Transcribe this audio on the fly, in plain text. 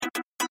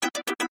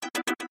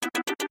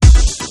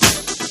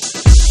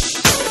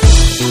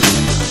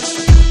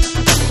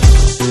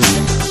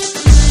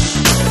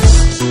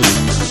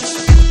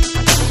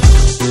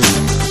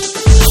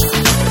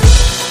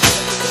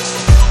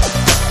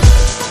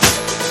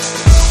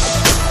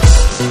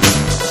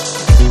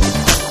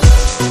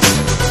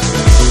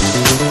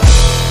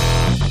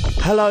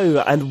Hello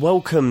and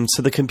welcome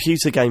to the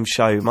Computer Game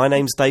Show. My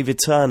name's David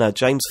Turner.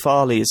 James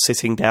Farley is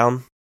sitting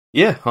down.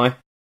 Yeah, hi.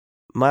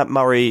 Matt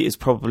Murray is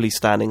probably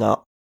standing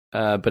up.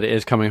 But it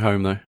is coming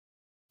home, though.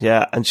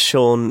 Yeah, and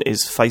Sean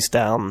is face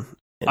down.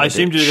 I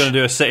assumed you were going to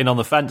do a sitting on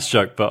the fence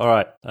joke, but all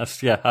right.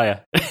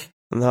 Hiya.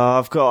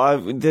 No,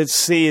 the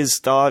C is,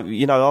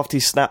 after he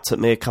snapped at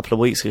me a couple of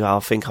weeks ago,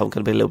 I think I'm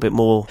going to be a little bit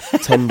more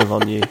tender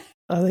on you.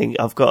 I think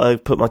I've got to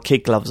put my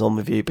kid gloves on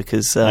with you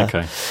because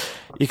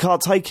you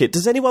can't take it.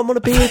 Does anyone want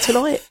to be here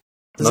tonight?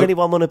 Does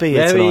anyone want to be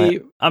here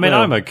tonight? I mean,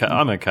 I'm okay.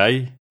 I'm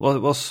okay.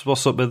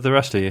 What's up with the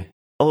rest of you?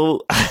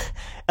 Oh,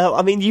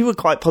 I mean, you were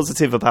quite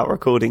positive about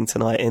recording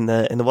tonight in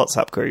the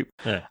WhatsApp group.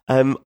 Yeah.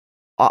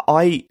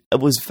 I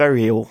was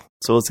very ill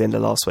towards the end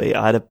of last week.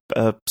 I had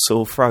a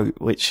sore throat,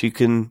 which you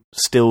can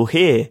still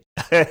hear.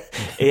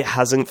 It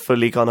hasn't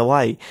fully gone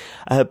away.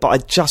 But I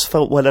just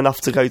felt well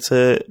enough to go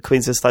to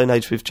Queens of Stone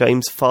Age with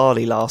James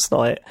Farley last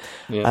night,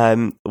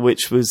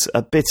 which was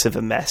a bit of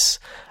a mess.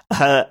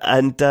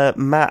 And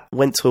Matt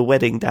went to a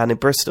wedding down in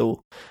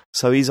Bristol,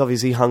 so he's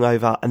obviously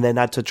hungover and then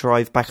had to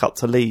drive back up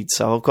to Leeds.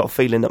 So I've got a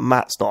feeling that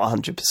Matt's not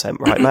 100%,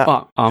 right,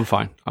 Matt? I'm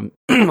fine.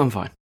 I'm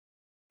fine.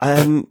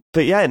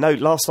 But yeah, no,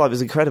 last night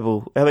was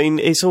incredible. I mean,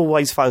 it's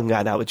always fun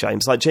going out with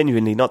James, like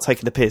genuinely not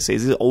taking the piss.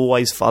 It's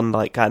always fun,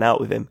 like going out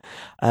with him.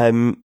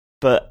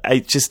 But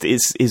it just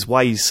his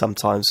ways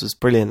sometimes was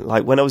brilliant.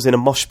 Like when I was in a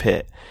mosh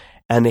pit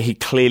and he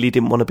clearly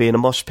didn't want to be in a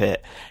mosh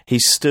pit, he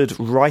stood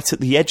right at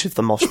the edge of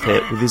the mosh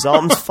pit with his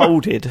arms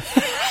folded,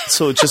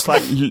 sort of just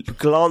like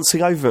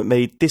glancing over at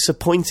me,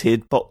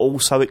 disappointed but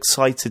also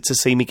excited to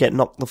see me get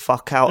knocked the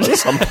fuck out at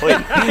some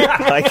point.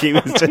 Like he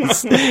was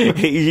just,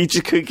 he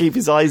just couldn't keep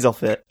his eyes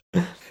off it.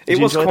 It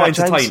was quite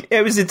entertaining.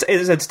 It was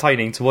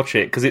entertaining to watch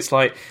it because it's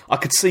like I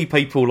could see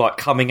people like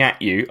coming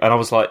at you, and I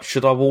was like,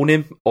 should I warn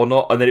him or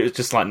not? And then it was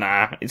just like,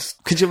 nah.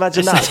 Could you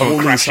imagine that? Someone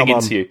crashing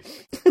into you,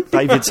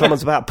 David?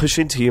 Someone's about to push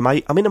into you,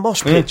 mate. I'm in a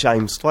mosh pit,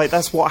 James. Like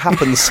that's what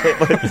happens.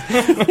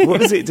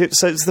 What is it?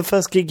 So it's the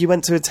first gig you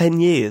went to in 10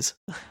 years.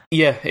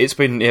 Yeah, it's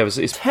been. Yeah, it's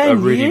a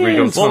really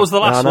long time. What was the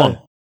last one?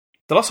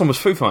 The last one was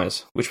Foo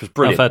Fighters, which was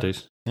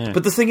brilliant. Yeah.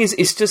 But the thing is,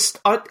 it's just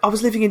I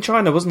was living in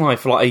China, wasn't I,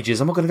 for like ages?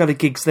 I'm not going to go to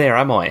gigs there,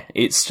 am I?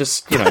 It's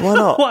just why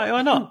not?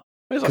 Why not?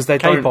 Because they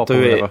don't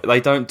do it.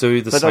 They don't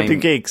do the same. They don't do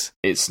gigs.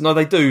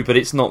 They do, but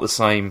it's not the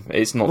same.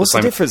 It's not. What's the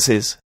same. The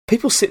differences?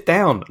 People sit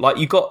down. Like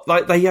you got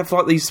like they have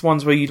like these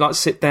ones where you like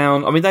sit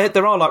down. I mean,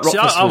 there are like rock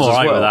festivals I'm all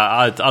right as well.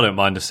 with that. I don't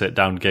mind a sit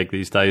down gig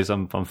these days.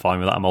 I'm fine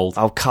with that. I'm old.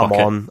 Oh come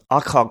on! I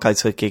can't go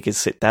to a gig and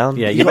sit down.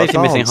 Yeah, you're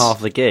basically missing half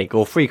the gig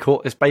or three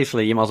quarters. It's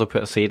basically you might as well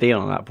put a CD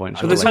on at that point.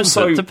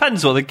 It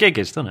depends what the gig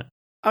is, doesn't it?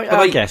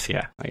 I guess,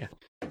 yeah.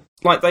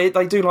 Like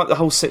they do like the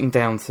whole sitting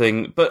down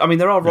thing, but I mean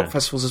there are rock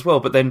festivals as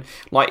well. But then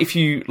like if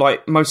you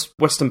like most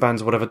Western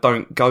bands or whatever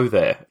don't go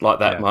there like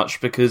that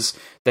much because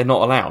they're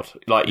not allowed.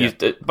 Like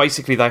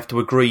basically they have to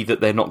agree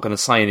that they're not going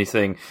to say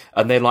anything,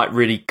 and they're like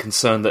really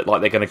concerned that like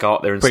they're going to go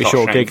up there and start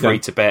shouting free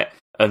Tibet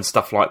and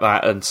stuff like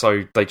that, and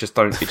so they just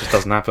don't. It just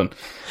doesn't happen.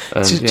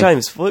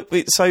 James,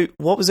 so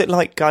what was it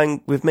like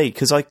going with me?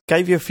 Because I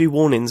gave you a few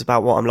warnings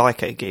about what I'm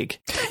like at a gig.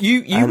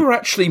 You were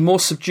actually more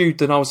subdued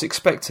than I was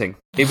expecting.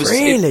 It was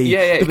really,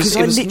 because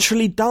I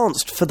literally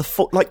danced for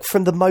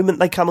from the moment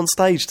they come on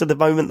stage to the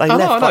moment they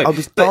left. I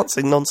was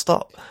dancing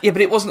non-stop. Yeah,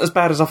 but it wasn't as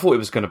bad as I thought it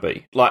was going to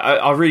be. Like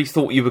I really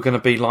thought you were going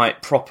to be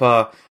like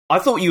proper. I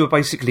thought you were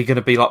basically going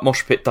to be like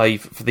Mosh Pit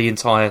Dave for the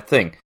entire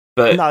thing.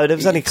 But no, there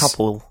was only a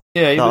couple.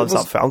 Yeah, I was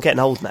up for it. I'm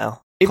getting old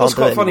now. It was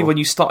quite funny when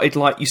you started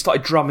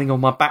drumming on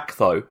my back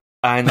though,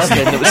 and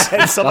then there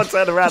was someone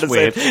turned around and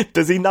said,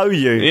 "Does he know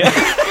you?" Yeah.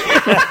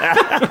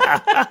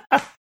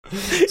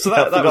 So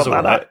that was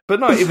all right. But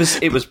no, it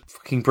was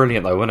fucking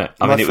brilliant though, wasn't it?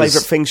 My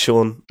favourite thing,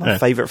 Sean, my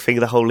favourite thing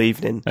of the whole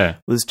evening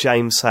was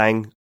James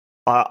saying,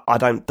 I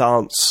don't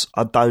dance,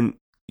 I don't,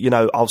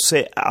 I'll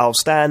sit, I'll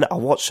stand,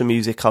 I'll watch the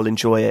music, I'll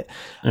enjoy it.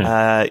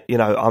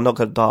 I'm not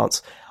going to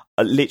dance.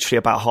 Literally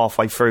about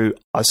halfway through,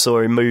 I saw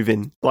him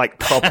moving, like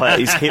proper.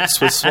 His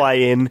hips were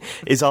swaying,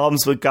 his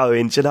arms were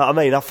going. Do you know what I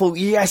mean? I thought,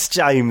 yes,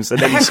 James.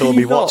 And then he saw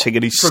me watching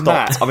and he stopped.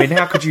 That, I mean,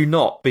 how could you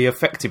not be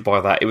affected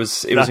by that? It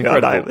was incredible.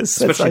 No, it was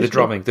especially the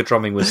drumming. The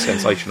drumming was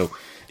sensational.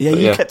 Yeah,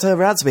 you kept turning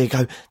around to me and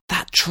go,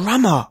 that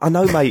drummer. I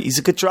know, mate, he's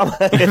a good drummer.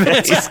 And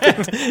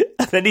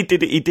then he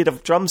did a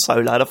drum solo,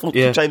 and I thought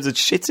James had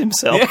shit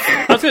himself.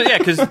 Yeah,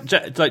 because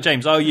like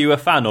James, are you a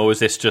fan, or was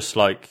this just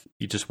like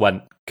you just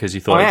went because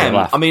you thought it would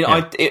laugh? I mean,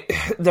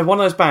 they're one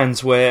of those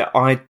bands where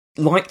I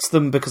liked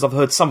them because I've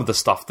heard some of the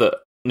stuff that.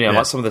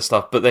 Like some of the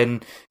stuff, but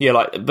then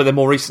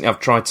more recently I've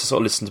tried to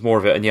sort of listen to more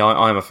of it, and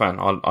I am a fan.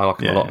 I like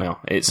them a lot now.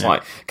 It's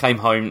like came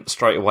home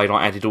straight away,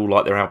 like added all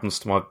like their albums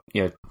to my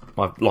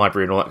my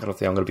library and all that kind of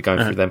thing. I'm going to be going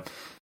through them,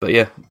 but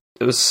yeah,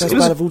 it was best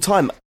band of all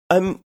time.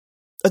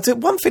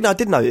 One thing I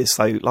did notice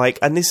though, like,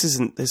 and this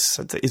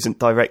isn't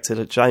directed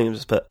at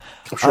James, but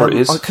I'm sure it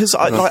is because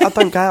I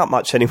don't go out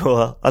much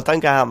anymore.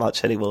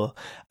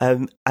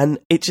 And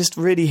it just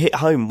really hit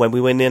home when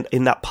we went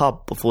in that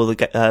pub before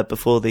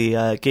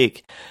the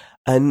gig.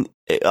 And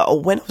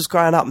when I was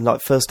growing up and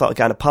like first started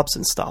going to pubs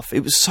and stuff,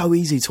 it was so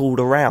easy to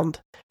order around.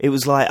 it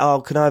was like,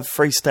 oh, can I have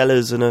 3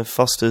 Stellas and a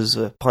Foster's,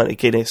 a pint of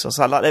Guinness? I was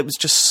like, it was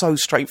just so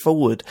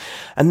straightforward.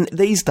 And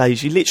these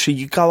days,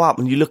 you go up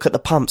and you look at the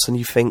pumps and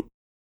you think,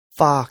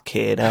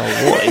 fucking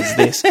hell, what is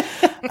this?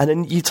 And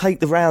then you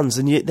take the rounds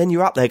and then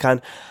you're up there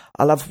going,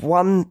 I'll have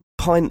 1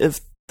 pint of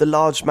the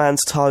large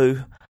man's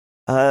toe.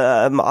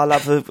 I'll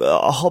have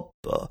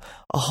a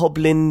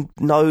hobbling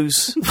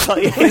nose.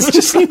 Like, it's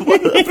just like,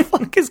 what the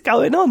fuck is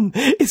going on?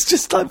 It's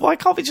just like, why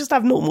can't we just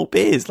have normal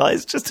beers? Like,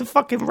 it's just a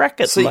fucking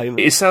wreck at the moment.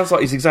 It sounds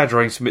like he's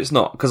exaggerating, but it's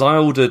not. Because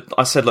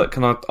I said, look,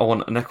 I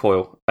want a neck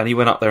oil? And he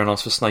went up there and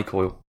asked for snake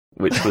oil,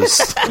 which was...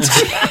 and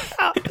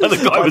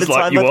the guy was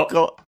like, you what?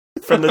 Got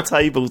from the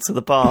table to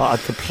the bar, I'd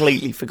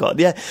completely forgotten.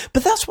 Yeah,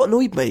 but that's what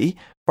annoyed me,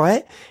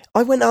 right?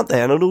 I went up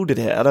there and I ordered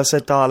it, and I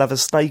said, I'll have a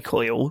snake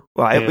oil,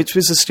 right? Yeah. Which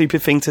was a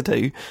stupid thing to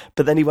do.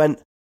 But then he went,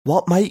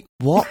 what, mate?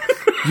 What?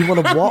 You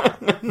want a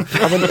what?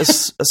 I went,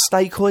 a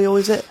snake oil,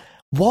 is it?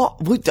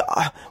 What? What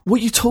are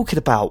you talking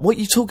about? What are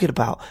you talking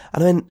about?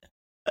 And I went,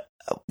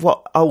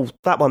 what? Oh,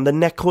 that one, the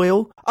neck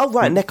oil? Oh,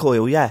 right, neck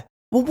oil, yeah.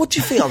 Well, what do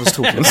you think I was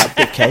talking about,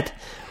 dickhead?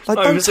 Like,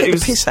 no, don't take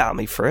the piss out of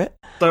me for it.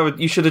 No,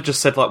 you should have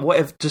just said, like,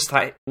 whatever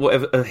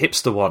a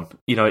hipster one.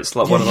 You know, it's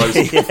like one of those.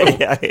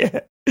 yeah.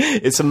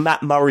 It's a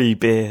Matt Murray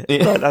beer.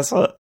 Yeah. Like, that's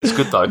what, it's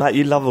good, though. Matt,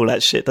 you love all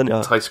that shit, don't you?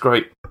 It tastes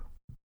great.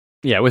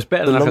 Yeah, it was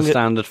better than a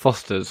standard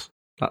Foster's.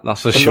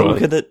 That's for sure.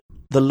 The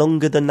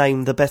longer the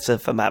name, the better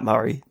for Matt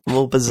Murray.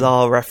 More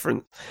bizarre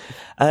reference.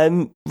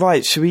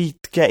 Right, should we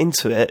get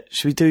into it?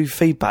 Should we do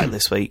feedback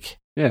this week?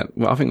 Yeah,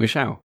 well, I think we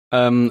shall.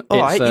 All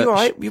right, you all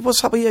right?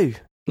 What's up with you?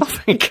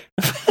 Nothing.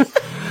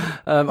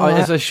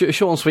 It's a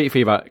short and sweet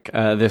feedback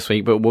this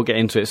week, but we'll get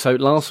into it. So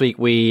last week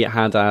we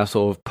had our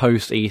sort of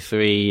post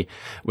E3,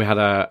 we had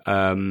our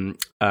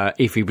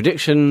E3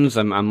 predictions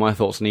and my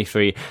thoughts on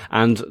E3,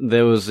 and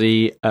there was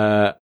the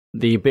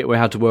bit where we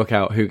had to work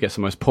out who gets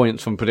the most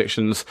points from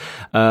predictions.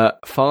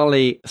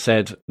 Farley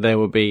said there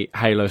would be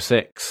Halo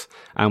 6,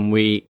 and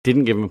we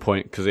didn't give him a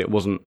point because it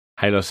wasn't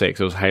Halo 6,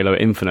 it was Halo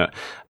Infinite.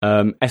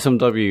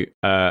 SMW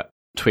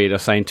tweeted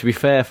us saying, to be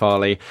fair,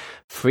 Farley,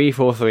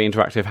 343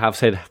 Interactive have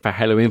said for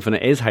Halo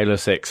Infinite is Halo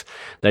 6.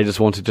 They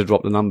just wanted to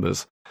drop the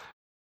numbers.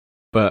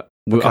 But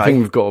I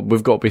think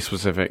we've got to be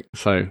specific.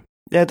 So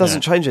yeah, it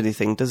doesn't change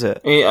anything, does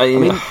it? I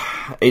mean,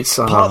 it's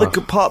part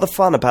of the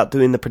fun about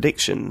doing the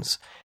predictions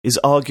is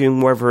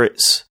arguing whether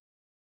it's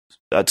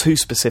too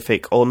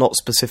specific or not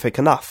specific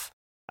enough.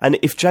 And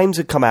if James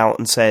had come out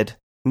and said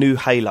new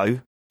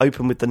Halo,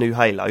 open with the new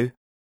Halo,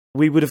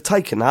 we would have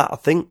taken that, I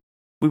think.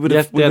 We would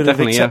have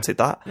accepted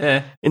that.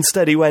 Yeah.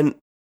 Instead, he went,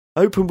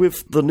 open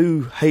with the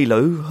new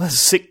Halo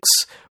 6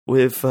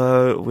 with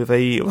a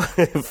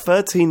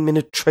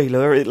 13-minute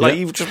trailer. Like,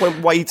 you just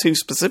went way too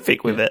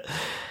specific with it.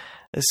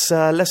 It's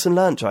lesson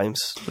learned,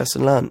 James.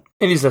 Lesson learned.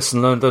 It is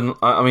lesson learned. And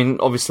I mean,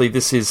 obviously,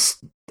 this is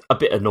a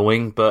bit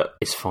annoying, but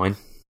it's fine.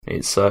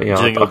 It's I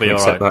can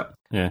accept that.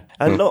 Yeah.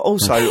 And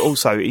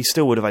also, he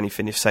still would have only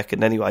finished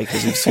second anyway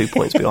because he's 2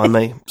 points behind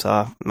me.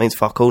 So it means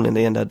fuck all in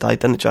the end of the day,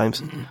 doesn't it,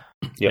 James?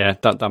 Yeah,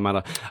 that doesn't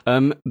matter.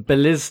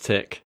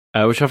 Ballistic,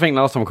 which I think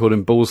last time I called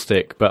him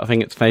Ballstick, but I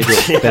think it's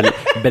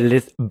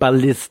favourite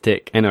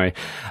Ballistic. Anyway,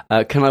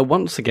 can I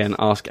once again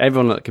ask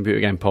everyone at Computer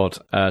Game Pod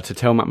to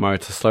tell Matt Murray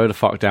to slow the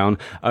fuck down?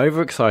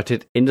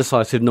 Overexcited,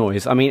 indecisive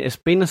noise. I mean, it's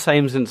been the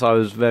same since I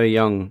was very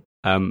young,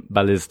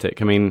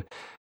 Ballistic. I mean,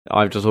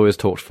 I've just always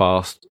talked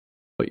fast.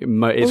 It's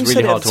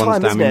really hard to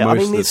understand me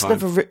most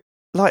of the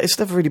time. It's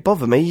never really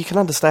bothered me. You can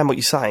understand what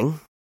you're saying.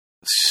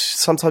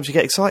 Sometimes you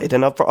get excited,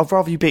 and I'd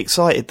rather you be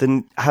excited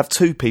than have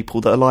two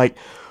people that are like,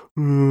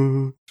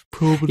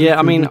 yeah,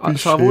 I mean,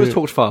 so I've always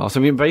talked fast. I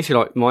mean, basically,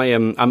 like my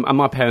and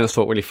my parents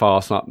talk really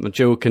fast. Like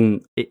Jill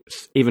can,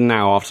 even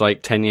now after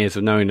like 10 years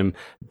of knowing them,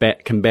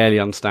 can barely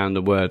understand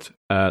the word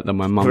that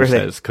my mum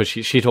says because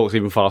she talks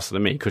even faster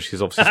than me because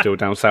she's obviously still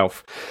down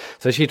south.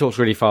 So she talks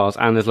really fast,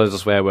 and there's loads of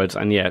swear words,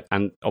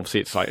 and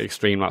obviously it's like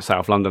extreme like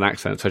South London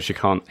accent, so she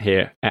can't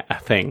hear a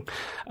thing.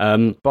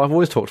 But I've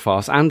always talked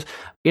fast, and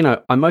you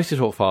know, I mostly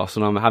talk fast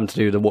when I'm having to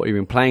do the what you've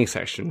been playing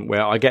section,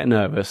 where I get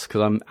nervous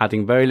because I'm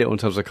adding very little in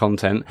terms of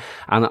content,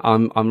 and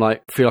I'm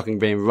like feel like I'm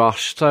being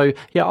rushed. So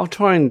yeah, I'll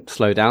try and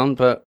slow down,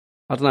 but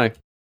I don't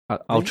know.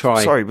 I'll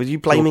try. Sorry, were you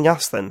blaming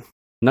us then?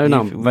 No,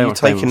 were you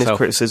taking this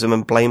criticism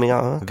and blaming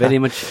us? Okay. Very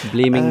much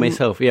blaming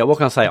myself. Yeah, what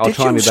can I say? I'll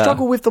try and be better. Did you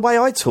struggle with the way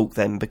I talk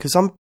then? Because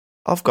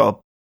I've got a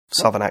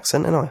southern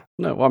accent, ain't I?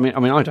 No, well, I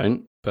mean, I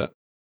don't, but.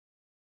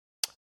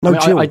 No,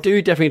 I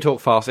do definitely talk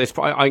fast. It's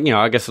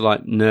I guess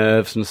like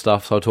nerves and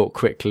stuff, so I talk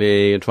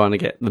quickly and trying to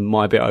get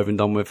my bit over and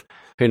done with.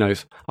 Who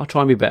knows? I'll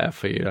try and be better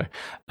for you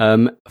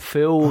though.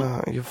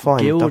 Phil, you're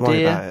fine. Gildeer. Don't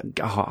worry about it.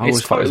 I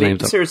always fuck his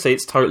names up. Seriously,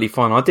 it's totally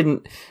fine. I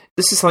didn't.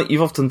 This is like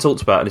you've often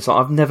talked about, and it's like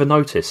I've never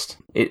noticed.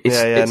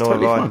 It's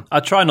totally fine.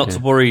 I try not to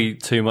worry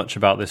too much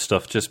about this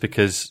stuff, just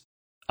because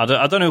I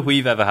don't know if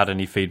we've ever had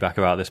any feedback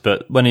about this,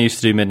 but when I used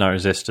to do Midnight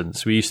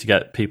Resistance, we used to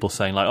get people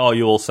saying like, "Oh,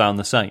 you all sound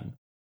the same."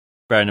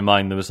 Bearing in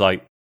mind there was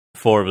like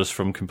 4 of us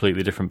from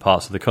completely different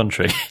parts of the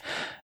country,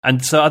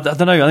 and so I don't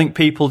know. I think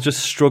people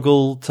just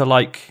struggle to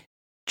like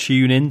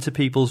tune into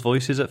people's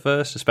voices at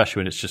first,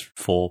 especially when it's just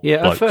four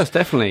Yeah, blokes. at first,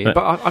 definitely.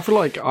 But I feel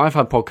like I've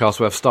had podcasts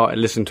where I've started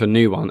listening to a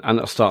new one, and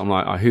at the start I'm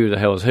like, oh, who the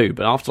hell is who?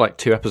 But after like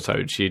 2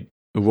 episodes, you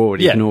can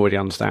already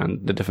understand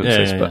the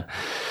differences. But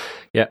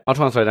yeah, I'll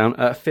try and slow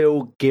down.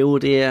 Phil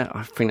Gildear,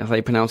 I think that's how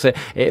you pronounce it.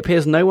 It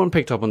appears no one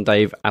picked up on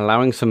Dave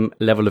allowing some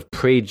level of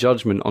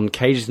prejudgment on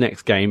Cage's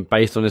next game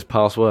based on his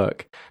past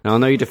work. Now, I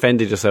know you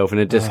defended yourself in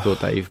a Discord,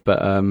 Dave,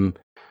 but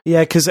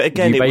yeah, because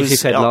again, you basically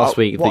said last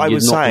week that you're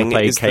not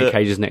going to play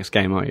Cage's next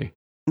game, are you?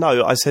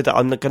 No, I said that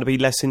I'm going to be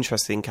less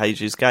interested in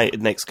Cage's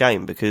next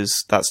game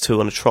because that's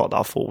 2 on a trot that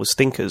I thought was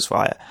stinkers,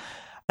 right?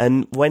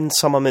 And when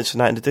someone mentioned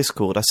that in the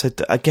Discord, I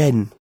said,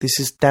 again, this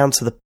is down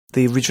to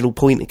the original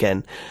point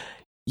again.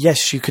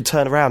 Yes, you could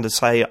turn around and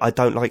say, I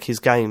don't like his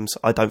games,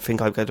 I don't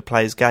think I'm going to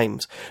play his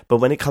games. But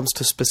when it comes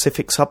to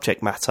specific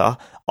subject matter,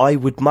 I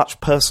would much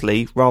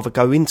personally rather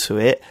go into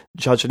it,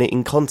 judging it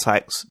in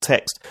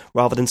text,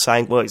 rather than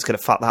saying, well, he's going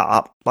to fuck that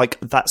up. Like,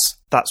 that's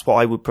what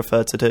I would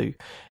prefer to do.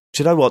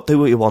 Do you know what? Do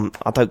what you want.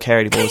 I don't care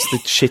anymore. It's the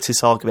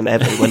shittest argument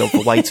ever. It went on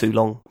for way too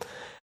long.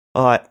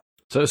 All right.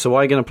 So why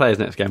are you going to play his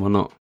next game or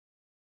not?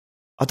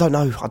 I don't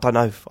know.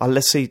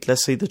 Let's see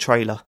the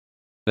trailer.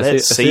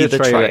 Let's see the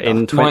trailer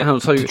in 20...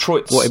 So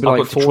Detroit's, what, it'd be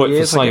like 4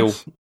 years, for sale.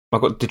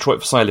 I've got Detroit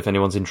for sale if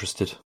anyone's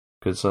interested.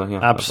 Because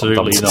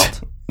absolutely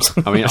not.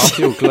 I mean,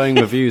 after your glowing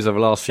reviews over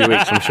the last few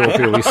weeks, I'm sure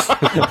people will be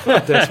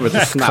desperate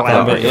to snap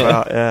out.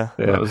 Yeah.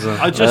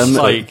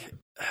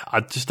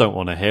 I just don't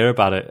want to hear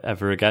about it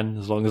ever again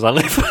as long as I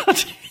live.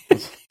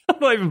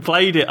 I've not even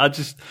played it.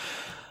 Just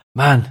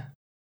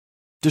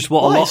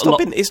what Why? a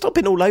lot. It's not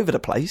been all over the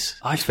place.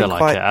 I feel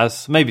like it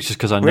has. Maybe it's just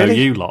because I know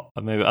you lot.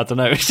 Maybe I don't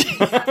know.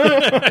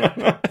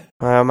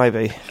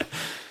 Maybe.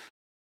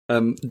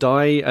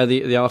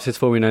 The artist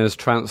formerly known as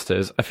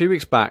Transters. A few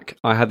weeks back,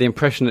 I had the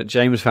impression that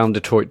James found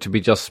Detroit to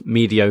be just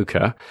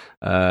mediocre.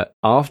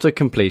 After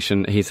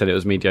completion, he said it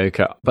was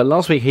mediocre. But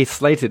last week, he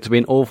slated it to be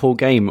an awful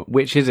game.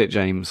 Which is it,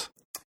 James?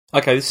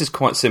 Okay, this is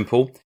quite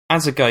simple.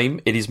 As a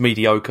game, it is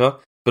mediocre.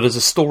 But as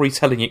a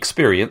storytelling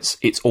experience,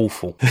 it's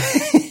awful.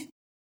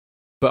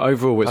 But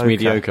overall, it's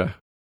mediocre.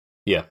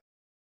 Yeah.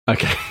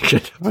 Okay,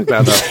 good. I'm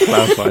glad that's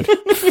clarified.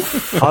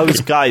 I was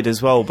gutted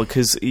as well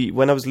because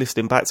when I was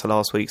listening back to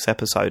last week's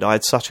episode, I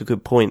had such a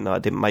good point that I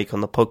didn't make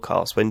on the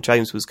podcast when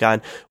James was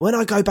going, when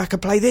I go back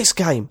and play this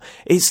game,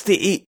 it's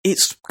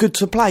good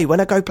to play.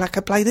 When I go back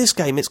and play this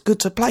game, it's good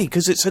to play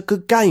because it's a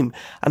good game.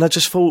 And I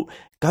just thought,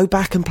 go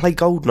back and play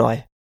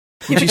GoldenEye.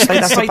 Would you say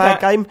that's a bad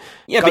game?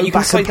 Yeah, but you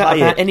can say that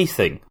about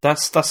anything.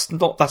 That's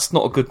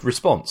not a good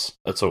response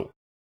at all.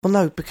 Well,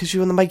 no, because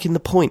you were making the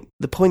point.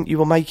 The point you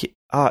were making...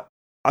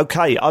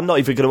 okay, I'm not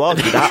even going to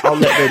argue that. I'll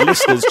let the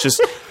listeners just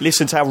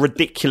listen to how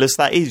ridiculous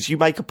that is. You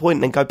make a point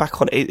and then go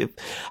back on it.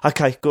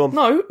 Okay, go on.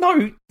 No.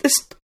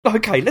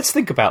 Let's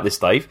think about this,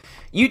 Dave.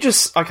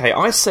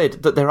 I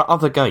said that there are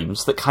other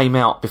games that came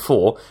out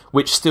before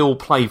which still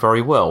play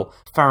very well.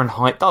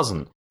 Fahrenheit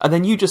doesn't. And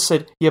then you just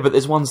said, yeah, but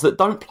there's ones that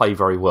don't play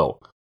very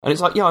well. And it's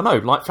like, yeah, I know,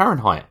 like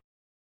Fahrenheit.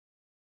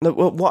 No,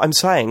 well, what I'm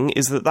saying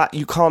is that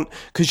you can't...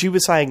 Because you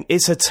were saying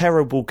it's a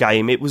terrible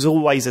game. It was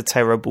always a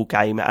terrible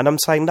game. And I'm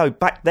saying, no,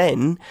 back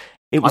then,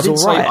 it was all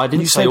right. I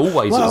didn't say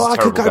always it was a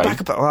terrible game.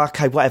 Back...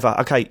 Okay, whatever.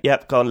 Okay,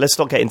 yep, go on. Let's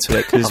not get into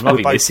it because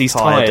we're both he's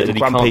tired and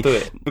grumpy. He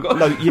can't do it.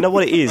 No, you know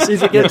what it is?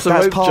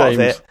 That's part of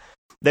it.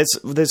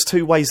 There's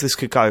 2 ways this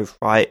could go,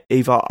 right?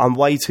 Either I'm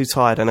way too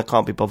tired and I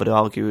can't be bothered to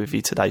argue with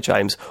you today,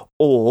 James,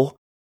 or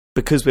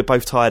because we're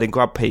both tired and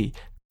grumpy,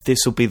 this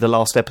will be the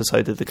last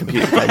episode of the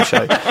Computer Game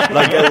Show.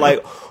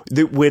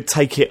 We'd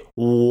take it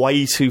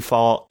way too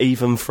far,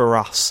 even for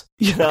us.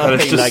 You know,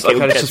 let's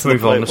just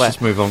move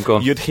on. Go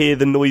on. You'd hear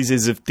the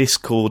noises of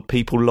Discord,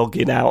 people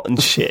logging out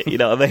and shit. You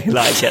know what I mean?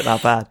 Like, get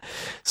that bad.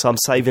 So I'm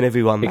saving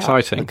everyone.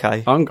 Exciting.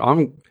 Okay.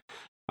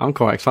 I'm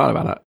quite excited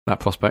about that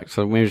prospect.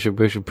 So maybe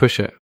we should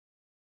push it.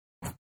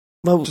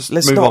 Well,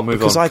 let's not,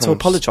 because I had to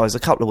apologise a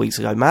couple of weeks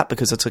ago, Matt,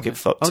 because I took it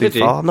too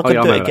far. I'm not going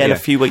to do it again a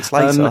few weeks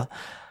later.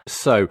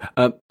 So,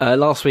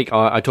 last week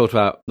I talked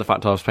about the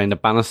fact I was playing the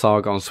Banner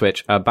Saga on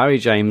Switch. Barry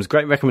James,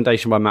 great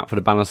recommendation by Matt for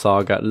the Banner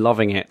Saga,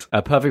 loving it.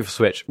 Perfect for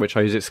Switch, which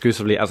I use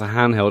exclusively as a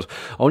handheld.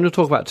 I want to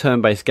talk about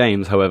turn-based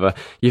games, however.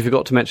 You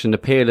forgot to mention the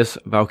peerless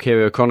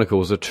Valkyria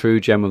Chronicles, a true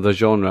gem of the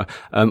genre.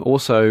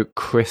 Also,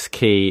 Chris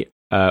Key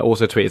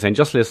also tweeted saying,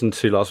 just listen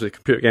to last week's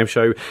Computer Game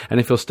Show, and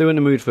if you're still in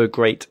the mood for a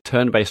great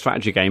turn-based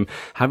strategy game,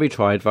 have you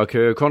tried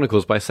Valkyria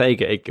Chronicles by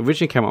Sega? It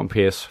originally came out on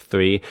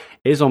PS3,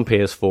 is on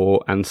PS4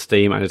 and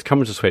Steam, and is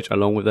coming to Switch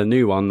along with a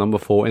new one, number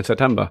 4, in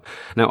September.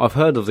 Now, I've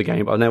heard of the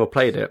game, but I've never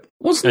played it.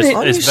 Wasn't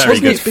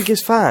his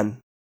biggest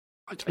fan?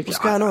 What's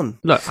going on?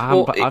 Look,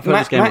 I've heard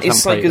this game, Matt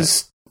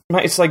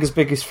is Sega's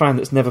biggest fan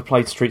that's never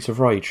played Streets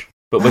of Rage.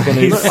 But we're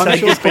going to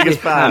Sega's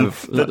biggest fan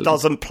that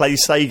doesn't play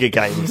Sega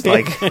games.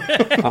 Like,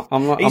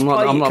 I'm not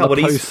a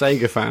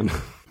post-Sega fan.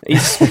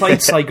 He's played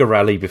Sega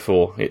Rally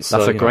before. That's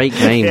a great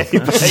game. He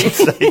played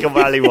Sega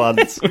Rally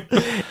once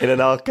in an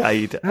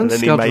arcade, and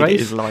then he made it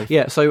his life.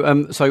 Yeah.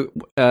 So,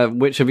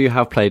 which of you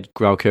have played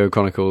Valkyria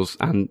Chronicles,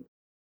 and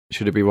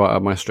should it be right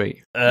up my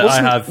street? I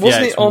have.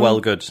 Yeah, it's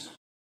well good.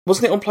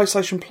 Wasn't it on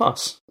PlayStation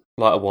Plus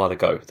like a while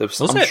ago? I'm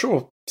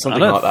sure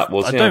something like that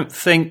was. I don't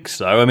think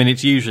so. I mean,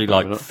 it's usually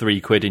like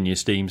 £3 in your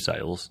Steam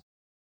sales.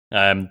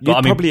 You'd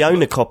probably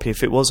own a copy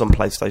if it was on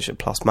PlayStation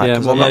Plus, Matt. Yeah,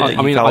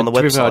 I mean, on the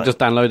website. I just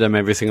download them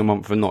every single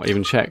month and not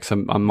even check. So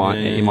you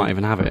might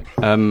even have it.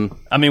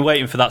 I mean,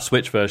 waiting for that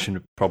Switch version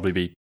would probably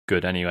be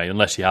good anyway,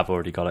 unless you have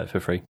already got it for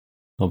free.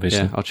 Obviously,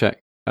 yeah, I'll check.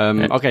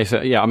 Okay,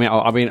 so yeah,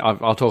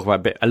 I'll talk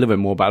about a little bit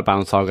more about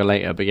Bound Saga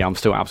later, but yeah, I'm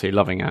still absolutely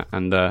loving it.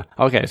 And but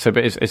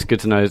it's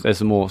good to know there's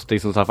some more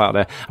decent stuff out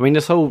there. I mean,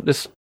 this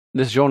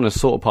genre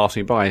sort of passed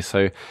me by,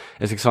 so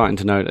it's exciting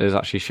to know that there's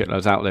actually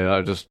shitloads out there that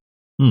I just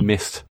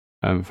missed.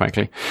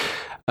 Frankly,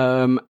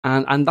 and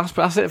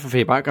that's it for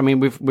feedback. I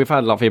mean, we've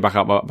had a lot of feedback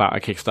about a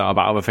Kickstarter,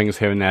 about other things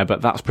here and there,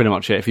 but that's pretty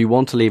much it. If you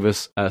want to leave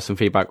us some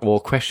feedback or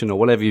question or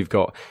whatever you've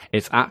got,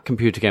 it's at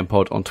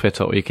ComputerGamePod on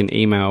Twitter, or you can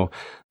email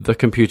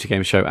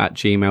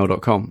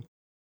thecomputergameshow@gmail.com.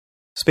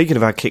 Speaking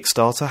of our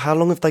Kickstarter, how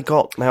long have they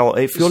got now?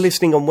 If you're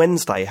listening on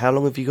Wednesday, how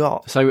long have you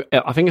got? So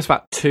I think it's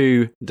about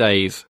 2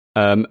 days.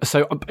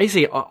 So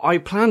basically, I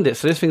planned it.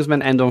 So this thing's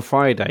meant to end on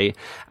Friday,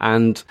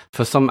 and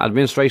for some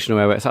administration or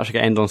whatever, it's actually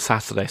going to end on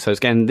Saturday. So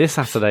it's getting this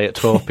Saturday at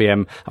 12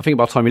 p.m. I think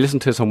by the time you listen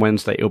to this on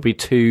Wednesday, it'll be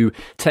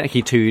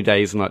technically 2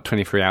 days and like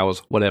 23 hours,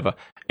 whatever.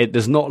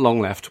 There's not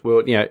long left.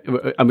 We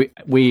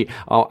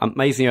are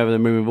amazingly over the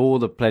moon with all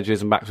the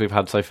pledges and backs we've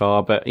had so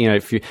far. But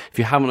if you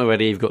haven't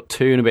already, you've got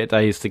 2 and a bit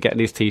days to get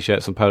these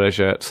t-shirts and polo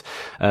shirts.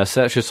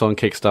 Search us on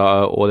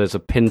Kickstarter, or there's a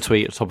pinned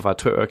tweet at the top of our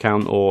Twitter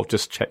account, or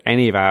just check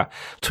any of our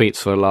tweets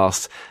for the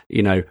last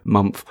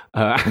month,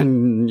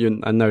 and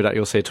no doubt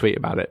you'll see a tweet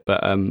about it.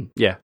 But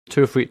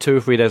 2 or 3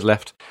 days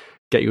left.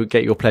 Get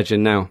your pledge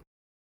in now,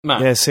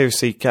 Matt. Yeah,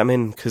 seriously, get them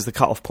in, because the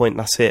cut-off point,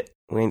 that's it.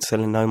 We ain't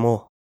selling no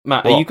more.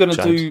 Matt, are you going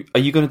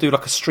to do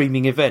like a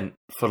streaming event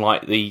for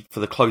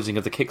the closing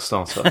of the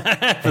Kickstarter?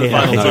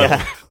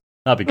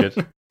 That'd be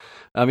good.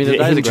 I mean,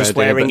 him just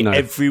wearing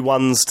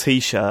everyone's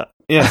t-shirt.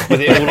 Yeah,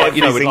 with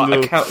it all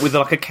with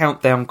a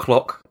countdown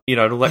clock, and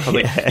all that kind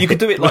of thing. You could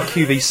do it like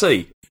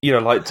QVC.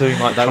 Doing like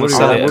that. Would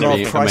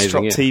Price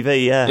Drop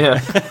TV, yeah.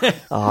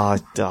 I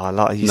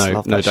used to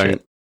love that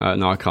shit.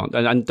 No, I can't.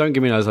 And don't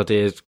give me those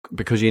ideas,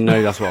 because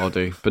that's what I'll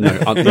do. But no,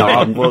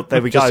 well,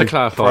 there we go. Just to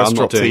clarify, I'm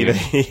not doing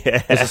it.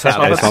 Yeah. It's a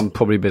Saturday, so I'm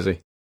probably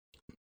busy.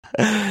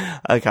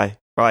 Okay,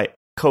 right,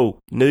 cool.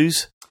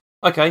 News?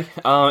 Okay,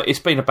 it's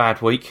been a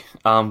bad week,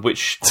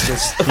 which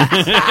just...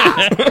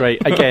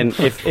 Great. Again,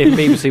 if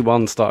BBC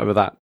One started with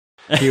that,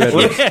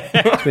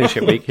 it's been a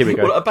shit week. Here we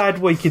go. Well, a bad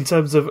week in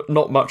terms of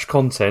not much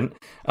content.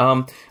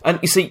 And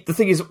you see, the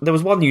thing is, there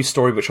was one news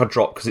story which I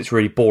dropped because it's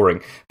really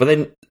boring. But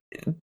then,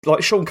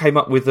 like, Sean came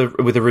up with a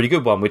really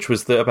good one, which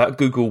was about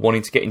Google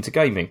wanting to get into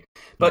gaming.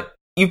 But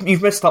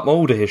you've messed up my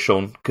order here,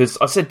 Sean, because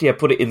I said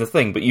put it in the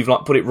thing, but you've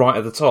put it right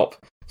at the top.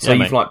 So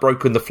you've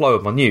broken the flow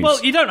of my news.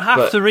 Well, you don't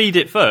have to read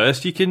it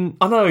first. You can.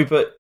 I know,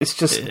 but it's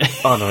just.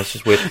 It's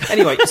just weird.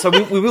 Anyway, so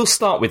we will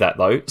start with that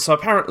though. So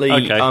apparently,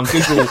 Google.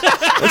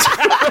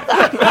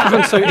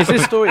 So is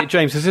this story,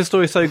 James? Is this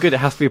story so good it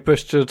has to be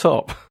pushed to the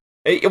top?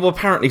 Well,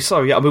 apparently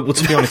so. Yeah. I mean,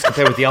 to be honest,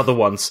 compared with the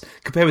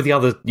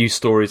other news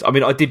stories, I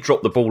mean, I did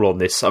drop the ball on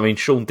this. I mean,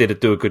 Sean did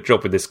do a good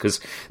job with this, because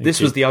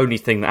this was the only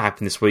thing that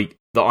happened this week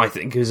that I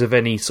think is of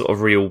any sort of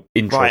real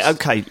interest. Right.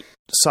 Okay.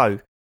 So,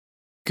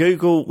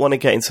 Google want to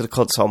get into the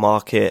console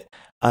market.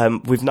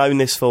 We've known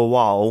this for a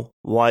while.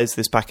 Why is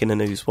this back in the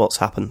news? What's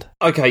happened?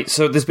 Okay,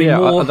 so there's been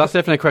more... That's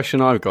definitely a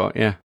question I've got,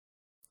 yeah.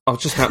 I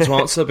was just about to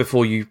answer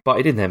before you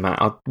butted in there,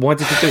 Matt. Why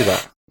did you do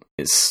that?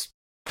 It's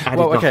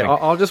added nothing.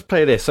 I'll just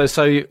play this. So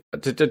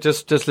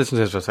just listen to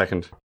this for a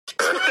second.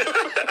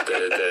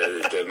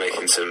 They're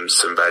making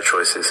some bad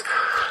choices.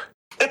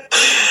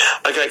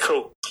 Okay,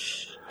 cool.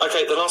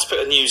 Okay, the last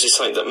bit of news is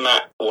something that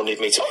Matt wanted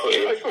me to put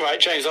in. Right,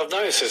 James, I've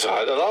noticed this.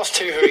 Right? The last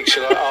 2 weeks,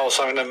 you're like,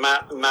 something that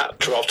Matt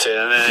dropped in,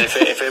 and then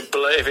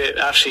if it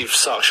actually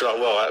sucks, you're like,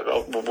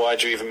 well, why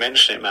do you even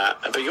mention it, Matt?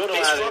 But you're not.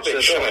 It's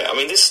rubbish, isn't it? I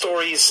mean, this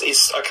story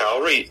is okay.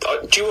 I'll read.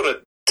 Do you want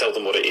to tell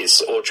them what it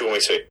is, or do you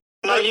want me to?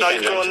 No,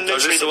 go on.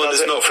 Is this the one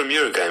that's not from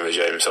Eurogamer,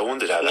 James? I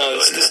wondered how that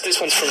was. No,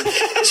 this one's from...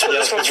 This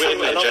one's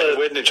from another...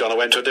 Weirdly, John, I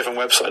went to a different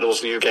website. It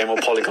was Newgame or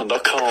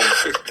Polygon.com.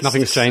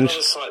 Nothing's changed.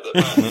 Another site that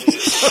Matt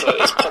visits,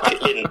 it's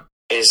Pocket Lint.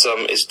 This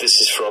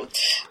is from,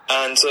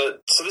 and so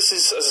this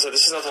is, as I said,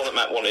 this is another one that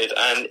Matt wanted,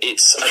 and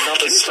it's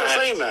another stab.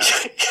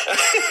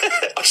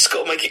 I just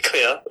got to make it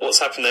clear what's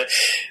happened there.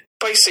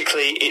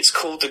 Basically, it's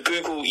called the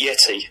Google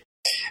Yeti,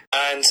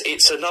 and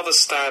it's another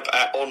stab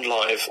at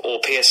OnLive or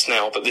PS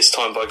Now, but this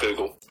time by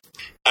Google.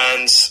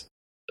 And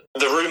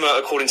the rumour,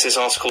 according to this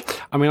article...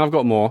 I mean, I've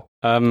got more.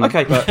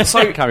 Okay, but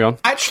so carry on.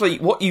 Actually,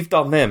 what you've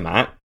done there,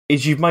 Matt,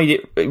 is it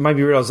made me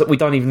realise that we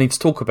don't even need to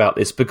talk about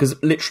this, because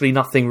literally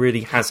nothing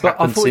really has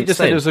happened since then. I thought you just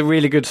said it was a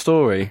really good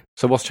story.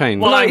 So what's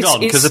changed? Well, hang on,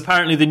 because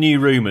apparently the new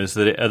rumours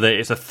that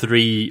it's a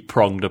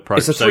 3-pronged approach.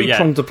 It's a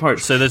 3-pronged approach.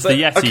 So there's the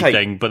Yeti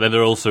thing, but then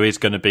there also is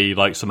going to be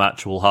some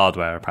actual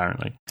hardware,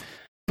 apparently.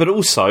 But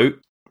also,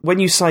 when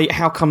you say,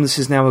 how come this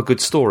is now a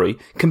good story,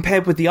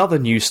 compared with the other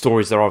news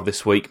stories there are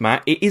this week,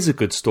 Matt, it is a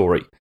good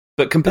story.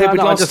 But compared with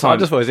last time, I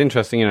just thought it was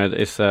interesting. You know,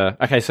 it's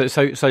okay.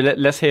 So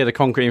let's hear the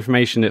concrete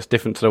information that's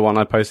different to the one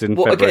I posted in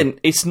February. Again,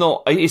 it's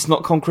not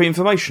concrete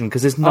information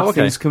because there's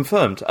nothing's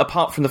confirmed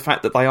apart from the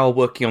fact that they are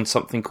working on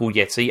something called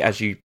Yeti, as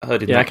you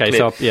heard in that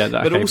clip.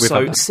 But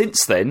also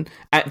since then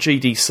at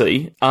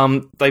GDC,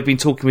 they've been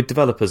talking with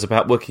developers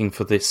about working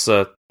for this,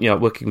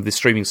 working with this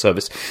streaming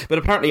service. But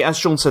apparently, as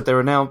Sean said,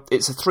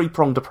 it's a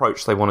 3-pronged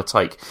approach they want to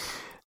take: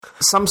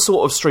 some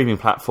sort of streaming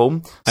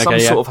platform, some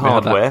sort of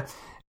hardware.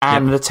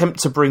 And an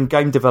attempt to bring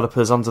game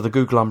developers under the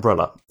Google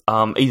umbrella,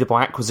 either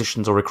by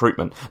acquisitions or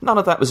recruitment. None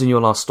of that was in your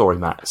last story,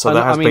 Matt. So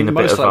there has been a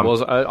bit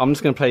of... I'm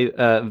just going to play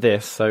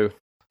this, so...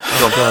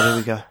 Oh, God, here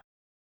we go.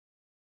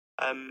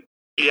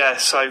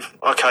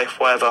 Okay,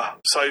 whatever.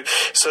 So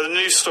the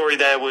news story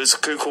there was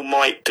Google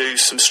might do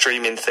some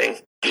streaming thing.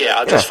 Yeah,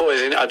 I just thought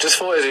it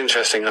was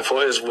interesting. I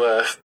thought it was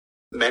worth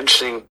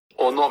mentioning,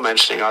 or not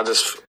mentioning,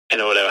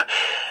 whatever.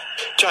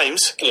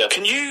 James,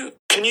 can you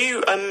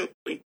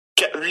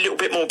get a little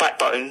bit more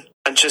backbone,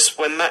 and just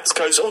when Matt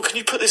goes, can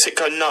you put this in,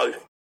 go, no.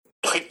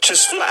 Like,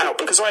 just flat out,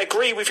 because I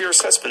agree with your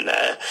assessment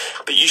there,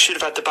 but you should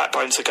have had the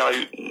backbone to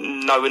go,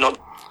 no, we're not.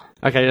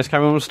 Okay, let's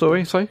carry on with the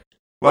story, sorry.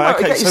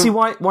 You see,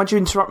 why'd you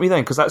interrupt me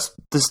then? Because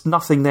there's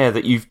nothing there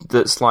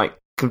that's like,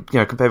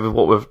 compared with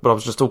what I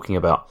was just talking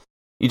about.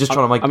 You're just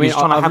trying to make.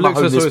 I've looked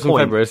at the stories from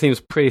February. It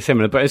seems pretty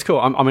similar, but it's cool.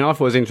 I thought it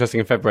was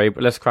interesting in February,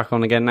 but let's crack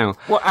on again now.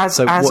 Well, as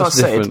I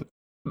said,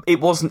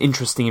 it wasn't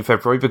interesting in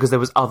February because there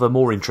was other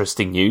more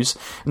interesting news.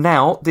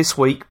 Now, this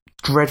week,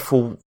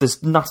 dreadful.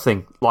 There's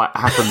nothing like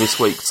happened this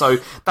week, so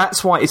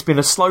that's why it's been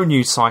a slow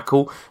news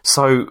cycle.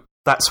 So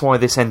that's why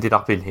this ended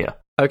up in here.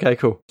 Okay,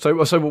 cool. So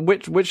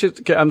which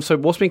is so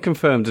what's been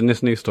confirmed in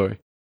this news story?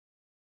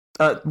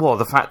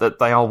 The fact that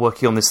they are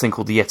working on this thing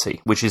called the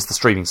Yeti, which is the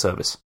streaming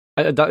service.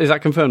 Is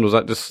that confirmed, or is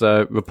that just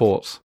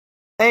reports?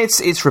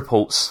 It's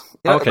reports.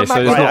 Okay, so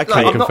it's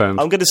not confirmed.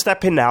 I'm going to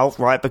step in now,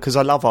 right, because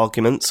I love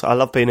arguments. I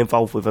love being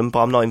involved with them,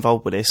 but I'm not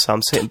involved with this, so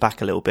I'm sitting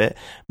back a little bit.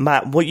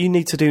 Matt, what you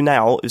need to do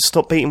now is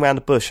stop beating around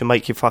the bush and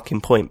make your fucking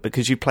point,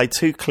 because you played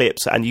 2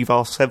 clips and you've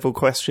asked several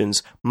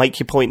questions. Make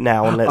your point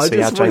now, and let's see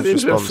how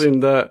James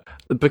responds.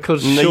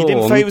 Because Sean, you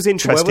didn't say it was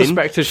interesting.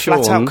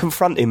 Sean, flat out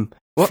confront him.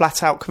 What?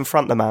 Flat out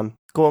confront the man.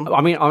 Go on.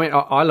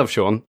 I love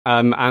Sean,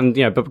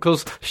 but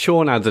because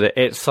Sean added it,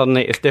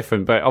 it's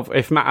different. But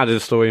if Matt added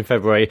a story in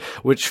February,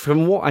 which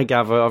from what I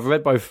gather, I've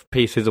read both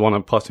pieces, the one I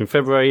posted in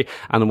February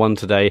and the one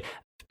today.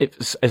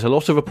 It's a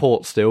lot of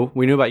reports still.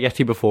 We knew about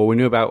Yeti before. We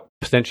knew about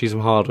potentially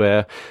some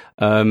hardware.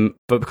 But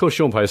because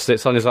Sean posted it,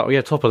 suddenly it's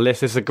like, top of the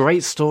list. It's a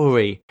great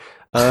story.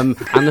 And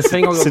the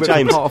thing I got a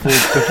bit part of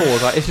before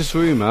was like, it's just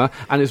rumour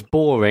and it's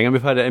boring and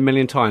we've heard it a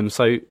million times.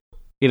 So,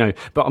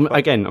 but I'm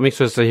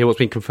interested to hear what's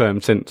been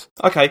confirmed since.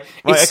 Okay.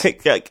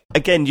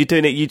 Again, you're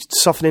doing it, you're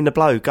softening the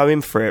blow, go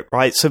in for it,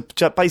 right? So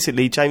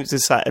basically,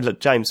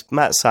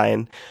 Matt's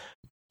saying,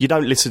 you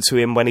don't listen to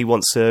him when he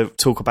wants to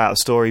talk about a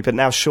story, but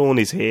now Sean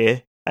is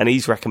here and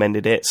he's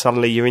recommended it,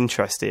 suddenly you're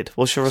interested.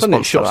 What's your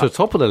response to that? To the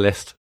top of the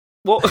list.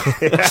 Well,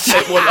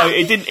 no,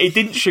 it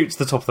didn't shoot to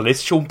the top of the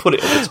list. Sean put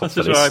it on the top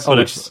of the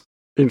list.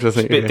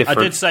 Interesting. I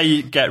did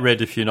say get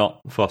rid if you're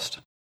not fussed.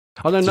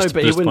 I don't know,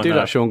 but he wouldn't do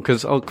that, Sean,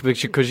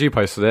 because you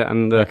posted it,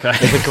 and it's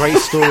a great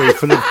story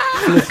full of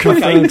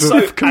confirmed,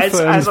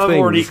 as I've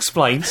already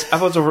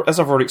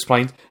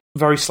explained,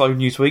 very slow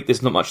news week.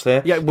 There's not much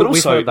there. Yeah, but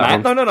also,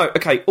 Matt, no.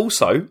 Okay.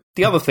 Also,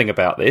 the other thing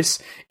about this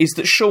is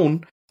that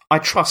Sean. I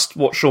trust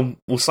what Sean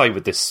will say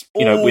with this,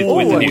 with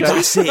the news.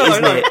 That's it,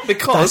 isn't it?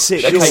 Because Sean,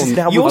 you're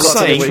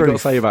saying what you've got to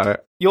say about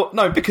it.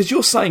 Because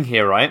you're saying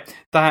here, right,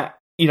 that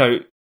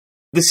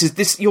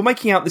this you're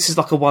making out this is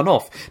like a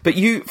one-off, but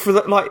you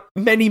for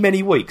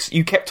many weeks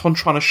you kept on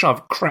trying to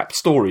shove crap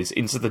stories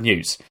into the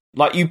news.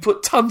 Like you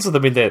put tons of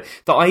them in there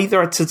that I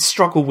either had to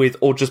struggle with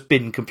or just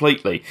bin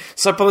completely.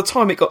 So by the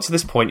time it got to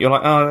this point, you're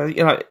like,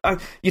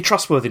 your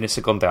trustworthiness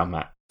had gone down,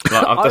 Matt.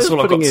 Like, I was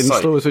putting in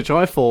stories which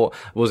I thought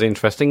was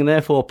interesting, and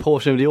therefore a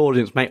portion of the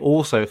audience may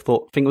also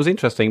think it was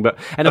interesting. But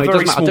anyway, I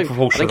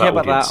don't care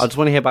about that. I just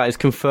want to hear about his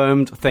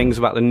confirmed things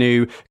about the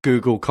new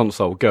Google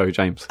console. Go,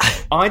 James.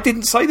 I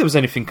didn't say there was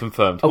anything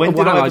confirmed. When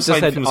did I ever say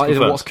anything was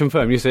confirmed? What's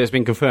confirmed? You said it's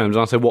been confirmed,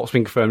 and I said what's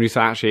been confirmed. You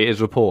said actually it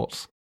is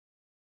reports.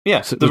 Yeah,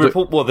 so the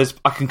report. Well,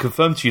 I can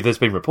confirm to you there's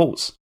been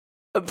reports.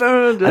 And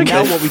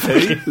now what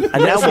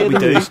we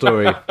do,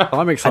 story.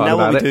 I'm excited. And now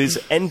what we do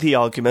is end the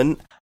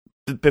argument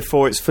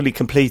before it's fully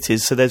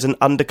completed, so there's an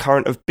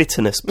undercurrent of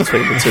bitterness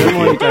between the two. Don't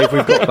worry, Dave,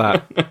 we've got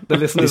that. The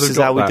listeners this is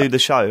how we do the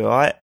show, all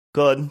right?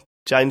 Go on,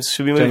 James.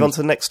 Should we move on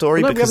to the next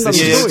story? Well, no, because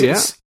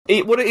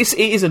it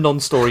is a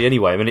non-story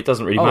anyway. I mean, it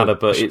doesn't really matter,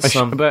 but it's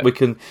we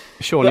can.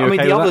 Sure, I mean,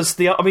 the others.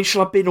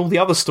 Shall I bin all the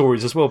other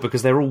stories as well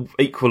because they're all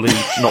equally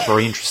not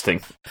very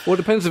interesting? Well, it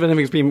depends if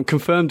anything's been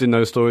confirmed in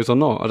those stories or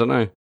not. I don't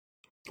know.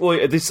 Well,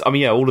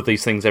 all of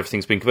these things,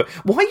 everything's been confirmed.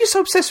 Why are you so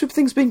obsessed with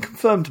things being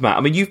confirmed, Matt?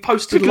 I mean, you've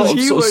posted a lot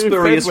of sort of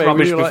spurious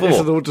rubbish before. This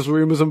is all just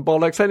rumours and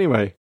bollocks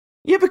anyway.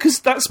 Yeah, because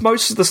that's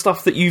most of the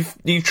stuff that you've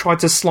tried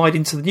to slide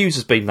into the news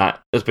has been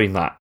that.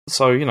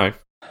 So,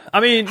 I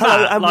mean,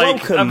 hello and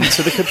welcome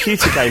to the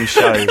Computer Game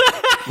Show.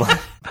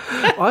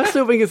 I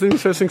still think it's an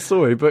interesting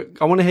story, but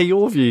I want to hear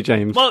your view,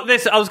 James. Well,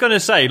 I was going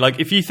to say, like,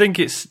 if you think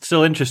it's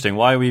still interesting,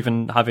 why are we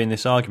even having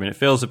this argument? It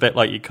feels a bit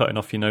like you're cutting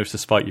off your nose to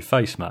spite your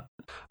face, Matt.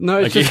 No,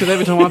 it's just because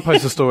every time I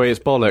post a story,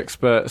 it's bollocks.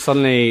 But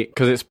suddenly,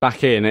 because it's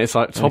back in, it's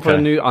like top of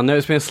the news. I know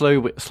it's been a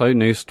slow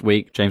news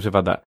week. James, we've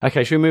had that.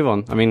 Okay, should we move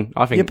on? I mean,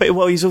 I think. Yeah,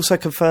 but he's also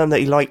confirmed that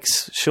he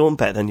likes Sean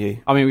better than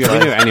you. I mean, we knew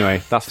it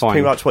anyway. That's fine.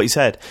 Pretty much what he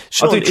said.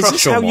 Sean, is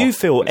this how you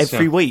feel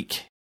every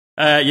week?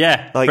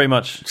 Yeah, like, pretty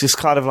much. Just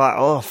kind of like,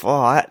 all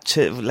right,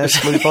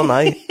 let's move on,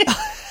 eh?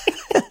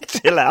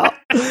 Chill out.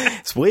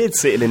 It's weird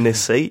sitting in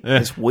this seat. Yeah.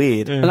 It's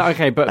weird. Yeah.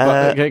 Okay, but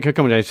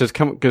come on, James. Just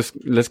come, because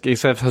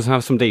let's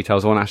have some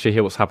details. I want to actually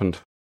hear what's happened.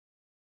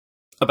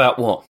 About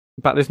what?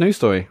 About this news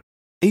story.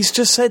 He's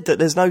just said that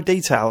there's no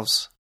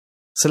details.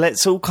 So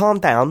let's all calm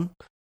down.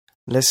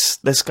 Let's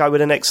go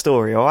with the next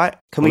story, all right?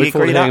 Can we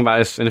agree hearing about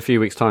this in a few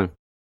weeks' time?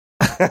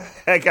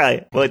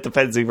 Okay. Well, it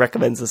depends who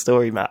recommends the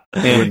story, Matt.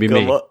 It would be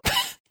me. Go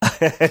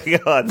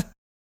on.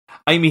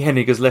 Amy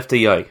Hennig has left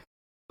EA.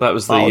 That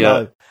was the. Oh,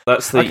 no.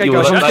 That's the. Okay,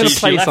 guys, I'm going to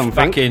play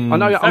something. I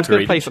know. I'm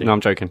going to play something. No,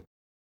 I'm joking.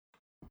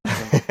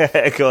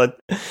 Go on.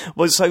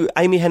 Well, so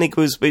Amy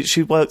Hennig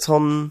she worked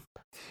on.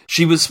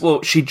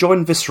 She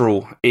joined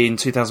Visceral in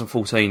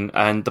 2014,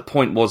 and the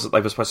point was that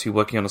they were supposed to be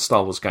working on a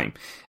Star Wars game.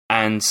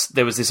 And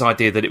there was this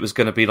idea that it was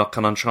going to be like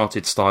an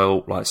Uncharted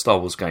style, like Star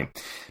Wars game.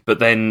 But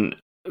then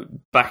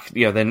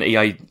then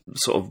EA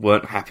sort of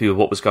weren't happy with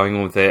what was going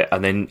on with it,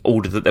 and then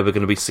ordered that there were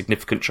going to be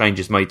significant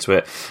changes made to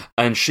it.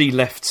 And she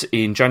left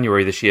in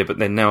January this year, but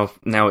then now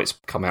it's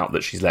come out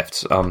that she's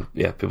left.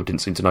 People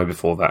didn't seem to know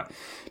before that.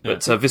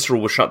 But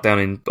Visceral was shut down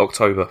in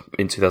October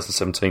in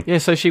 2017. Yeah,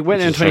 so she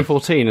went in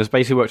 2014, has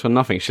basically worked on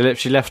nothing.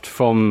 She left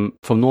from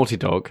Naughty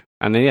Dog,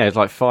 and then it's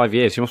like 5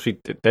 years. She must be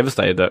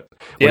devastated that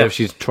whatever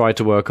she's tried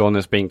to work on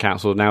has been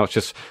cancelled. Now it's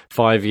just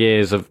 5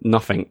 years of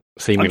nothing,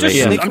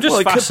 seemingly. I'm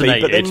just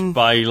fascinated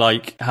by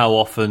like how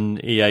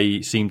often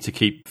EA seem to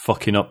keep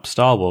fucking up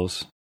Star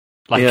Wars.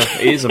 Like, yeah,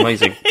 it is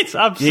amazing. It's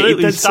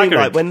absolutely it staggering. Seem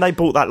like when they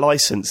bought that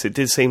license, it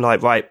did seem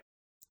like, right,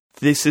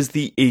 this is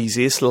the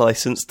easiest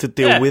license to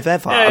deal with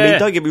ever. I mean,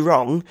 don't get me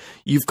wrong,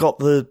 you've got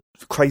the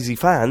crazy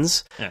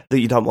fans that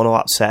you don't want to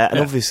upset, and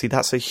obviously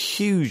that's a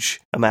huge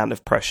amount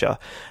of pressure.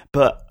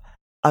 But,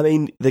 I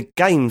mean, the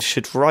games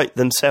should write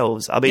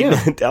themselves. I mean,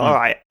 all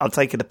right, I'm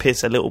taking the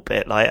piss a little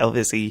bit. Like,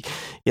 obviously,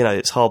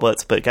 it's hard work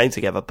to put a game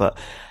together, but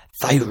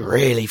they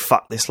really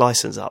fucked this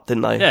license up,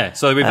 didn't they? Yeah,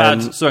 so we've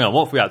had... So hang on,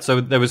 what have we had?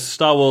 So there was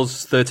Star Wars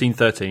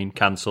 1313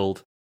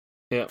 cancelled.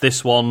 Yeah.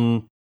 This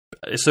one...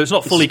 So it's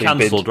not fully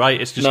cancelled,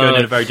 right? It's just going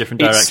in a very different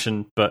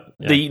direction. But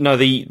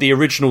the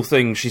original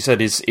thing she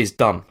said is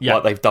done. Yeah.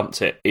 Like they've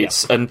dumped it.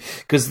 And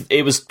because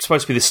it was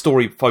supposed to be the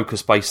story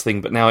focus based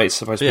thing, but now it's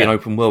supposed to be an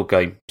open world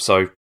game.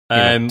 So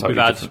totally we've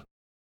had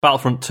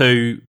Battlefront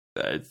 2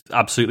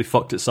 absolutely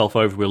fucked itself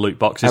over with loot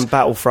boxes, and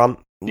Battlefront,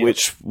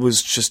 which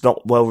was just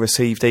not well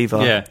received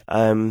either.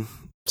 Yeah.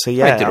 So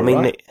yeah, I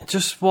mean,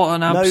 just what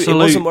an absolute... No, it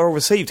wasn't well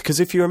received, because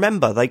if you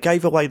remember, they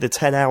gave away the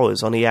 10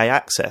 hours on EA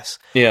Access.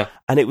 Yeah.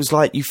 And it was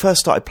like, you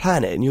first started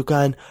playing it and you're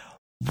going,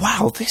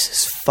 wow, this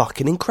is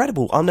fucking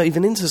incredible. I'm not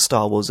even into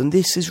Star Wars and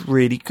this is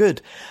really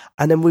good.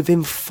 And then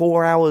within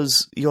 4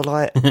 hours, you're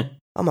like,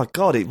 oh my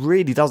God, it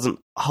really doesn't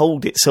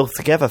hold itself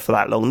together for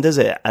that long, does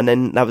it? And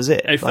then that was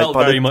it. It felt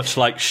very much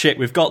like, shit,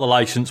 we've got the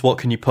license, what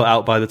can you put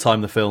out by the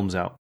time the film's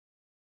out?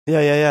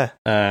 Yeah.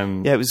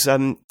 It was...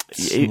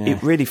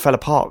 It really fell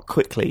apart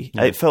quickly.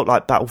 Yeah. It felt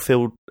like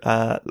Battlefield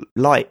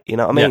Light, you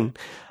know what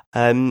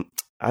I mean?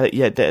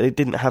 It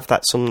didn't have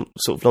that sort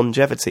of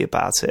longevity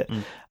about it.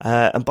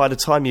 And by the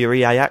time your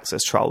EA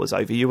Access trial was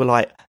over, you were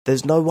like,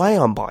 there's no way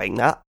I'm buying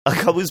that.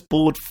 Like, I was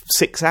bored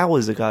 6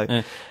 hours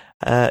ago.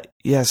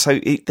 So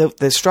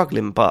they're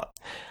struggling, but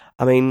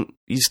I mean,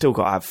 you still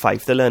got to have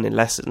faith. They're learning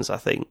lessons, I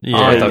think. Yeah.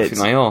 I don't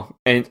think they are.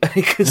 And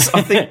because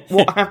I think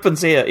what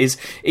happens here is,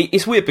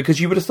 it's weird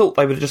because you would have thought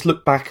they would have just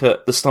looked back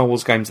at the Star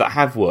Wars games that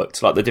have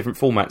worked, like the different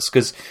formats,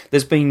 because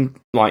there's been,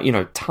 like,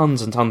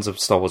 tons and tons of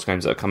Star Wars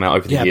games that have come out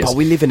over the years. Yeah, but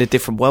we live in a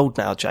different world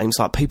now, James.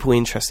 Like, people are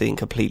interested in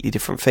completely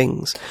different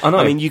things. I know.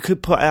 I mean, you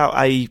could put out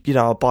a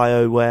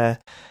BioWare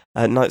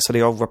Knights of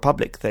the Old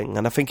Republic thing,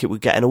 and I think it would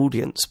get an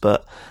audience,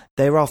 but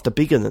they're after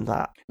bigger than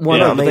that.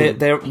 Well,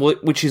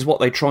 which is what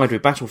they tried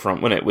with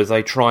Battlefront, wasn't it? Was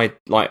they tried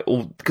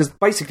because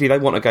basically they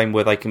want a game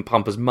where they can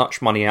pump as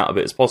much money out of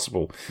it as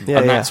possible,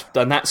 and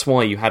that's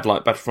why you had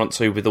like Battlefront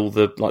 2 with all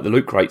the the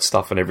loot crate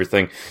stuff and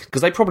everything,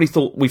 because they probably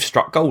thought, we've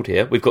struck gold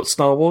here. We've got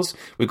Star Wars,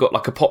 we've got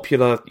like a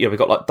popular, we've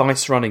got like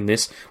DICE running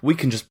this. We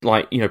can just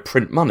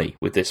print money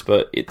with this,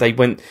 but they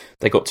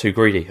got too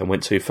greedy and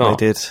went too far.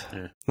 They did.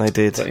 But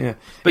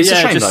it's a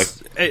shame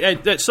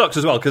though. It sucks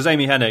as well, because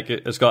Amy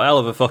Hennig has got a hell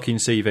of a fucking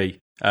CV.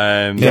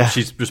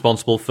 She's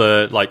responsible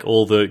for like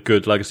all the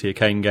good Legacy of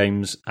Kain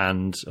games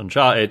and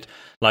Uncharted.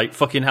 Like,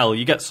 fucking hell,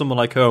 you get someone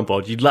like her on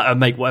board, you'd let her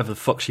make whatever the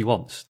fuck she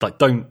wants. Like,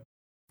 don't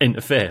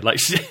interfere. Like,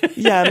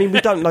 yeah, I mean,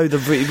 we don't know the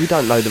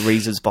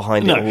reasons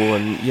behind it all,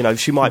 and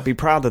she might be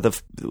proud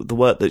of the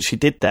work that she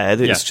did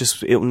there. It's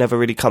just it'll never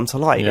really come to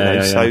light.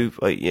 So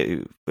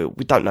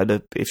we don't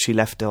know if she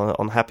left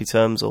on happy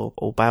terms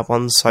or bad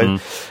ones. So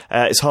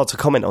it's hard to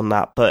comment on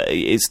that, but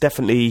it's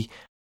definitely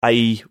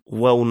a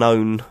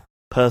well-known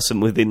person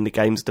within the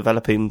games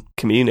developing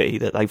community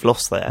that they've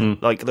lost there.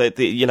 Like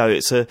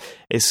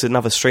it's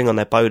another string on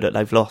their bow that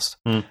they've lost.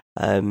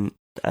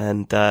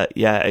 And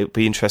it would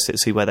be interesting to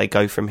see where they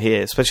go from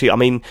here. Especially, I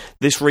mean,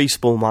 this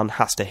Respawn one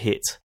has to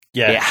hit.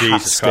 Yeah, it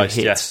Jesus Christ,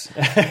 hit. yes.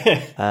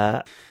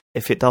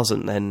 If it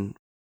doesn't, then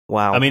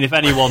wow. I mean, if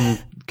anyone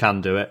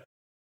can do it,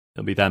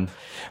 it'll be them.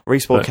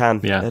 Respawn can.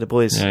 They're the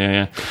boys.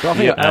 Yeah. But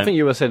I think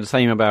you were said the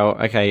same about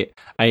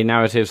a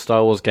narrative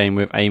Star Wars game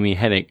with Amy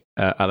Hennig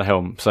at the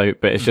helm. So,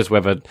 but it's just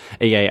whether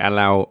EA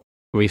allow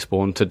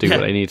Respawn to do what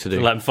they need to do.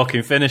 Let them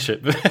fucking finish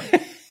it.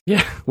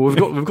 Yeah, well,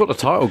 we've got the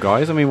title,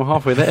 guys. I mean, we're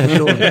halfway there,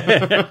 surely.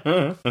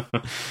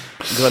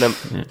 Got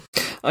him.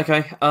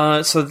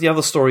 Okay, so the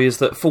other story is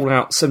that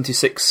Fallout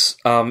 76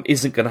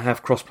 isn't going to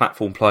have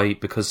cross-platform play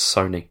because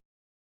Sony,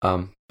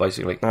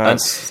 basically.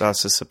 That's a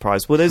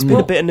surprise. Well, there's been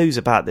a bit of news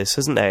about this,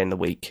 hasn't there, in the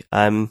week?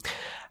 Who's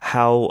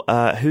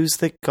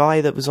the guy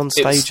that was on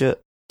stage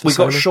at... We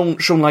got Sean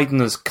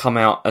Layden has come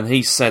out and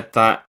he said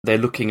that they're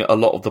looking at a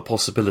lot of the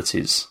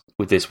possibilities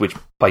with this, which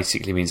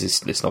basically means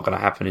it's not going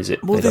to happen, is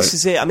it? Well, this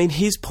is it. I mean,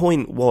 his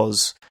point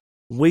was,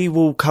 we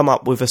will come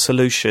up with a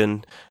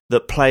solution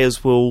that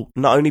players will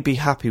not only be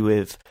happy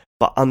with,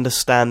 but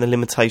understand the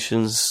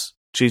limitations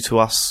due to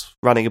us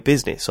running a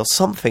business, or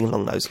something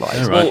along those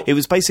lines. Yeah, right. It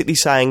was basically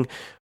saying,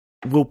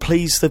 we'll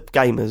please the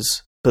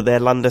gamers, but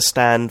they'll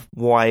understand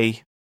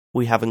why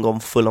we haven't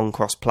gone full-on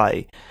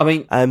cross-play. I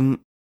mean...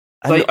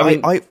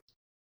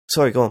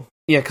 sorry, go on.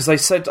 Yeah, because they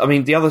said, I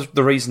mean,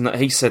 the reason that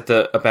he said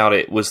that about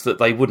it was that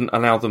they wouldn't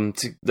allow them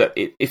to,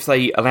 if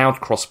they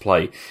allowed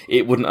crossplay,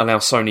 it wouldn't allow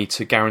Sony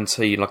to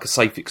guarantee like a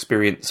safe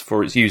experience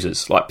for its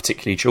users, like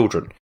particularly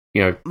children.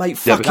 Mate,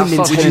 fucking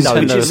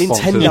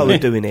Nintendo are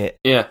doing it.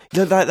 Yeah,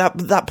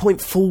 that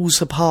point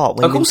falls apart.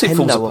 When of course, Nintendo it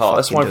falls apart.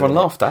 That's why everyone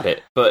laughed at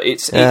it. But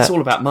it's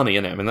all about money,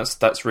 isn't it? I mean,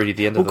 that's really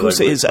the end of the day. Of course,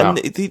 it is. And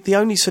the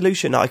only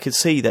solution that I could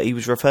see that he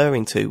was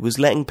referring to was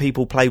letting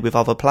people play with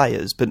other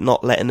players, but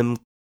not letting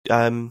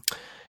them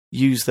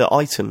use the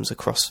items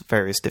across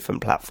various different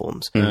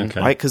platforms,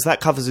 right? Because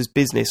that covers his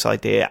business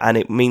idea, and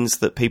it means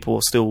that people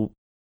are still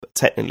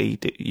technically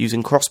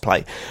using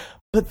crossplay.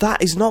 But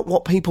that is not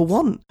what people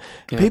want.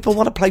 Yeah. People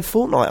want to play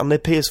Fortnite on their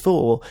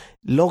PS4,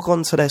 log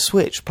on to their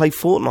Switch, play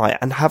Fortnite,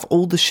 and have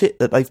all the shit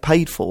that they've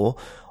paid for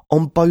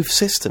on both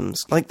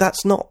systems. Like,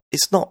 it's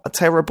not a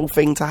terrible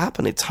thing to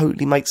happen. It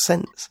totally makes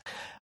sense.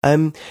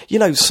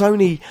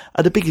 Sony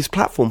are the biggest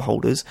platform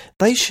holders.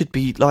 They should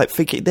be like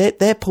thinking,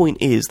 their point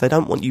is they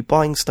don't want you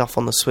buying stuff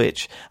on the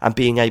Switch and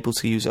being able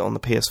to use it on the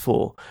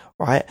PS4,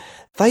 right?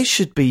 They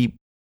should be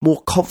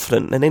more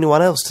confident than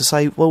anyone else to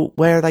say, well,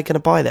 where are they going to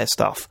buy their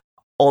stuff?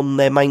 On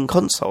their main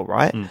console,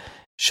 right?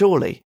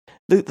 Surely.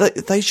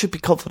 They should be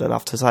confident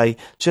enough to say,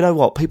 do you know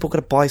what? People are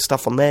going to buy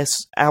stuff on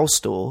our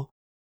store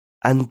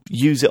and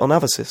use it on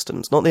other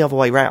systems, not the other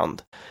way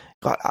round.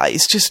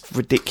 It's just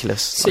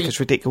ridiculous. It's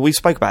ridiculous. We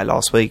spoke about it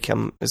last week.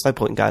 There's no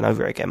point in going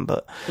over it again.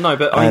 But no,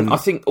 but I mean, I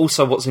think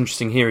also what's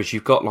interesting here is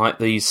you've got like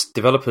these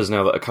developers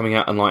now that are coming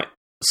out and like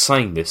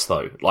saying this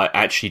though, like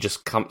actually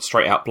just come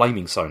straight out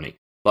blaming Sony.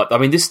 Like, I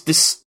mean,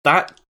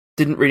 that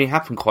didn't really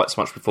happen quite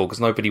so much before because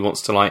nobody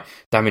wants to like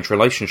damage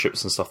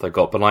relationships and stuff they've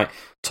got. But like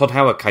Todd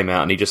Howard came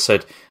out and he just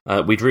said,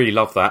 "We'd really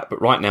love that, but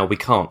right now we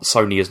can't.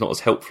 Sony is not as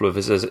helpful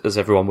as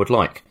everyone would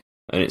like."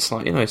 And it's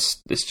like,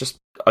 it's just...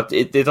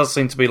 It does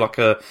seem to be like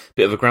a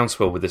bit of a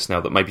groundswell with this now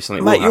that maybe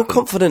something will happen. Mate, you're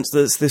confident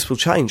that this will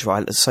change,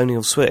 right? That Sony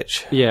will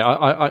switch? Yeah,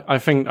 I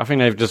think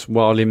they've just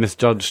wildly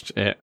misjudged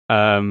it.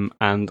 And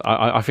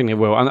I think they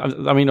will.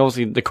 And I mean,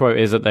 obviously, the quote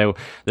is that they're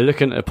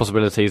looking at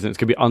possibilities and it's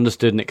going to be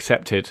understood and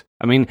accepted.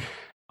 I mean,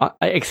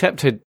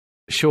 accepted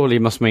surely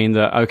must mean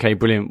that, okay,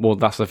 brilliant, well,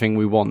 that's the thing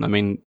we want. I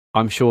mean,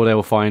 I'm sure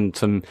they'll find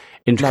some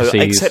intricacies.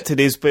 No,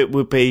 accepted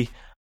would be,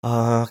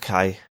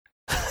 okay.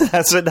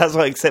 that's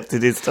what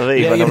accepted is to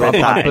me. Yeah, but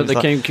the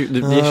issue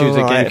is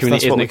the game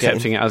community isn't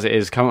accepting it as it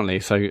is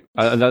currently. So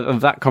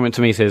that comment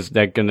to me says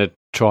they're going to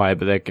try,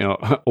 but they're going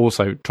to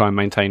also try and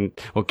maintain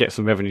or get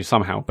some revenue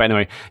somehow. But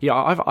anyway, yeah,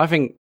 I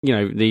think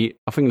the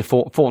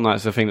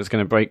Fortnite's the thing that's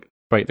going to break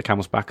the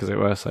camel's back, as it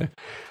were. So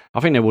I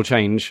think they will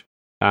change.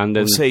 And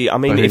then we'll see. I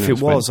mean, if it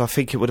was, I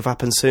think it would have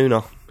happened sooner.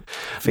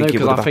 I think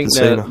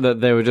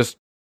they were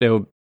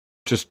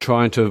just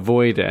trying to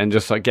avoid it and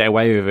just like get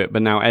away with it,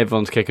 but now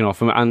everyone's kicking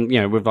off, and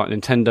with like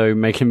Nintendo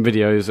making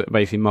videos that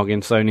basically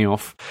mugging Sony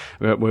off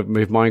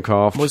with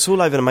Minecraft. Well, it's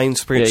all over the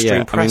mainstream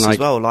press as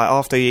well. Like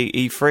after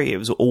E3, it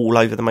was all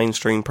over the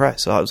mainstream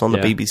press. It was on the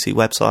BBC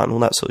website and all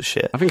that sort of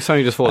shit. I think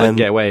Sony just thought they'd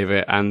get away with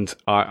it, and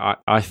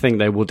I think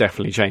they will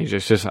definitely change.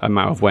 It's just a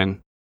matter of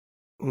when.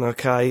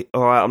 Okay,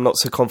 all right. I'm not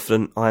so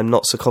confident. I am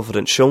not so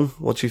confident. Sean,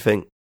 what do you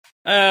think?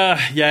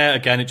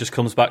 Again, it just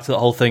comes back to the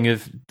whole thing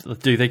of,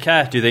 do they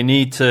care? Do they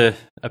need to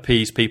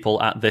appease people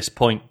at this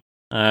point?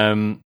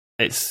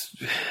 It's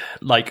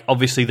like,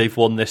 obviously they've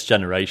won this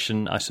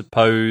generation. I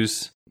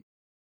suppose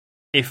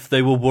if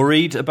they were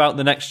worried about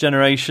the next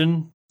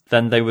generation,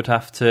 then they would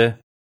have to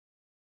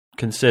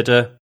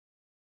consider.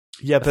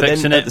 Yeah, but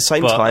then at the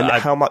same time,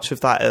 how much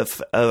of that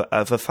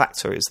of a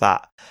factor is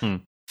that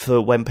for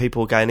when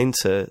people are going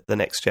into the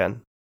next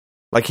gen?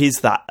 Like, is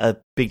that a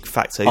big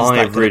factor?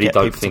 I really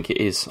don't think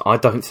it is. I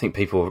don't think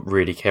people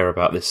really care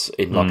about this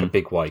in like a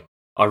big way.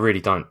 I really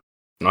don't.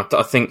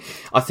 I think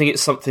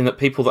it's something that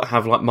people that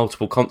have like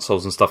multiple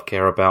consoles and stuff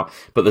care about,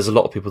 but there's a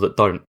lot of people that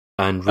don't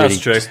and really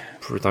just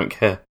don't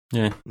care.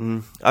 Yeah.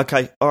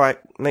 Okay. All right.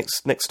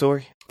 Next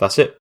story. That's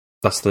it.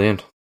 That's the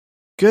end.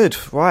 Good.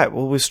 Right.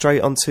 Well, we're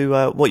straight on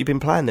to what you've been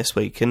playing this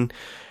week, and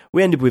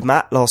we ended with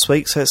Matt last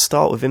week, so let's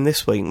start with him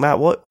this week. Matt,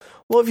 what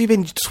have you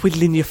been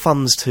twiddling your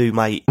thumbs to,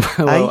 mate?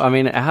 Well, I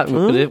mean,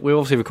 we're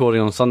obviously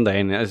recording on Sunday,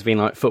 and it's been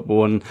like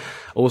football and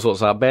all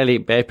sorts. I barely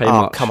played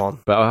much. Come on!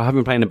 But I have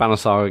been playing the Banner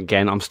Saga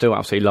again. I'm still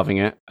absolutely loving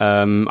it.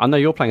 I know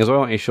you're playing as well,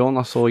 aren't you, Sean?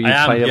 I saw you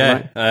play it.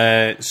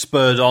 Yeah,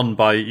 spurred on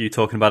by you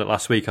talking about it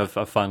last week. I've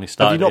finally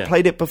started. Have you not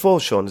played it before,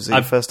 Sean? Is it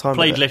your first time? I've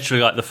played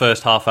literally like the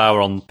first half hour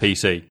on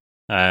PC,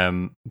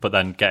 but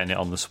then getting it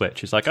on the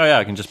Switch. It's like, oh yeah,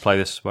 I can just play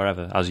this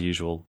wherever as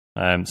usual.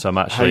 So I'm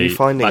actually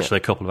a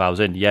couple of hours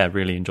in. Yeah,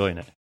 really enjoying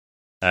it.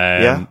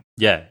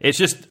 Yeah, it's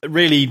just a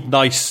really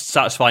nice,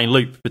 satisfying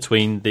loop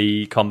between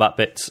the combat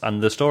bits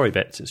and the story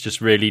bits. It's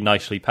just really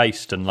nicely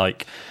paced, and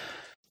like,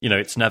 you know,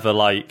 it's never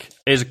like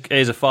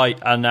here's a fight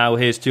and now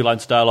here's 2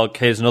 lines of dialogue,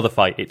 here's another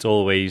fight. It's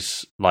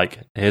always like,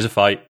 here's a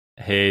fight,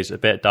 here's a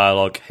bit of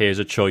dialogue, here's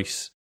a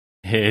choice,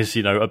 here's,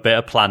 you know, a bit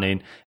of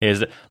planning.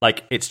 Here's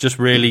like, it's just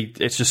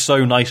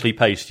so nicely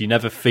paced. You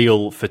never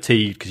feel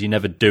fatigued because you're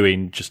never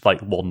doing just like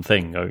one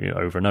thing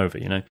over and over.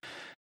 You know.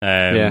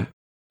 Yeah.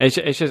 It's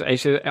just. I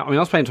mean, I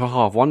was playing to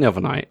half one the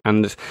other night,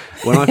 and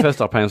when I first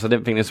started playing, so I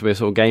didn't think this would be a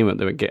sort of game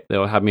that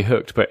would have me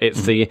hooked. But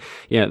it's the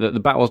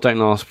battles don't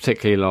last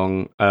particularly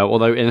long.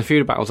 Although in a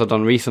few battles I've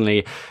done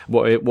recently,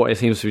 what it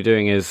seems to be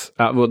doing is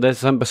there's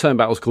certain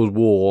battles called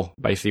War,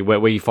 basically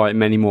where you fight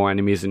many more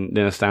enemies than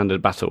a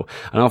standard battle,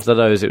 and after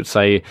those it would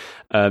say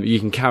you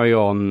can carry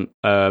on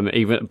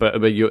even but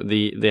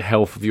the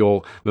health of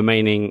your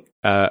remaining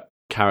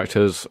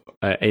characters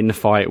in the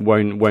fight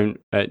won't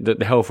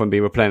the health won't be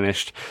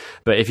replenished,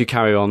 but if you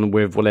carry on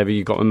with whatever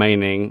you've got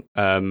remaining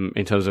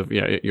in terms of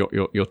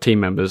your team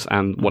members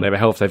and whatever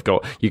health they've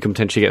got, you can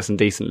potentially get some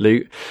decent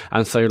loot.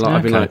 And so like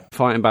I've been like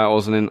fighting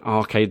battles and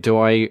then do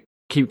I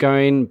keep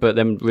going but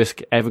then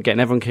risk getting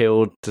everyone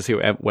killed to see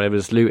whatever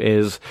this loot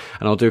is,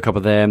 and I'll do a couple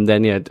of them,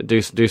 then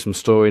do some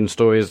story, and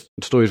story's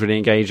really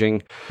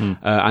engaging.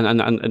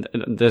 And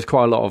there's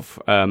quite a lot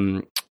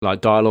of like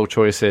dialogue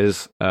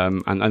choices,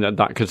 and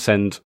that could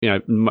send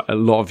a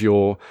lot of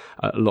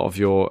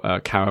your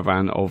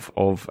caravan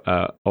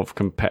of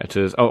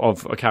competitors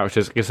of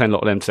characters. It could send a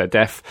lot of them to their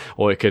death,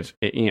 or it could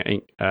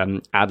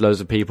add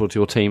loads of people to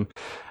your team.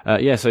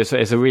 So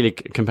it's a really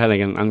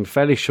compelling and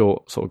fairly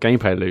short sort of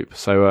gameplay loop.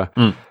 So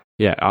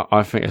yeah,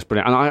 I think it's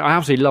brilliant, and I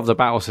absolutely love the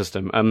battle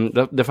system.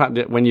 The fact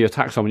that when you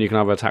attack someone, you can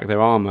either attack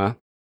their armor,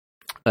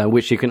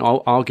 which you can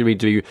arguably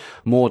do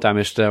more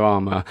damage to their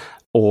armor,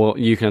 or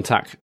you can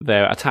attack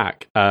their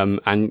attack.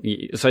 And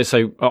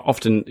so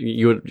often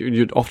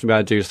you'd often be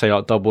able to do, say,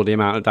 like double the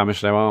amount of damage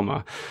to their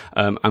armor.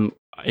 And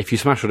if you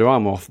smash all their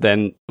armor off,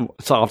 then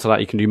after that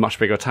you can do much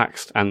bigger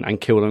attacks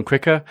and kill them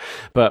quicker.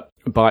 But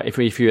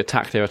if you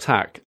attack their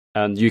attack,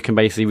 you can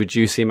basically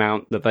reduce the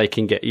amount that they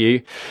can get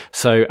you.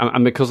 So,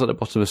 and because at the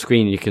bottom of the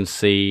screen you can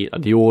see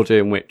the order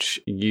in which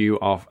you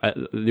are,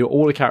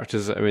 all the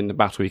characters that are in the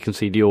battle, you can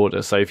see the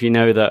order. So if you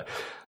know that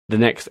the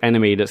next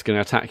enemy that's going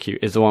to attack you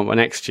is the one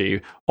next to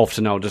you,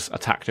 often I'll just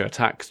attack their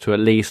attacks to at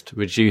least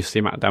reduce the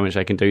amount of damage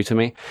they can do to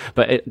me.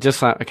 But it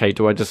just like, okay,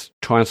 do I just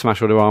try and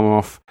smash all their armor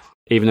off,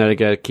 even though they're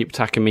going to keep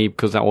attacking me,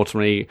 because that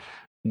ultimately,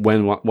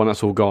 when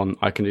that's all gone,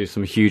 I can do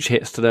some huge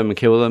hits to them and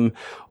kill them?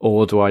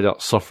 Or do I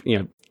just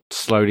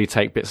slowly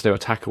take bits of their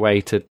attack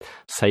away to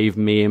save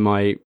me and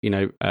my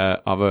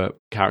other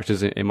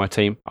characters in my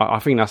team? I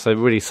think that's a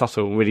really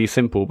subtle, really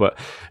simple, but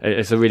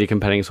it's a really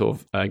compelling sort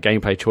of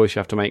gameplay choice you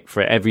have to make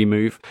for every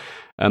move.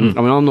 I mean,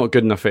 I'm not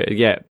good enough at it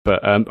yet, but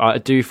I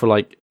do feel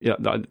like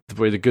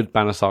the good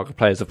Banner Saga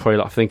players are probably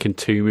like thinking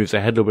 2 moves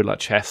ahead, a little bit like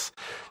chess.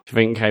 You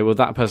think, okay, well,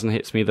 that person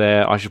hits me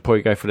there, I should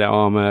probably go for their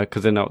armor,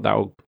 because then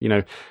that'll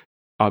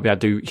I'll be able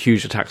to do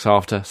huge attacks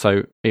after.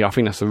 So yeah, I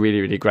think that's a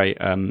really, really great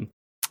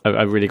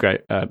a really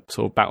great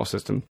sort of battle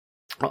system.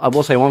 I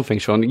will say one thing,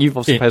 Sean. You've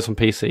obviously played this on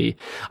PC.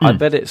 I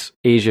bet it's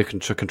easier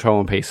to control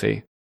on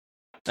PC.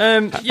 I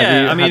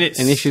mean, it's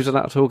any issues with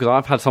that at all? Because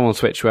I've had someone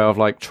switch where I've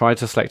like tried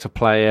to select a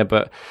player,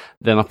 but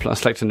then I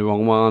selected the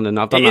wrong one, and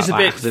I've done that. It is a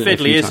bit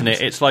fiddly, isn't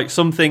it? It's like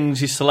some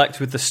things you select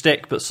with the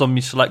stick, but some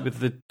you select with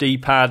the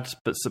D-pad,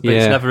 but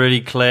it's never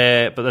really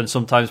clear. But then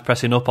sometimes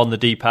pressing up on the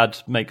D-pad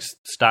makes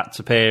stats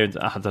appear.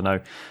 I don't know.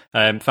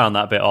 Found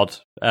that a bit odd.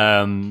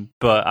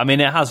 But I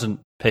mean, it hasn't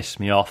pissed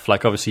me off.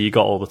 Like, obviously, you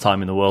got all the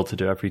time in the world to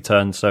do every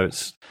turn, so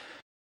it's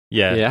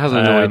Yeah, it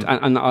hasn't annoyed.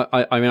 And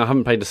I mean, I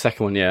haven't played the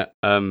second one yet,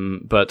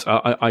 but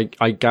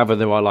I gather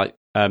there are like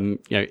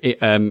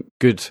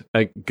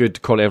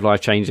good quality of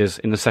life changes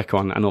in the second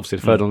one, and obviously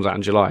the third one's out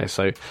in July.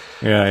 So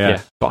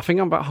yeah. But I think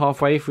I'm about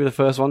halfway through the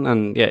first one,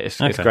 and it's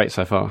great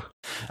so far.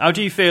 How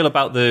do you feel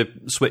about the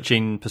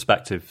switching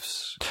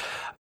perspectives?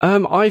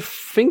 I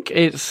think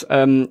it's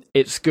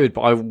good,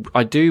 but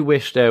I do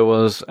wish there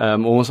was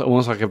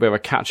almost like a bit of a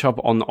catch up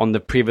on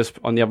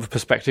the other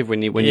perspective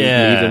when you leave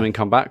them and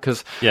come back,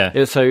 because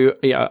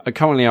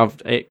currently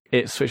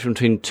it's switched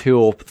between 2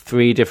 or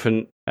 3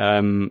 different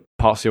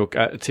parts of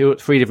your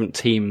 3 different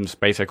teams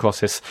basically across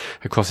this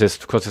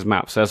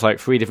map. So there's like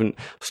 3 different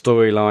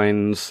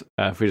storylines,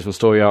 3 different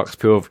story arcs.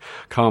 People have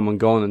come and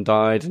gone and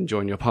died and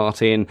joined your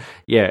party, and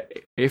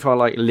if I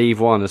like leave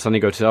one and suddenly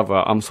go to the other,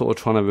 I'm sort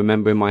of trying to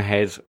remember in my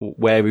head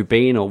where we've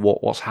been or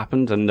what's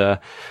happened. And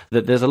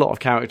there's a lot of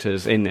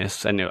characters in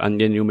this, and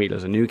then you'll meet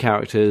loads of new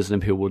characters, and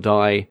then people will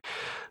die.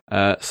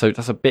 So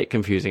that's a bit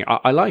confusing.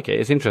 I like it;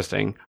 it's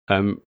interesting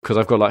because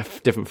I've got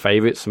like different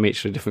favourites from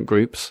each of the different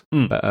groups.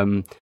 But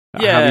how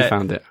have you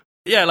found it?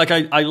 Yeah, like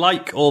I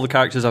like all the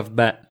characters I've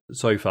met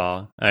so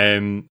far.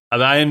 I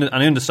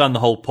understand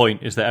the whole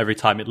point is that every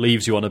time it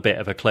leaves you on a bit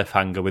of a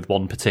cliffhanger with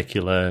one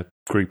particular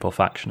group or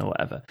faction or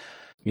whatever.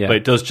 Yeah. But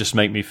it does just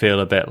make me feel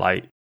a bit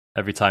like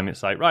every time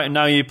it's like, right, and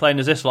now you're playing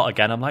as this lot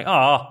again. I'm like,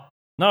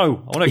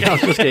 no, I want to get. I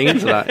was just getting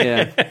into that.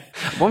 Yeah.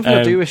 One thing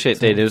I do wish it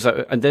did is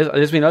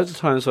there's been loads of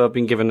times where I've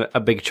been given a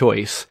big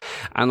choice,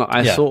 and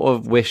I sort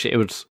of wish it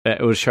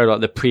would show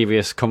like the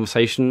previous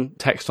conversation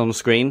text on the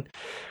screen.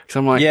 Because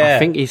I'm like, I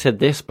think he said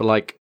this, but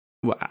like,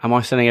 am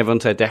I sending everyone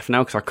to their death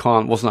now? Because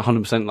I wasn't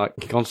 100% like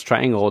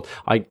concentrating, or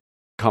I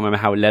can't remember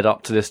how it led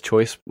up to this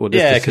choice or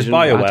this decision.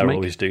 Yeah, because BioWare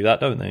always do that,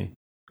 don't they?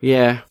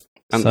 Yeah.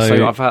 And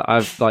so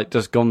I've like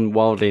just gone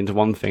wildly into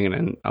one thing,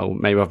 and then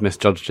maybe I've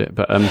misjudged it.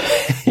 But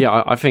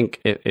I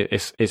think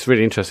it's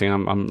really interesting.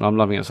 I'm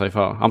loving it so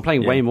far. I'm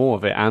playing way more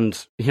of it, and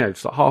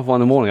it's like 1:30 in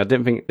the morning. I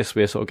didn't think this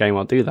would be a sort of game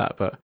I'd do that,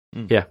 but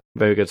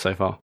very good so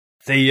far.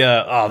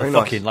 The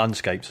fucking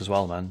landscapes as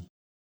well, man.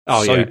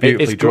 Oh so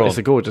beautifully drawn. It's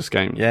a gorgeous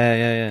game.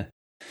 Yeah.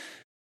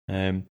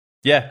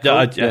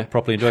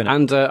 Properly enjoying it.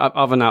 And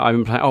other than that,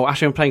 I'm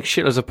playing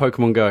shitloads of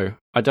Pokemon Go.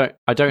 I don't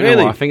really?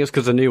 know why. I think it's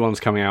because the new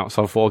one's coming out,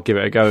 so I thought I'd give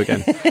it a go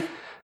again.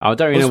 I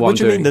don't really know what I'm doing. What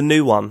do you mean, the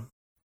new one?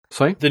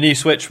 Sorry? The new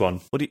Switch one?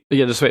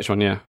 The Switch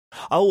one, yeah.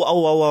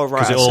 Oh,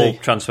 right. Because it all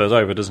transfers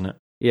over, doesn't it?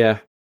 Yeah.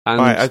 And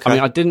right, okay. I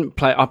mean, I didn't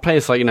play. I played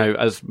this like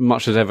as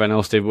much as everyone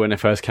else did when it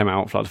first came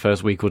out for like the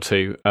first week or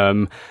two.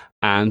 But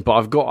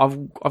I've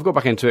got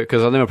back into it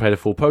because I've never played a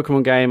full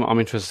Pokemon game. I'm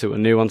interested to see what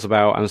the new one's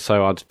about, and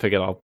so I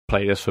figured I'll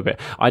play this for a bit.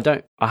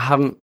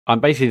 I'm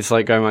basically just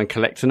like going around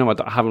collecting them. I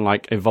haven't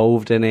like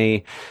evolved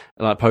any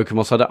like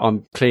Pokemon, so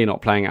I'm clearly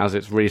not playing as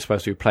it's really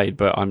supposed to be played.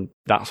 But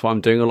that's what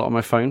I'm doing a lot on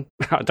my phone.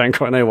 I don't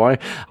quite know why.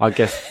 I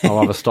guess I'll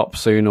either stop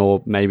soon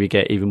or maybe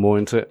get even more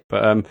into it.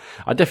 But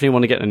I definitely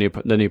want to get the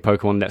new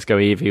Pokemon Let's Go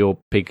Eevee or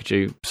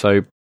Pikachu.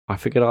 So I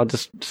figured I'll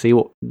just see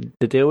what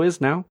the deal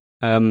is now.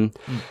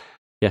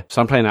 Yeah,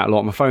 so I'm playing that a lot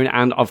on my phone,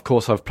 and of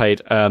course I've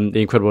played The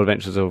Incredible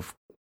Adventures of...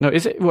 No,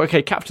 is it...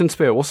 Okay, Captain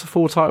Spirit. What's the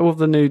full title of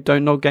the new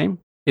Don't Nod game?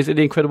 Is it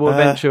The Incredible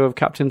Adventure of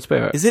Captain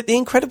Spirit? Is it The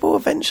Incredible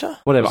Adventure?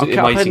 Whatever. I've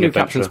played a new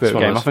Captain Spirit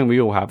game. I think we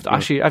all have.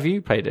 Actually, have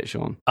you played it,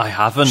 Sean? I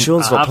haven't.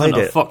 Sean's not played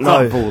it.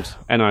 No.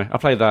 Anyway, I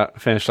played that,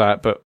 finished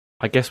that, but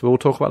I guess we'll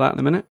talk about that in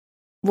a minute.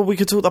 Well, we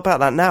could talk about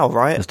that now,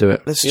 right? Let's do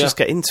it. Let's just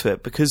get into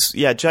it, because,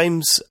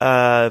 James,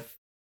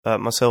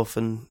 myself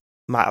and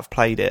Matt have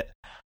played it.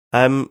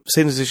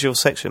 Seeing as it's your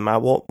section,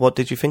 Matt, what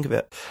did you think of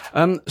it?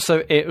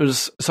 So it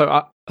was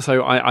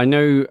I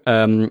know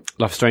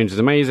Life is Strange is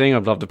amazing.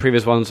 I've loved the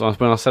previous ones.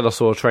 When I said I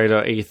saw a trailer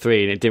at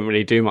E3 and it didn't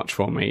really do much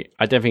for me,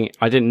 I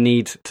didn't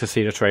need to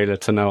see the trailer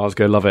to know I was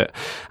going to love it.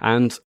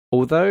 And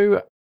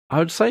although I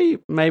would say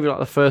maybe like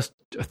the first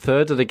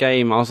third of the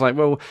game, I was like,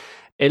 well,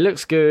 it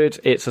looks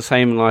good. It's the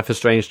same Life is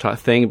Strange type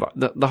thing, but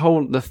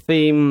the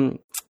theme,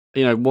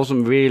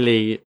 wasn't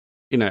really,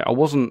 I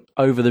wasn't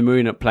over the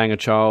moon at playing a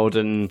child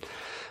and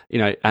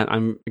and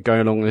I'm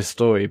going along this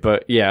story,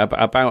 but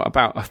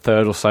about a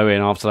third or so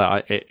in after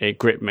that, it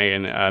gripped me,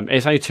 and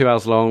it's only 2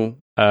 hours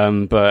long,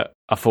 but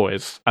I thought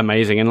it's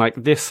amazing, and like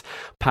this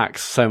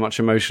packs so much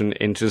emotion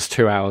into just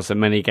 2 hours that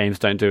many games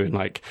don't do in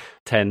like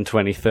 10,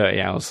 20,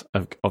 30 hours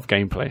of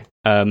gameplay.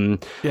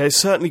 It's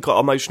certainly got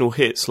emotional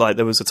hits. Like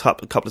there was a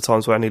couple of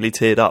times where I nearly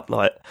teared up.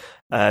 Like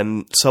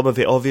some of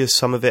it obvious,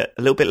 some of it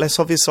a little bit less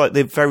obvious. Like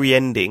the very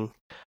ending,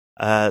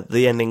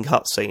 the ending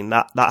cutscene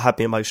that had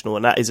me emotional,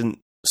 and that isn't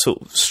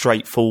sort of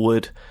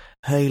straightforward,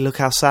 hey, look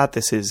how sad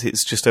this is.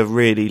 It's just a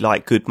really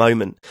like good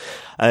moment.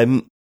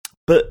 So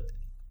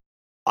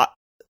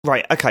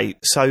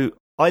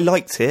I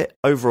liked it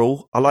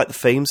overall. I like the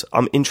themes.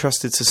 I'm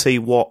interested to see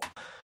what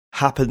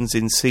happens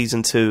in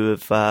season 2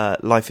 of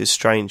Life is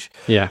Strange.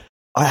 Yeah,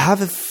 I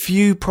have a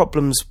few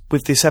problems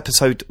with this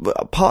episode,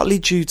 partly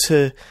due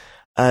to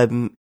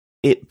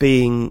it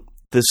being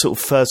the sort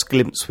of first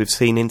glimpse we've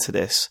seen into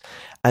this,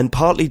 and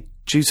partly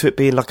due to it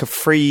being like a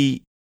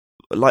free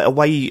like a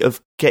way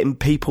of getting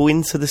people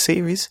into the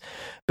series,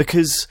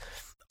 because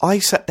I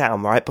sat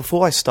down, right,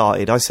 before I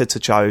started, I said to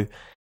Joe,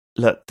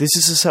 look, this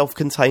is a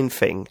self-contained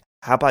thing.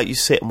 How about you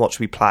sit and watch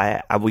me play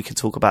it, and we can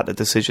talk about the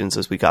decisions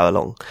as we go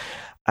along.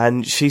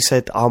 And she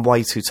said, I'm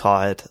way too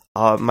tired.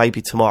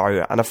 Maybe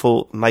tomorrow. And I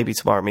thought, maybe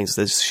tomorrow means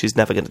she's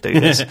never going to do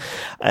this.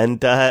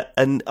 and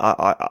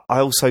I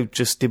also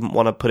just didn't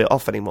want to put it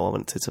off anymore. I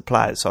wanted to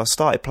play it. So I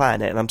started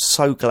playing it, and I'm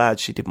so glad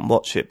she didn't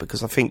watch it,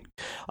 because I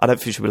don't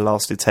think she would have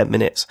lasted 10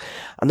 minutes.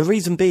 And the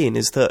reason being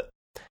is that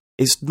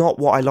it's not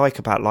what I like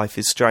about Life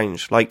is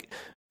Strange. Like,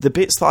 the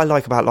bits that I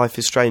like about Life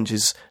is Strange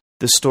is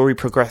the story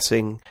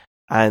progressing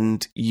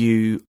and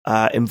you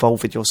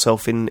involving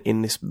yourself in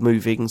this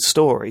moving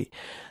story.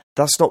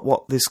 That's not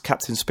what this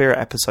Captain Spirit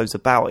episode's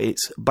about.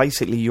 It's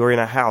basically you're in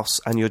a house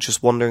and you're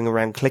just wandering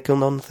around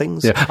clicking on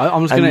things. Yeah,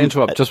 I'm just going to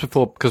interrupt just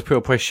before, because people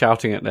are probably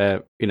shouting at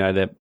their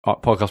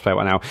podcast player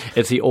right now.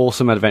 It's The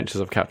Awesome Adventures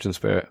of Captain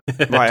Spirit.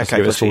 Right, okay.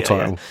 Give it full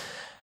title.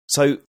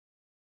 Yeah.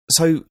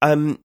 So,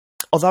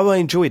 although I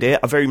enjoyed it,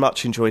 I very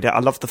much enjoyed it. I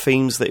loved the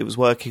themes that it was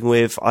working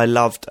with. I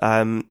loved,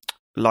 I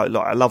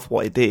loved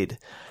what it did.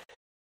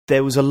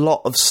 There was a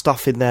lot of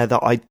stuff in there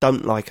that I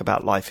don't like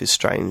about Life is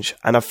Strange,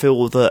 and I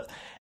feel that,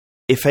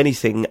 if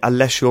anything,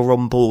 unless you're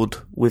on board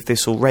with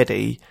this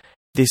already,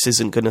 this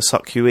isn't going to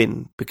suck you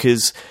in,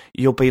 because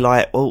you'll be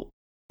like, well,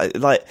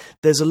 like,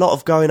 there's a lot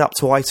of going up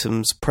to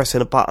items,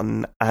 pressing a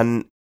button,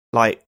 and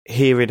like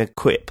hearing a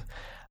quip.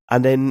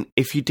 And then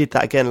if you did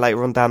that again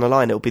later on down the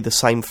line, it'll be the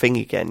same thing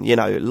again. You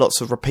know, lots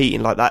of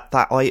repeating, like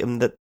that item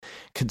that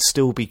could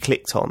still be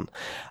clicked on.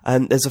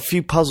 And there's a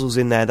few puzzles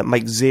in there that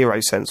make zero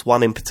sense.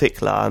 One in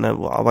particular, I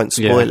won't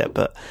spoil it,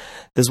 but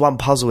there's one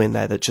puzzle in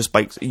there that just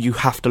makes you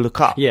have to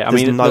look up. Yeah,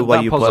 there's no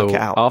way you work it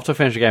out. After I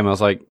finished the game, I was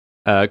like,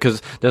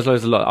 because there's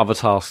a lot of other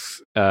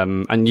tasks,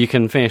 and you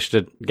can finish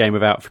the game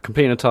without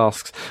completing the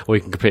tasks, or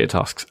you can complete the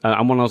tasks.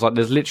 And one I was like,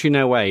 there's literally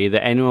no way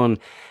that anyone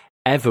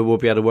ever will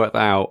be able to work that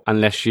out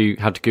unless you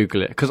had to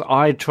Google it. Because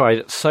I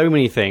tried so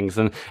many things,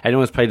 and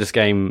anyone who's played this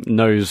game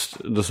knows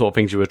the sort of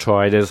things you would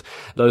try. There's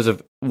those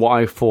of what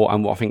I thought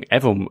and what I think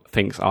everyone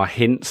thinks are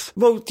hints.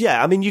 Well,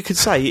 yeah, I mean, you could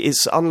say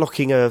it's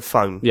unlocking a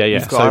phone. Yeah.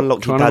 You've got to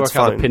unlock your dad's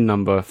phone. Out the PIN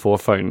number for a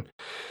phone.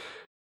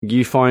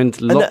 You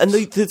find lots... And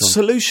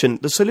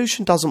the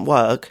solution doesn't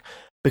work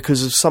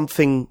because of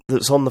something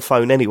that's on the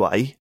phone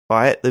anyway.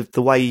 Right,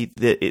 the way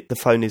that the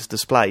phone is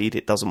displayed,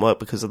 it doesn't work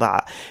because of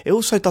that. It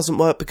also doesn't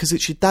work because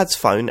it's your dad's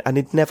phone and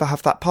he'd never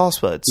have that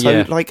password.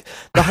 So, like,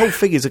 the whole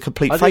thing is a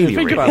complete failure. I didn't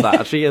think about that,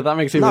 actually. Yeah, that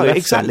makes even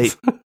less sense.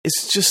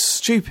 It's just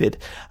stupid.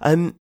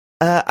 And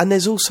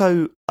there's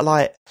also,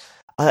 like,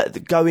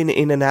 going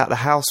in and out of the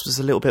house was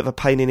a little bit of a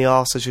pain in the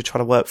arse as you're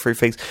trying to work through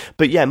things.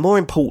 But, yeah, more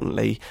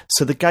importantly,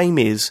 so the game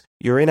is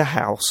you're in a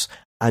house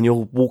and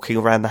you're walking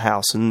around the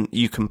house, and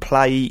you can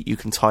play, you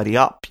can tidy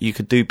up, you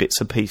can do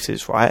bits and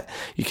pieces, right?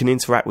 You can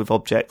interact with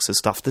objects and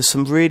stuff. There's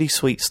some really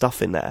sweet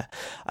stuff in there.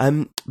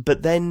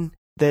 But then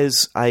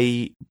there's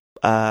a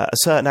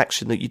certain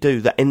action that you do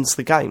that ends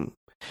the game.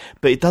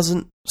 But it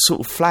doesn't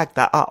sort of flag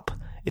that up.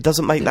 It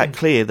doesn't make that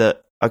clear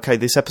that, okay,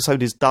 this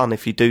episode is done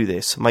if you do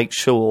this. Make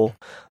sure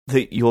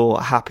that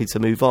you're happy to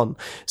move on.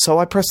 So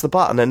I pressed the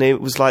button, and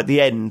it was like the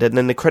end, and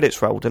then the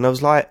credits rolled, and I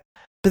was like,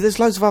 but there's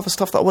loads of other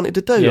stuff that I wanted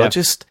to do. Yeah. I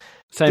just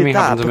Same did thing that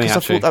happened to me, because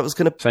actually. I thought that was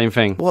going to... Same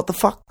thing. What the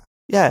fuck?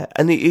 Yeah,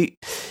 and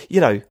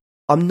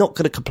I'm not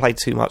going to complain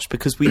too much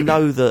because we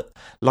know that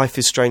Life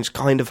is Strange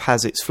kind of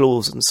has its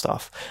flaws and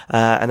stuff.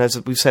 And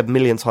as we've said a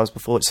million times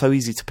before, it's so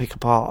easy to pick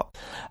apart.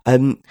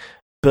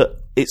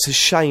 But it's a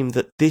shame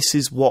that this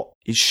is what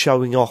is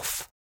showing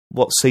off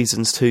what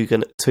Season 2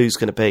 is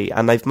going to be,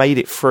 and they've made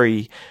it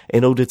free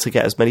in order to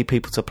get as many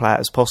people to play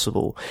it as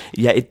possible,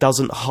 yet it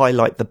doesn't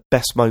highlight the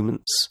best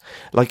moments.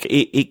 Like,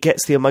 it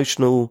gets the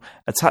emotional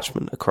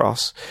attachment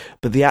across,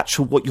 but the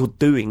actual what you're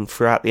doing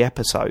throughout the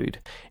episode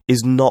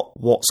is not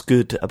what's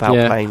good about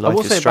playing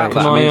Life is Strange.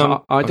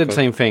 I did the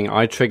same thing.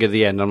 I triggered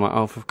the end. I'm like,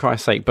 oh, for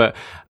Christ's sake. But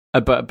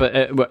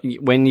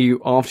when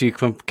after you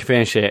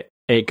finish it,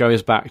 it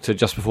goes back to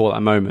just before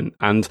that moment.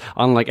 And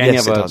unlike any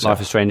other Life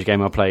is Strange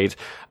game I played,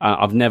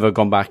 I've never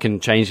gone back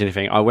and changed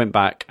anything. I went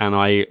back and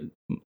I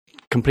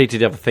completed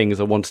the other things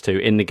I wanted to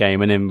in the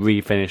game and then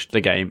refinished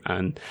the game.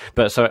 I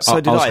was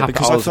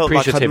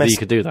appreciative that you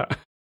could do that.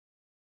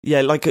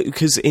 Yeah, like,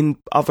 because in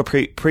other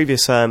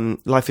previous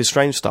Life is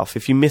Strange stuff,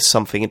 if you miss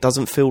something, it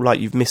doesn't feel like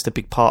you've missed a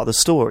big part of the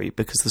story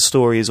because the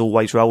story is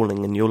always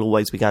rolling and you'll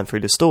always be going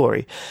through the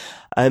story.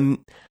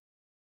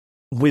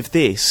 With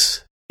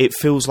this, it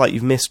feels like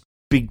you've missed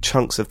big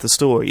chunks of the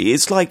story.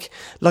 It's like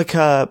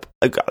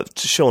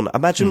Sean,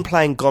 imagine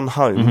playing Gone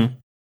Home,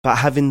 but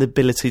having the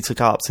ability to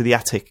go up to the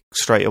attic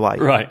straight away.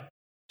 Right.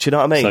 Do you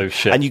know what I mean?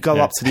 And you go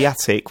up to the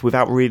attic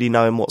without really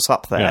knowing what's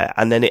up there,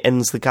 and then it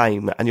ends the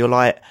game, and you're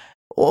like,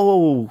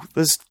 oh,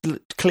 there's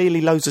clearly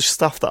loads of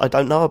stuff that I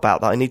don't know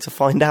about that I need to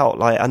find out.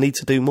 Like, I need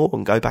to do more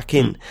and go back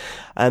in.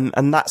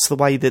 And that's the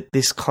way that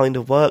this kind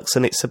of works,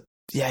 and it's a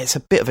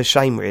bit of a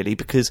shame, really,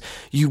 because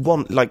you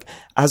want, like,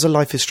 as a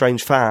Life is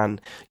Strange fan,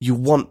 you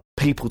want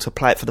people to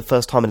play it for the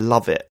first time and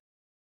love it,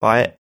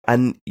 right?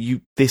 and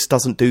this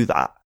doesn't do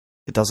that.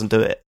 It doesn't do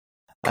it.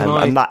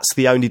 And that's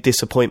the only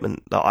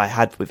disappointment that I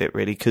had with it,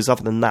 really, because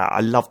other than that,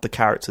 I loved the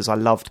characters. I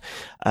loved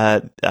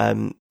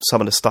some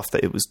of the stuff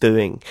that it was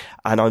doing,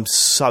 and I'm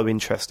so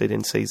interested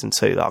in Season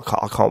 2 that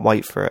I can't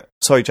wait for it.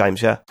 Sorry,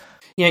 James, yeah?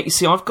 Yeah, you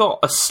see, I've got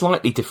a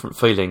slightly different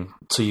feeling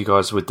to you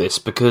guys with this,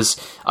 because,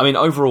 I mean,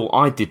 overall,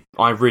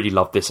 I really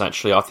loved this,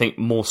 actually. I think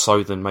more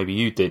so than maybe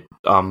you did,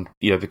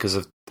 because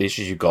of the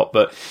issues you got.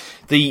 But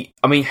the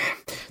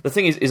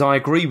thing is I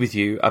agree with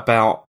you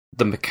about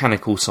the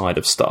mechanical side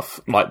of stuff,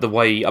 like the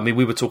way, I mean,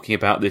 we were talking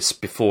about this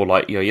before,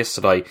 like,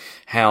 yesterday,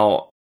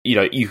 how,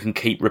 you can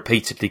keep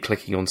repeatedly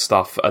clicking on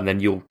stuff and then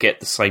you'll get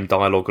the same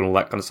dialogue and all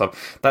that kind of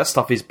stuff. That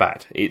stuff is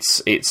bad.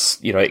 It's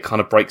it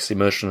kind of breaks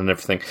immersion and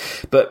everything.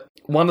 But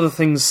one of the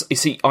things, you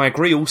see, I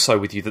agree also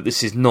with you that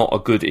this is not a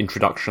good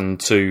introduction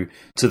to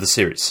the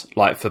series,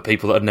 like for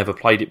people that had never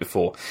played it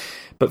before.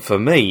 But for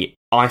me,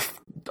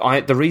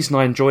 the reason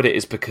I enjoyed it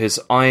is because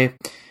I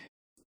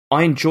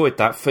enjoyed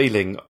that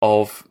feeling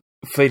of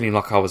feeling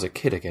like I was a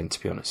kid again,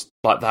 to be honest.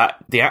 Like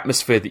that, the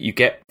atmosphere that you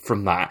get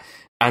from that,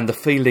 and the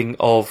feeling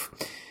of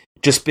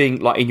just being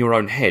like in your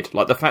own head,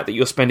 like the fact that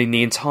you're spending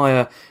the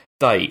entire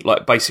day,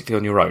 like basically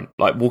on your own,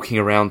 like walking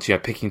around,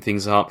 picking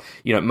things up,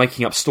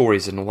 making up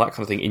stories and all that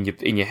kind of thing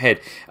in your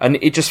head. And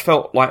it just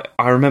felt like,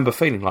 I remember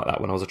feeling like that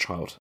when I was a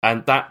child.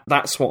 And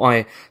that's what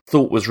I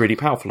thought was really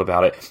powerful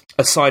about it,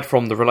 aside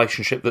from the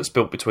relationship that's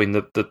built between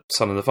the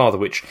son and the father,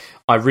 which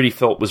I really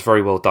felt was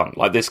very well done.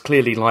 Like there's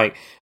clearly like,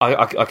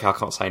 I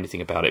can't say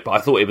anything about it, but I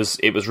thought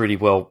it was really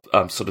well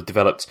sort of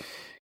developed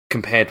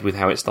compared with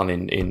how it's done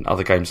in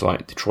other games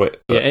like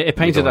Detroit. It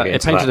painted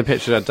the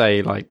picture that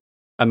day like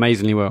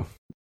amazingly well.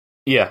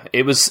 Yeah,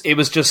 it was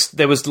just,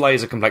 there was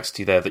layers of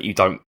complexity there that you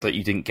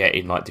didn't get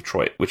in like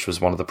Detroit, which was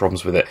one of the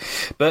problems with it.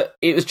 But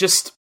it was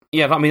just,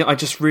 I mean, I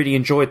just really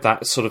enjoyed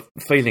that sort of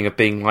feeling of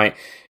being like,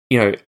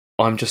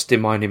 I'm just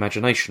in my own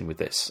imagination with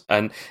this.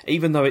 And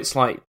even though it's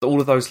like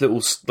all of those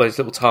little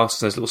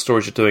tasks and those little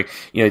stories you're doing,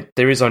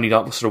 there is only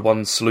like sort of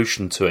one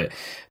solution to it.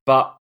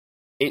 But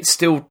it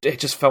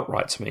just felt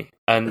right to me.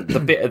 And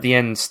the bit at the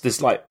end,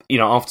 there's like,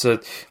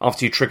 after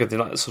you trigger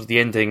the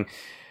ending,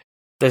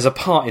 there's a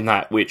part in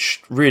that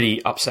which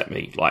really upset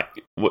me, like,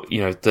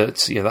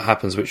 that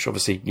happens, which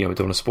obviously, we don't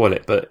want to spoil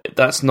it, but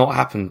that's not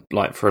happened,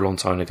 like, for a long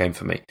time in a game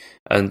for me.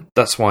 And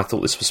that's why I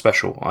thought this was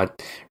special. I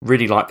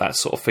really like that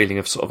sort of feeling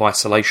of sort of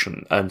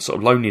isolation and sort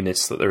of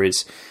loneliness that there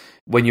is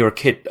when you're a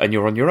kid and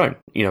you're on your own,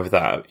 with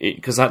that.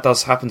 Because that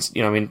does happen,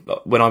 I mean,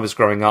 when I was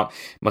growing up,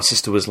 my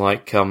sister was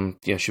like,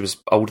 she was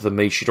older than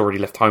me, she'd already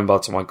left home by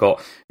the time I got,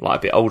 like,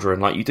 a bit older,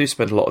 and, like, you do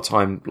spend a lot of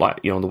time,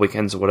 like, on the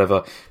weekends or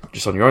whatever,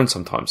 just on your own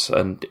sometimes,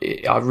 and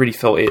I really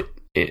felt it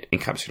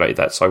encapsulated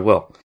that so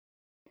well.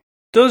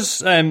 Does,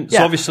 so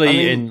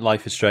obviously in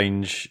Life is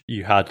Strange,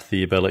 you had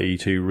the ability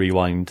to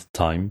rewind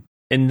time.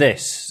 In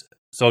this,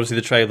 so obviously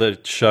the trailer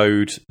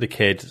showed the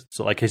kid,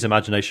 so like his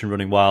imagination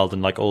running wild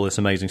and like all this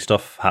amazing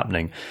stuff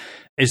happening.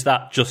 Is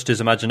that just his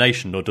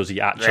imagination, or does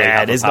he actually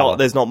have a power?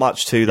 There's not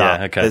much to that.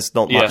 Yeah, okay. There's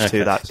not much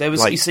to that. There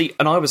was, you see,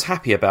 and I was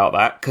happy about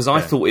that because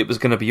I thought it was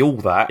going to be all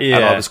that,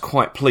 and I was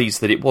quite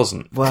pleased that it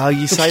wasn't. Well,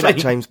 you say that,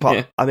 James,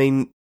 but I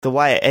mean, the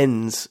way it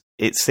ends,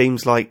 it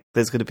seems like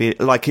there's going to be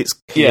like it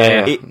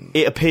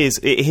appears,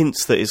 it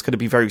hints that it's going to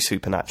be very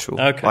supernatural,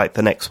 like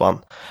the next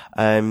one,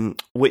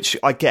 which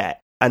I get.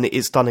 And it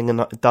is done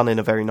in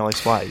a very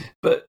nice way.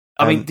 But,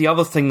 I mean, the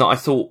other thing that I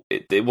thought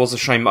it was a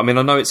shame, I mean,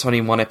 I know it's only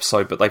in one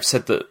episode, but they've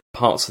said that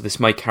parts of this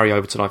may carry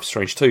over to Life is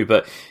Strange 2,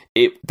 but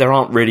there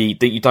aren't really,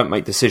 that you don't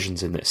make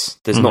decisions in this.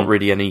 There's not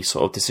really any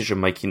sort of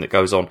decision-making that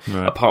goes on,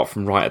 apart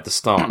from right at the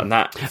start, and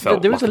that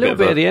felt there was like a little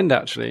bit at the end,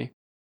 actually.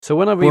 So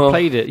when I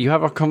replayed it, you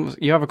have a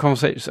conversation, you have a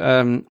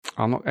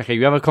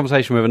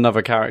conversation with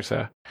another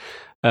character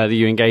that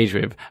you engage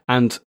with,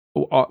 and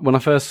when I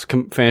first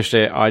finished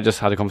it, I just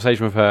had a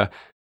conversation with her,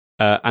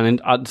 and then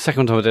the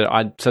second time I did it,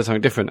 I said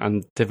something different,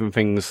 and different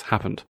things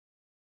happened.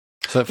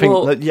 So I think,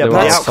 but the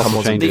outcome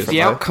wasn't different.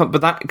 The outcome,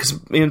 but that,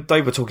 because me and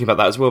Dave were talking about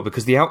that as well,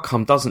 because the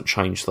outcome doesn't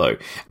change though,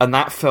 and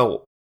that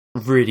felt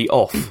really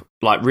off,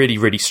 like really,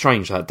 really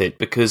strange. That did,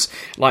 because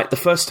like the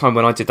first time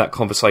when I did that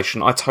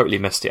conversation, I totally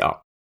messed it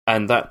up.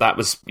 And that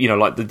was,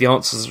 like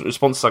the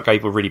responses I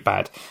gave were really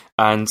bad.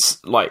 And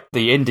like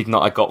the ending that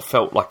I got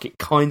felt like it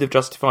kind of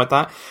justified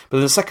that. But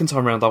then the second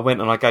time around, I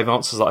went and I gave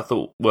answers that I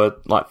thought were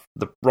like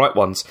the right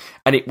ones.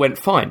 And it went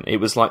fine. It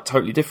was like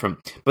totally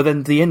different. But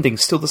then the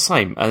ending's still the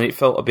same. And it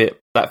felt a bit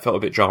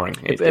jarring.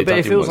 It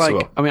feels like,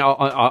 well. I mean,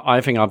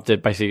 I think I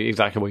did basically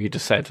exactly what you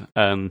just said.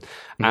 And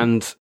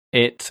but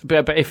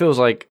it feels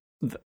like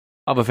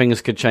other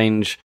things could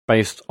change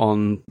based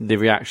on the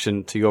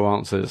reaction to your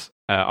answers.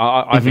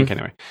 I think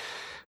anyway.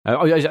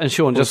 And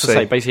Sean, just to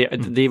say, basically,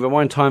 the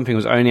rewind time thing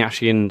was only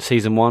actually in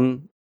season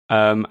 1,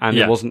 and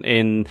it wasn't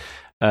in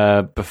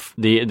before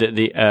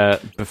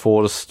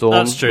the storm.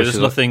 That's true. There's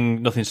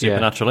nothing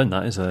supernatural in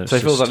that, is there? So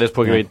it feels like there's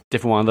probably a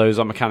different one of those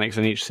mechanics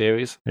in each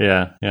series.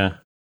 Yeah.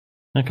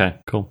 Okay,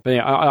 cool. But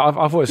yeah, I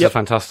thought it was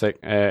fantastic.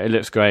 It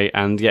looks great,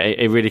 and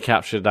it really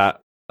captured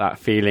that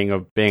feeling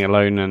of being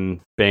alone and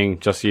being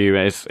just you.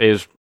 Is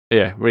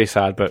Yeah, really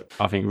sad, but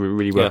I think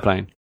really worth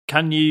playing.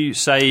 Can you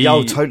say...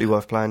 Yeah, totally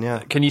worth playing, yeah.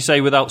 Can you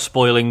say, without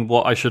spoiling,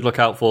 what I should look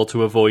out for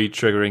to avoid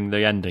triggering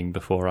the ending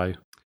before I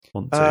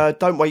want to?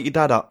 Don't wake your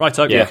dad up. Right,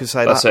 okay. You can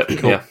say that's that. it.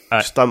 Cool. Yeah.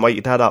 Just don't wake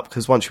your dad up,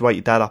 because once you wake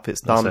your dad up, it's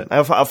done. It.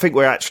 I think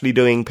we're actually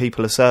doing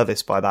people a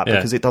service by that,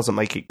 because it doesn't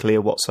make it clear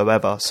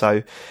whatsoever.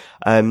 So,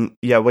 when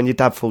your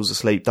dad falls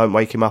asleep, don't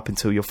wake him up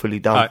until you're fully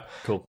done. All right,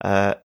 cool.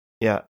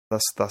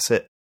 That's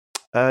it.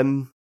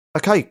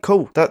 Okay,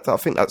 cool. I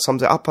think that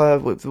sums it up.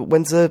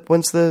 When's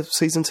the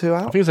season 2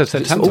 out? I think it's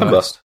September.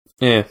 August.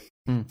 Yeah.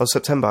 Oh,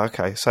 September.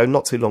 Okay, so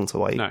not too long to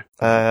wait. No.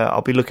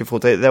 I'll be looking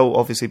forward to it. They'll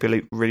obviously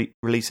be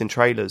releasing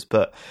trailers,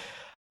 but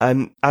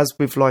as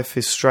with Life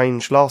is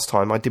Strange last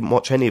time, I didn't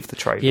watch any of the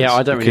trailers. Yeah,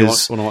 I don't really want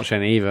to watch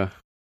any either.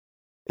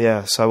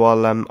 Yeah, so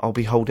I'll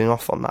be holding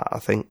off on that, I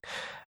think.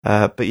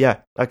 But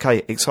yeah,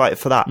 okay, excited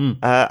for that.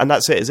 And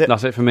that's it, is it?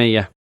 That's it for me.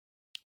 Yeah.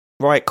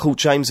 Right, cool.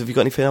 James, have you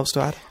got anything else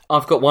to add?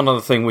 I've got one other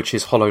thing, which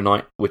is Hollow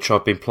Knight, which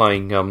I've been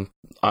playing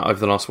over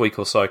the last week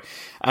or so.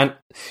 And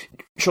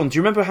Sean, do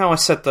you remember how I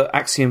said that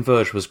Axiom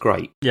Verge was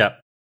great? Yeah.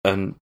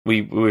 And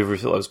we really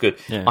thought that was good.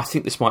 Yeah. I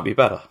think this might be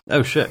better.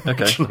 Oh, shit.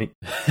 Okay. Actually.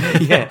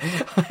 Yeah.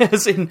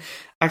 As in,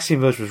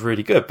 Axiom Verge was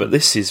really good, but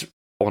this is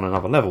on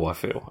another level, I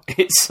feel.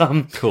 It's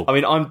cool. I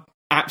mean, I'm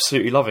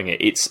absolutely loving it.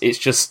 It's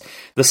just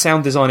the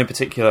sound design in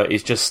particular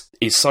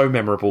is so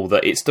memorable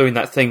that it's doing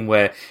that thing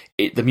where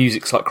the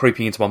music's like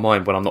creeping into my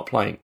mind when I'm not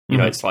playing. You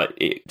know, it's like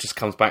it just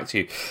comes back to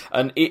you.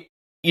 And it,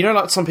 you know,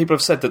 like some people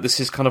have said that this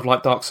is kind of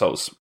like Dark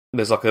Souls.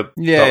 There's like a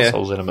Dark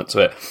Souls element to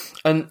it,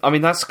 and I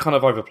mean that's kind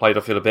of overplayed.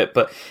 I feel a bit,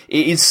 but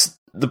it is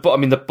the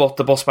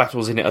boss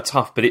battles in it are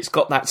tough, but it's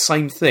got that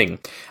same thing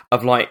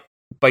of like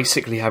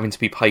basically having to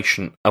be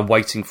patient and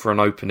waiting for an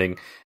opening.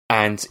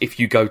 And if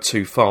you go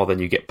too far, then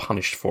you get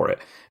punished for it.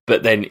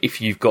 But then,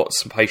 if you've got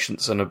some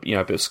patience and a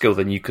bit of skill,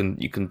 then you can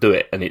do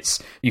it, and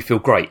you feel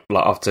great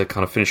like after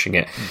kind of finishing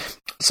it.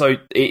 So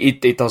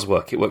it does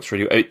work. It works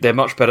really. They're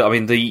much better. I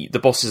mean, the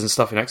bosses and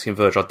stuff in Axiom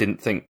Verge, I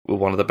didn't think were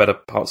one of the better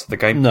parts of the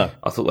game. No,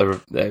 I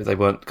thought they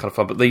weren't kind of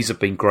fun, but these have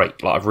been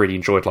great. Like I've really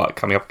enjoyed like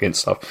coming up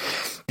against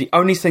stuff. The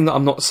only thing that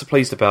I'm not so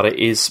pleased about it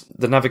is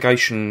the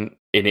navigation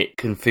in it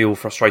can feel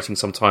frustrating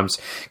sometimes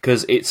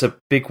because it's a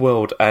big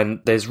world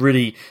and there's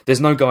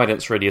no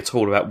guidance really at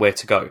all about where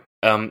to go.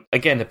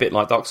 Again, a bit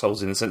like Dark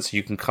Souls in the sense that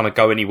you can kind of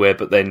go anywhere,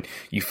 but then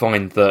you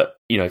find that,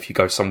 if you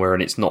go somewhere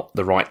and it's not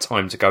the right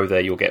time to go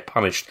there, you'll get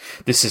punished.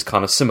 This is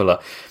kind of similar.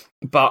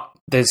 But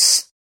I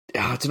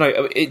don't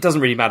know, it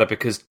doesn't really matter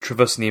because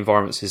traversing the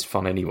environments is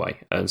fun anyway,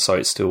 and so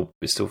it's still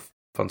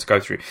fun to go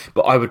through.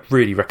 But I would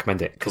really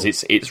recommend it because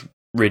it's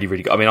really,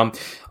 really good. I mean,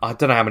 I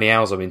don't know how many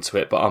hours I'm into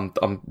it, but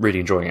I'm really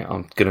enjoying it.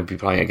 I'm going to be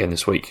playing it again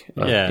this week.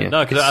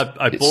 No, because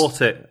I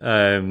bought it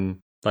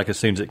like as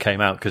soon as it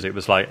came out because it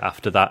was like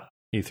after that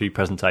E3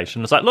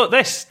 presentation. I was like, look,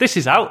 this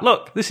is out.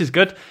 Look, this is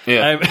good.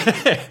 Yeah.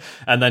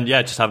 And then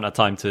just haven't had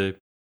time to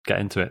get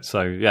into it. So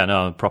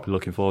I'm properly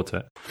looking forward to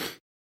it.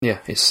 Yeah,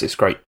 it's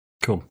great.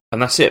 Cool.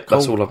 And that's it. Cool.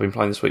 That's all I've been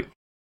playing this week.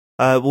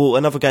 Well,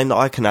 another game that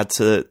I can add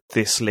to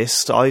this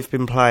list, I've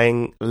been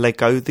playing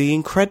Lego The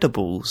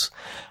Incredibles.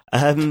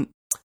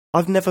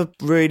 I've never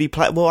really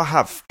played... Well, I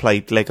have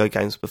played Lego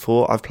games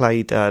before. I've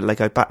played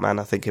Lego Batman,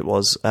 I think it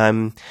was,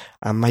 and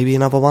maybe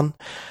another one.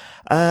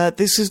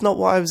 This is not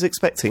what I was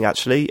expecting,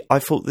 actually. I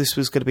thought this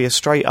was going to be a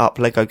straight-up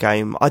Lego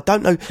game. I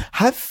don't know.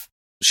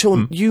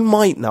 Sean, you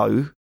might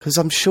know, because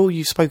I'm sure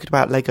you've spoken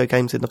about Lego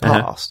games in the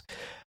past.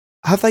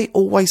 Have they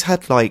always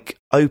had, like,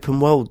 open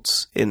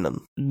worlds in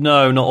them?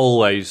 No, not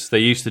always. They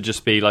used to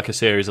just be, like, a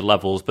series of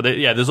levels. But,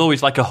 there's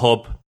always, like, a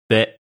hub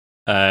bit.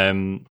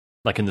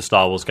 Like in the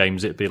Star Wars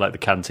games, it'd be, like, the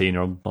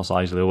cantina on Mos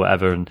Eisley or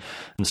whatever and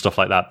stuff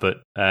like that. But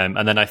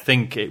and then I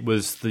think it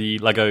was the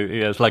Lego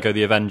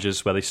The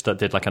Avengers where they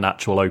did, like, an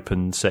actual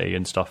open city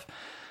and stuff.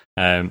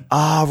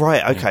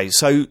 Right, okay.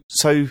 So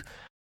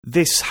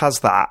this has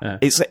that. Yeah.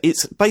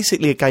 It's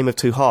basically a game of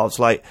two halves.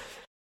 Like,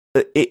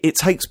 it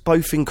takes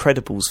both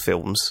Incredibles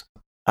films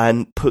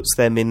and puts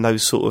them in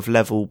those sort of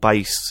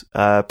level-based,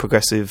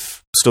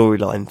 progressive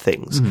storyline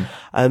things.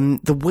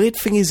 The weird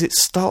thing is it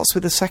starts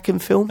with the second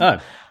film,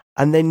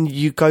 and then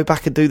you go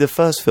back and do the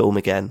first film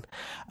again.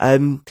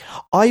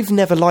 I've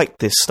never liked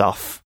this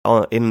stuff.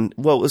 As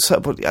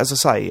I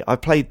say, I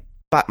played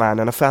Batman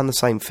and I found the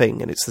same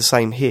thing, and it's the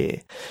same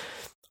here.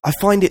 I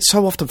find it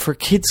so often for a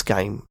kid's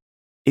game,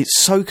 it's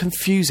so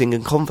confusing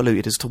and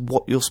convoluted as to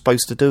what you're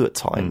supposed to do at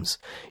times.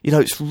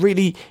 It's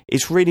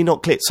really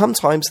not clear.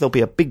 Sometimes there'll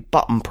be a big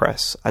button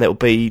press and it'll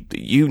be,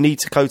 you need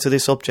to go to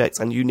this object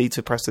and you need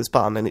to press this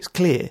button, and it's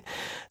clear.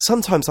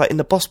 Sometimes, like in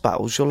the boss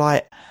battles, you're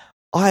like,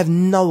 I have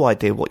no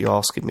idea what you're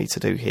asking me to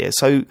do here.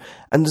 So,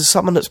 and as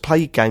someone that's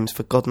played games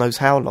for God knows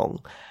how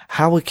long,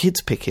 how are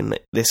kids picking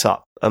this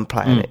up and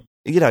playing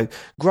it?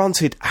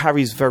 Granted,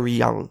 Harry's very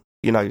young.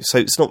 So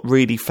it's not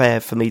really fair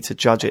for me to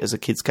judge it as a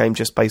kid's game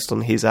just based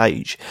on his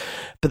age.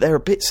 But there are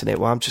bits in it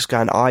where I'm just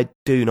going, I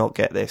do not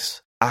get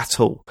this at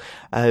all.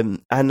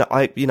 And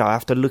I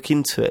have to look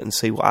into it and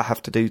see what I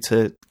have to do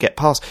to get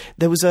past.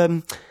 There was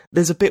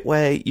there's a bit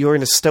where you're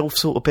in a stealth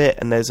sort of bit,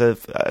 and there's a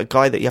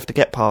guy that you have to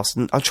get past,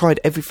 and I tried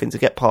everything to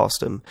get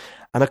past him,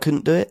 and I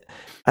couldn't do it.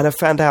 And I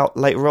found out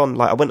later on,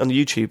 like I went on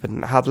YouTube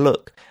and had a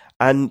look,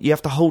 and you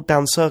have to hold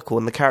down circle,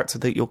 and the character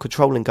that you're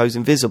controlling goes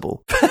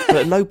invisible. But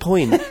at no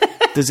point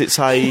does it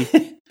say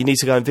you need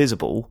to go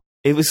invisible.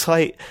 It was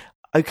like,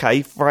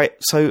 okay, right,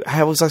 so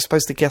how was I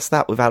supposed to guess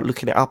that without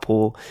looking it up?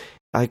 Or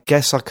I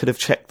guess I could have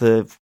checked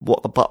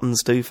what the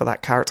buttons do for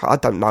that character. I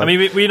don't know. I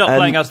mean, we're not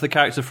playing as the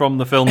character from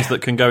the films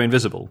that can go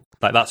invisible.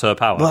 Like, that's her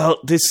power. Well,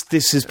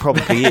 this is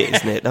probably it,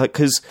 isn't it?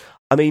 Because,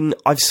 I mean,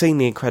 I've seen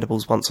The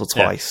Incredibles once or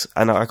twice,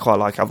 and I quite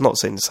like it. I've not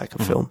seen the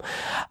second film.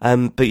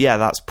 But yeah,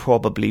 that's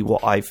probably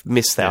what I've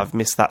missed there. I've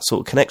missed that sort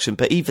of connection.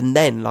 But even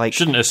then, like...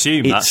 Shouldn't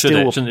assume that, should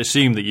it? Shouldn't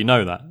assume that you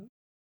know that.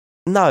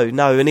 No,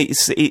 and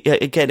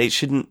again, it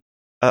shouldn't...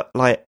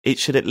 it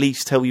should at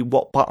least tell you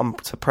what button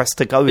to press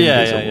to go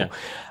invisible. Yeah.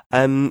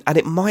 And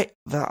it might...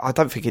 I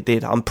don't think it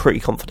did. I'm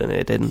pretty confident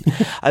it didn't.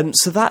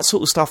 So that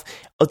sort of stuff,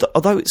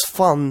 although it's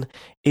fun,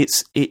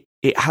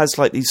 it has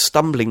like these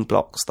stumbling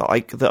blocks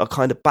that are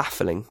kind of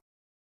baffling.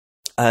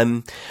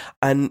 And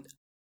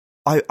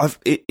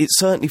it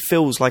certainly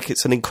feels like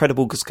it's an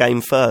Incredibles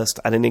game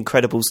first and an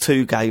Incredibles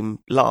 2 game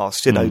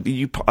last. You know,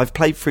 I've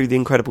played through the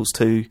Incredibles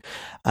 2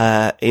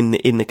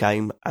 in the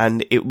game,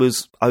 and it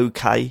was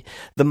okay.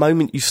 The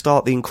moment you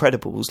start the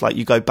Incredibles, like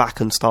you go back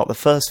and start the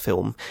first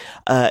film,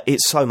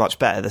 it's so much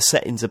better. The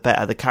settings are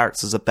better, the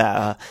characters are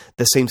better.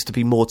 There seems to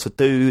be more to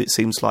do. It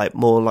seems like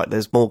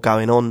there's more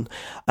going on,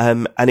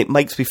 and it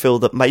makes me feel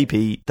that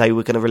maybe they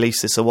were going to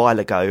release this a while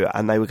ago,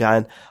 and they were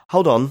going,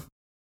 hold on.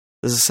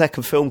 There's a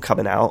second film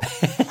coming out.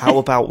 How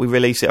about we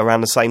release it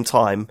around the same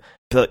time?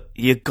 But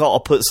you've got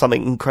to put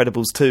something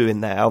Incredibles 2 in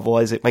there,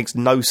 otherwise it makes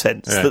no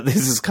sense that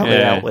this is coming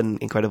out when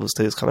Incredibles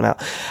 2 is coming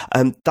out.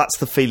 That's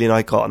the feeling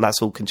I got, and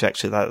that's all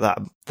conjecture.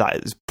 That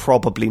is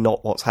probably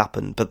not what's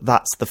happened, but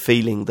that's the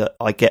feeling that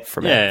I get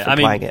from it. Yeah,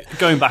 playing it.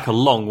 Going back a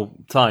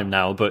long time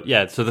now, but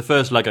yeah, so the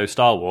first Lego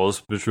Star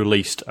Wars was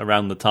released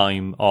around the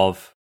time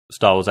of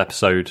Star Wars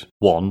Episode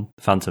 1,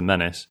 Phantom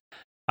Menace.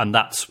 And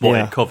that's what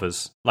it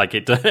covers. Like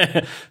it,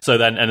 so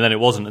then it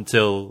wasn't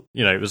until,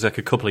 you know, it was like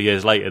a couple of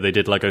years later they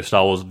did Lego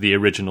Star Wars, the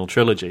original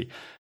trilogy.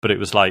 But it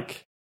was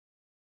like,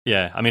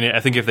 I mean, I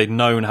think if they'd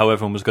known how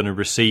everyone was going to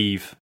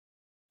receive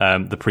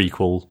the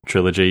prequel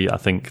trilogy, I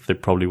think they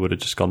probably would have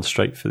just gone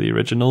straight for the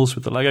originals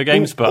with the Lego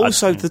games. But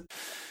also,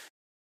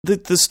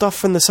 the stuff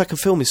from the second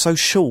film is so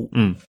short.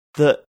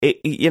 That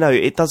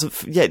it doesn't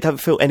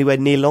feel anywhere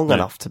near long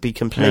enough to be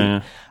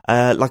complete.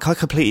 Like I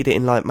completed it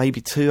in like maybe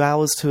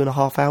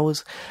 2.5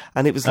 hours,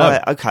 and it was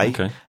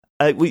okay.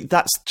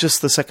 That's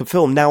just the second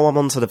film. Now I'm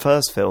on to the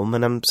first film,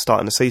 and I'm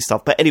starting to see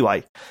stuff. But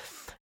anyway,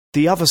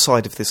 the other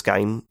side of this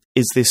game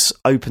is this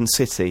open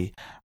city.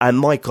 And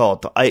my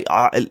God, I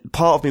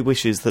part of me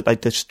wishes that they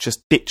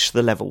just ditch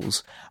the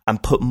levels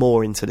and put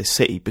more into this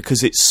city,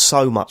 because it's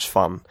so much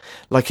fun.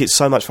 Like, it's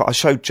so much fun. I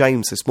showed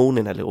James this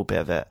morning a little bit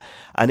of it,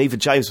 and even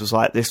James was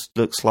like, this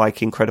looks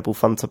like incredible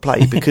fun to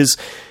play, because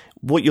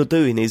what you're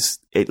doing is,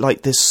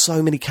 there's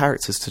so many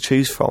characters to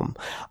choose from,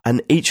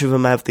 and each of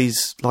them have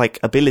these, like,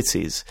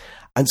 abilities,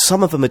 and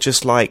some of them are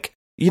just like,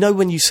 you know,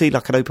 when you see,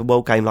 like, an open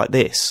world game like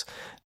this,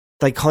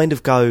 they kind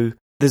of go...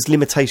 There's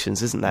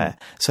limitations, isn't there?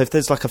 So if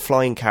there's like a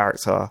flying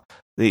character,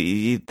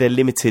 they're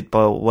limited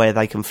by where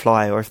they can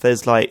fly, or if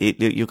there's like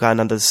you're going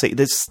under the sea,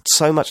 there's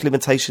so much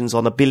limitations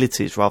on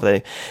abilities. Rather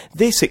than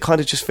this, it kind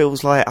of just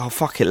feels like, oh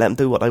fuck it, let them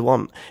do what they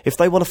want. If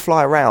they want to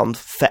fly around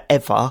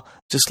forever,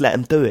 just let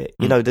them do it.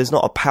 You know, there's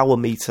not a power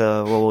meter,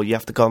 or you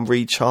have to go and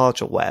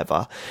recharge or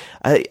whatever.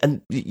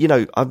 And you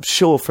know, I'm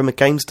sure from a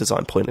games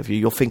design point of view,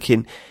 you're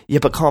thinking, yeah,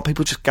 but can't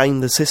people just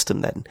game the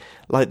system then?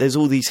 Like, there's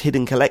all these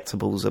hidden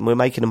collectibles, and we're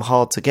making them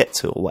hard to get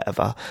to or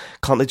whatever.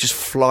 Can't they just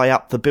fly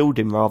up the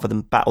building rather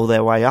than battle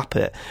their way up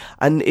it?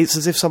 And it's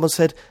as if someone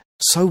said,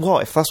 so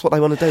what? If that's what they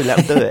want to do,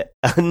 let them do it.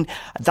 And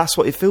that's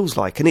what it feels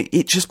like. And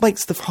it just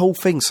makes the whole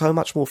thing so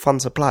much more fun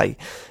to play.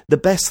 The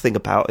best thing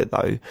about it,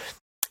 though,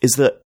 is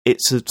that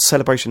it's a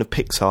celebration of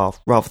Pixar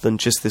rather than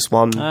just this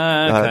one,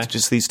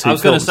 just these two films. I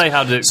was going to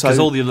say, because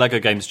all the Lego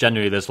games,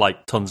 generally, there's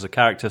like tons of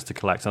characters to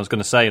collect. I was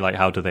going to say, like,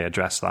 how do they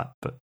address that?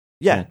 But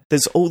yeah,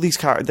 there's all these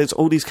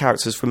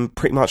characters from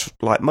pretty much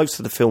like most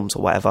of the films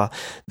or whatever.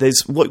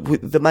 There's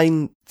the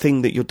main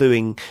thing that you're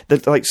doing.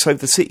 So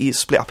the city is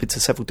split up into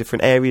several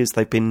different areas.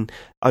 They've been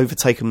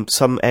overtaken.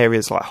 Some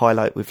areas like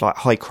highlight with like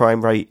high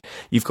crime rate.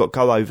 You've got to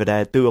go over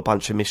there, do a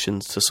bunch of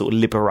missions to sort of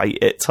liberate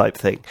it type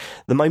thing.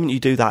 The moment you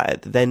do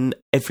that, then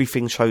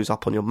everything shows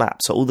up on your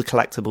map. So all the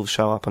collectibles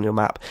show up on your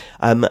map,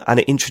 and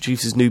it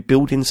introduces new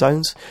building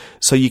zones.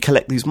 So you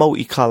collect these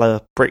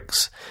multicolour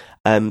bricks.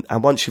 And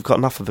once you've got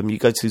enough of them, you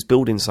go to these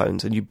building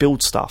zones and you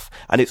build stuff,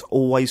 and it's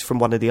always from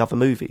one of the other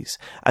movies.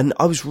 And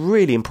I was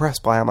really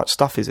impressed by how much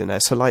stuff is in there.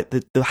 So like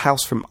the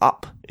house from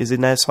Up is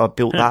in there, so I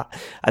built that.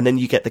 And then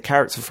you get the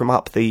character from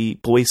Up, the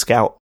Boy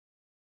Scout,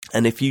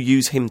 And if you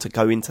use him to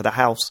go into the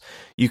house,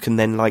 you can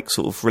then like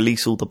sort of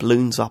release all the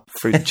balloons up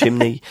through the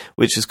chimney,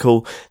 which is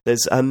cool.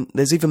 There's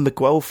even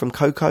Miguel from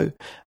Coco,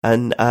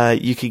 and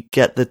you could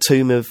get the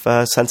tomb of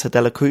Santa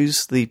de la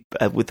Cruz,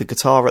 with the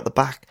guitar at the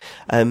back,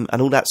 and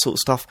all that sort of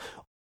stuff.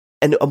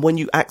 And when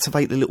you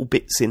activate the little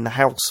bits in the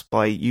house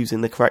by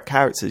using the correct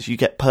characters, you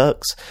get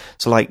perks.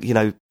 So like,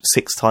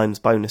 6 times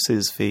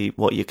bonuses for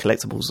your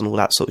collectibles and all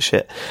that sort of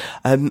shit.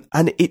 And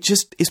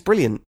it's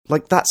brilliant.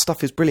 Like, that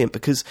stuff is brilliant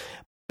because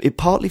it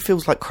partly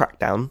feels like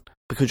Crackdown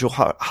because you're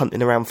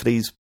hunting around for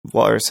these,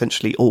 what are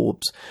essentially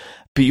orbs.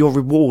 But your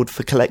reward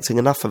for collecting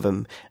enough of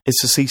them is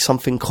to see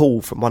something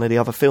cool from one of the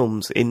other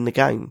films in the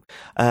game,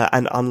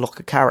 and unlock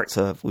a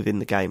character within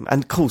the game.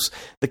 And of course,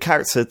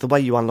 the way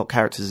you unlock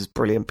characters is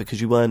brilliant because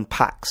you earn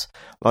packs,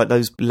 like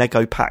those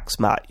Lego packs,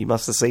 Matt. You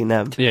must have seen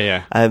them.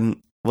 Yeah.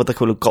 What they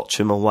call a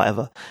Gotcham or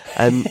whatever.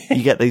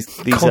 You get these.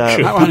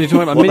 How are you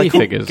talking about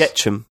minifigures?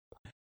 Getcham.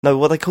 No,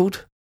 what are they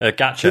called?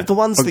 Gacha. The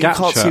ones that you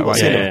can't see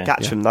what's in them.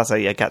 Gatcham, that's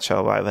it, Gacha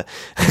or whatever.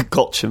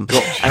 Gotcham.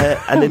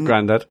 And then,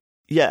 Grandad.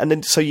 Yeah, and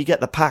then so you get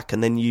the pack,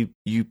 and then you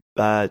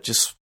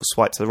just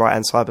swipe to the right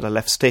hand side with the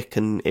left stick,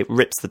 and it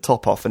rips the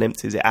top off and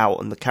empties it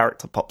out, and the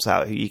character pops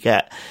out who you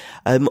get.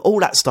 All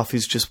that stuff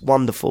is just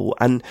wonderful,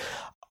 and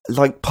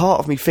like part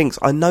of me thinks,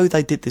 I know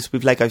they did this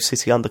with Lego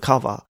City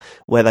Undercover,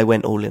 where they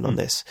went all in on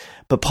this,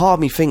 but part of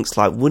me thinks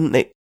like, wouldn't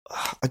it?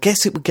 I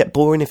guess it would get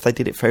boring if they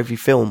did it for every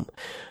film,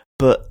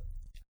 but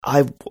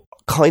I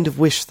kind of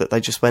wish that they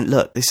just went,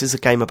 look, this is a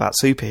game about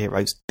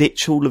superheroes,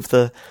 ditch all of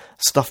the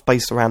stuff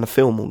based around the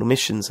film, all the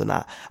missions and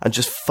that, and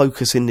just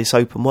focus in this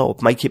open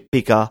world, make it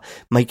bigger,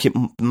 make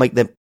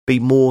there be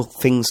more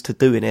things to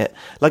do in it,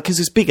 like, because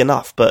it's big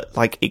enough, but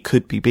like it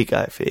could be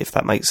bigger if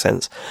that makes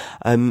sense.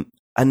 And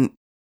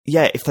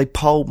yeah, if they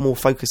piled more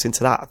focus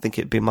into that, I think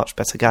it'd be a much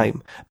better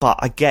game. But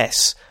I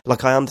guess,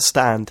 like, I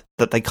understand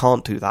that they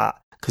can't do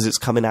that because it's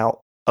coming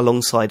out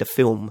alongside a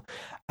film.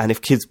 And if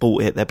kids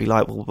bought it, they'd be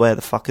like, well, where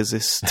the fuck is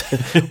this?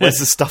 Where's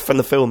the stuff from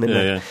the film in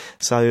there? Yeah.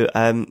 So,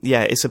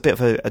 it's a bit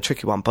of a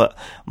tricky one. But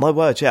my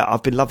word,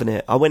 I've been loving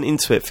it. I went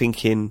into it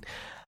thinking,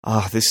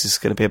 this is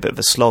going to be a bit of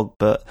a slog,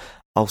 but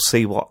I'll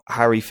see what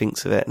Harry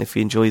thinks of it. And if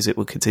he enjoys it,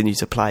 we'll continue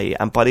to play.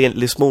 And by the end,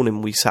 this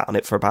morning, we sat on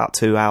it for about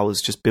 2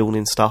 hours, just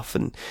building stuff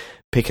and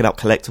picking up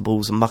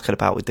collectibles and mucking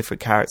about with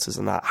different characters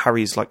and that.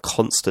 Harry's like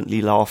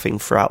constantly laughing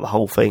throughout the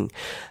whole thing.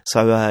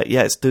 So,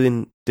 it's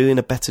doing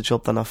a better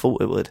job than I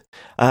thought it would.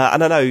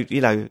 And I know,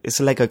 it's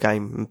a Lego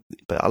game,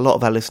 but a lot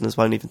of our listeners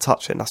won't even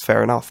touch it, and that's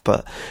fair enough.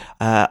 But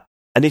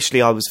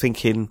initially I was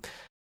thinking,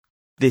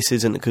 this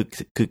isn't a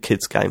good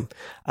kids game.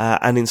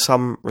 And in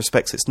some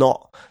respects it's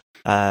not.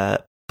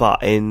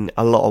 But in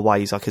a lot of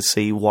ways I could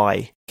see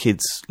why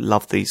kids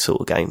love these sort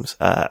of games,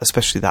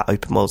 especially that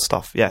open world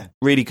stuff. Yeah,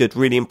 really good,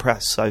 really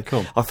impressed. So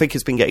cool. I think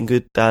it's been getting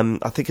good.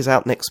 I think it's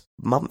out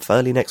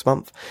early next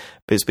month,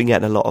 but it's been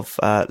getting a lot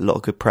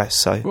of good press.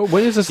 So, well,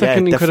 when is the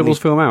second Incredibles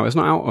film out? It's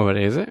not out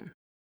already, is it?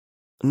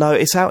 No,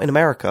 it's out in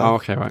America. Oh,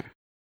 okay, right.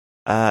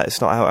 It's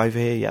not out over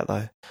here yet,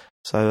 though.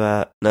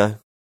 So, no.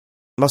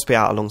 Must be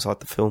out alongside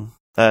the film.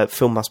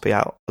 Film must be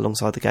out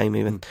alongside the game,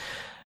 even.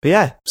 But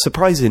yeah,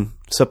 surprising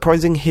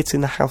hit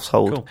in the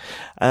household.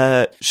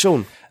 Cool.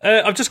 Sean,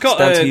 I've just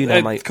got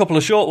a couple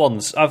of short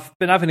ones. I've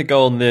been having a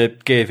go on the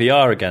Gear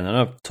VR again, and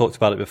I've talked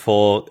about it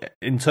before.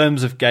 In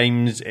terms of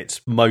games, it's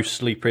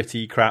mostly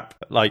pretty crap.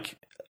 Like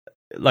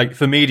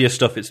for media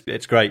stuff,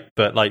 it's great,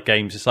 but like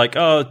games, it's like,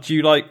 oh, do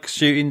you like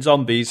shooting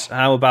zombies?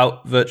 How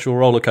about virtual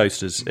roller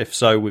coasters? If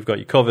so, we've got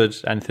you covered.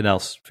 Anything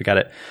else, forget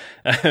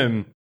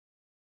it.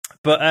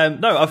 But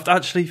no, I've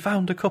actually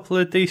found a couple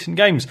of decent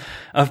games.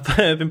 I've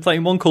been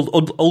playing one called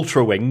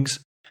Ultra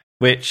Wings,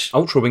 which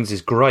Ultra Wings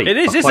is great. It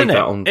is, isn't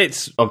it?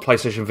 It's on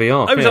PlayStation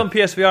VR. Oh, it was on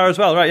PSVR as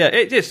well, right? Yeah,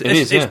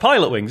 it's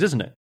Pilot Wings, isn't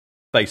it?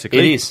 Basically,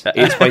 it is.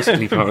 It's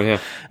basically Pilot.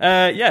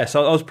 Yeah.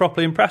 So I was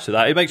properly impressed with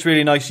that. It makes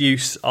really nice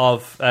use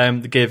of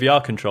the Gear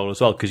VR controller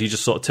as well, because you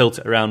just sort of tilt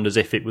it around as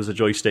if it was a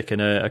joystick in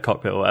a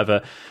cockpit or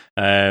whatever.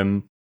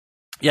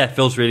 Yeah, it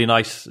feels really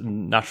nice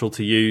and natural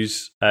to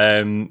use.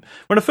 When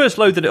I first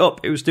loaded it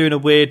up, it was doing a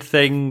weird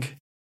thing.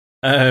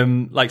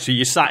 So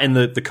you sat in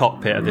the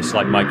cockpit of this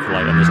like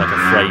microlight, and there's like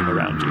a frame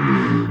around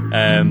you.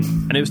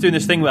 And it was doing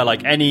this thing where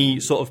like any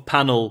sort of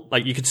panel,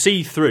 like you could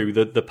see through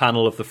the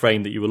panel of the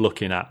frame that you were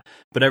looking at,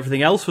 but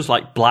everything else was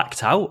like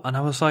blacked out. And I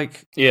was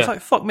like,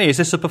 fuck me, is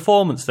this a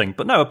performance thing?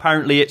 But no,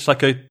 apparently it's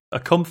like a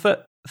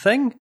comfort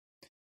thing.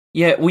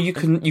 Yeah, well, you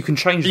can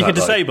change that. You can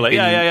disable it.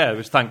 Yeah.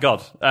 Which, thank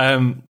God.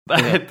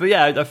 But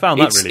yeah, I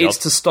found that really odd.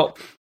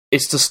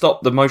 It's to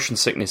stop the motion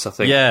sickness, I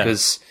think. Yeah.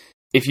 Because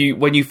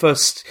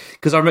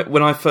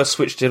when I first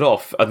switched it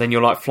off, and then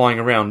you're like flying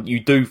around,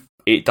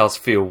 it does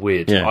feel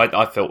weird. Yeah.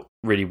 I felt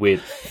really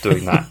weird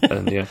doing that.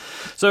 And yeah.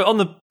 So on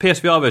the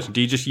PSVR version,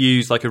 do you just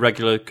use like a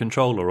regular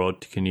controller, or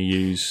can you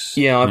use?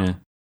 Yeah.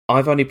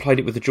 I've only played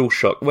it with the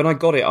DualShock. When I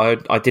got it,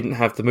 I didn't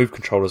have the Move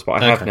controllers,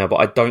 but I have now. But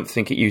I don't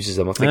think it uses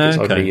them. I think it's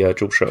only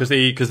DualShock.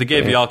 Because the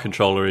Gear VR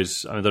controller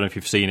is, I don't know if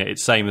you've seen it.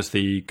 It's same as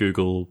the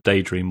Google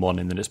Daydream one,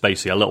 and then it's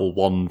basically a little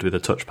wand with a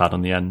touchpad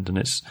on the end, and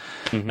it's.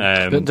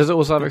 Does it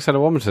also have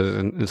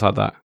accelerometers inside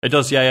that? It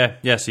does, yeah.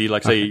 So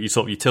you say you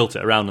sort of tilt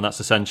it around, and that's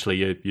essentially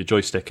your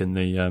joystick in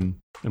the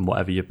in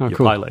whatever you're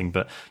piloting.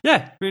 But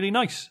yeah, really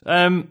nice.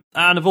 And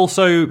I've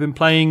also been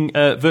playing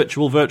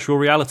virtual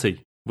reality,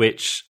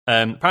 which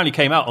apparently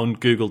came out on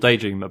Google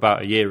Daydream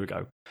about a year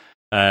ago,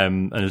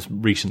 and has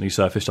recently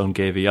surfaced on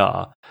Gear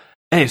VR.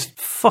 And it's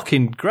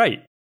fucking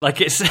great. Like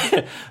it's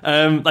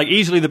like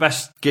easily the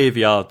best Gear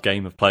VR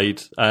game I've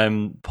played.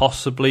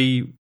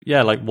 Possibly,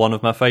 like one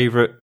of my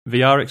favourite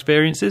VR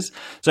experiences.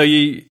 So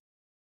you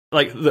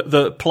like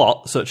the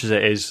plot, such as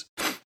it is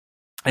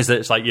that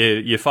it's like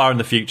you're far in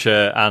the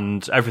future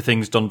and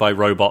everything's done by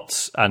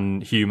robots,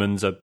 and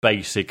humans are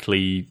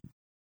basically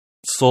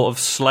sort of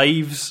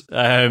slaves,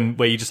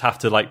 where you just have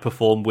to like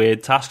perform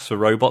weird tasks for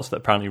robots that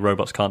apparently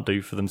robots can't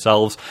do for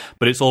themselves.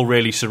 But it's all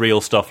really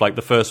surreal stuff. Like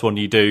the first one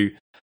you do,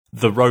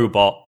 the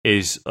robot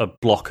is a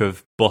block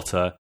of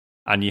butter,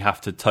 and you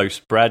have to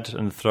toast bread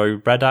and throw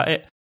bread at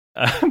it,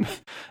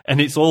 and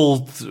it's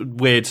all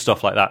weird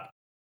stuff like that.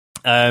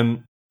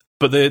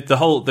 But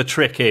the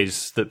trick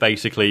is that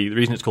basically the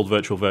reason it's called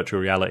virtual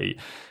reality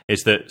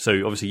is that, so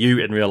obviously you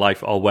in real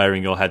life are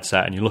wearing your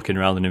headset and you're looking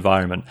around an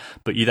environment,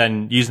 but you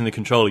then, using the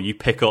controller, you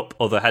pick up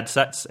other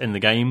headsets in the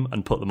game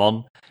and put them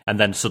on, and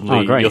then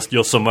suddenly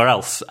you're somewhere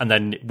else, and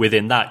then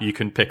within that you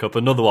can pick up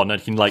another one, and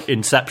you can like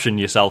inception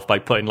yourself by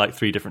putting like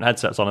 3 different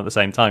headsets on at the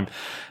same time,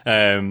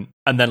 and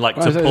then like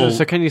pull.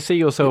 So can you see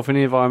yourself in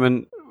the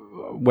environment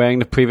wearing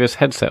the previous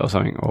headset or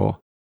something, or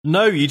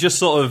no? You just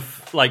sort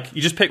of like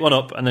you just pick one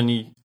up and then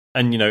you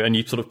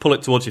sort of pull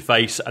it towards your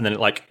face, and then it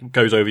like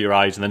goes over your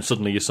eyes, and then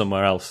suddenly you're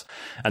somewhere else.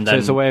 And then, so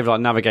it's a way of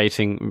like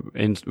navigating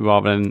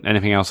rather than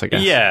anything else, I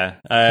guess. Yeah.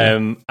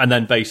 And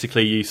then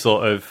basically you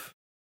sort of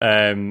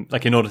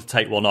like in order to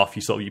take one off,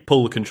 you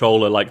pull the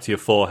controller like to your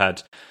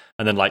forehead,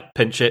 and then like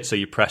pinch it, so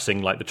you're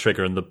pressing like the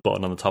trigger and the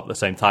button on the top at the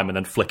same time, and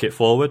then flick it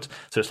forward.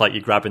 So it's like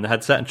you're grabbing the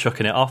headset and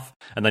chucking it off,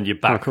 and then you're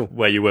back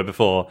where you were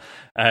before.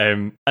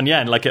 And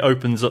like it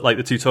opens up like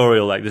the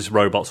tutorial, like this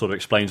robot sort of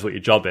explains what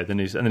your job is,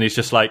 and then he's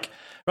just like,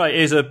 right,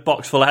 here's a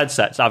box full of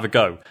headsets, have a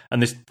go.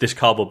 And this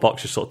cardboard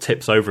box just sort of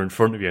tips over in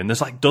front of you, and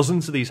there's like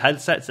dozens of these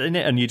headsets in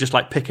it, and you're just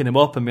like picking them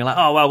up and being like,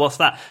 oh wow, what's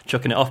that?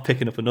 Chucking it off,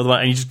 picking up another one,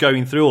 and you're just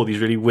going through all these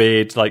really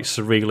weird, like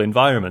surreal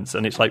environments,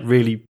 and it's like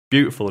really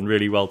beautiful and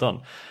really well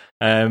done.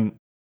 And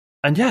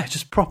yeah,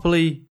 just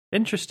properly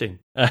interesting.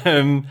 I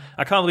can't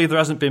believe there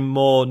hasn't been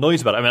more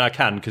noise about it. I mean, I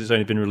can, because it's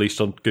only been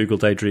released on Google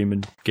Daydream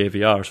and Gear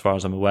VR as far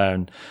as I'm aware,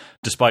 and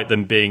despite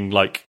them being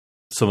like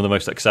some of the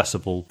most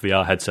accessible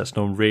VR headsets,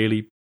 no one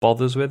really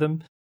bothers with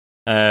them.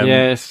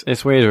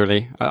 It's weird,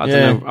 really. I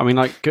don't know. I mean,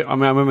 I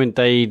remember when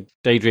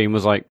Daydream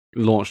was like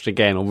launched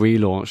again or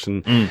relaunched,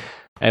 and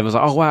everyone's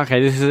like, "Oh wow,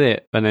 okay, this is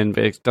it." And then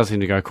it does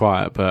seem to go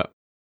quiet. But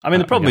I mean,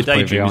 the problem with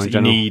Daydream is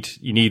that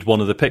you need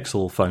one of the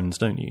Pixel phones,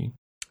 don't you?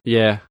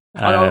 Yeah.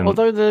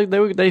 Although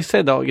they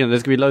said that there's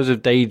going to be loads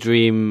of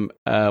Daydream,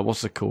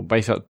 what's it called?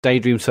 Basically,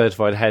 Daydream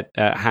certified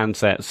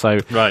handsets. So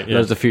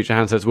loads of future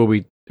handsets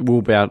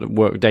will be able to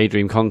work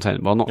Daydream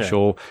content. But I'm not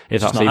sure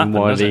if that's even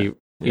widely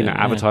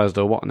advertised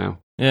or what now.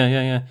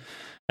 Yeah.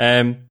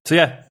 So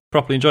yeah,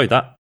 properly enjoyed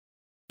that.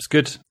 It's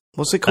good.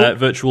 What's it called?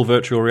 Virtual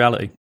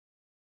reality.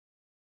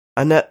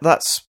 And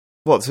that's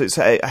what?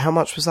 So how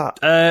much was that?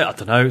 I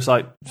don't know. It's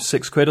like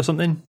 £6 or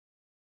something.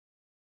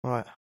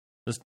 Right.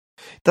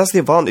 That's the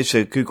advantage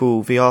that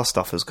Google VR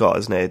stuff has got,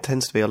 isn't it? It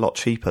tends to be a lot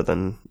cheaper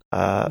than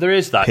there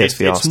is that.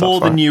 PSVR it's more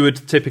than you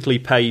would typically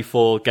pay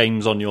for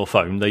games on your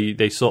phone. They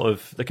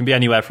can be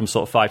anywhere from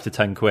sort of £5 to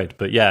 £10.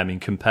 But yeah, I mean,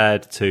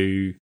 compared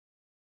to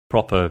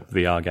proper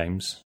VR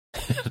games,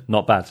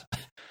 not bad.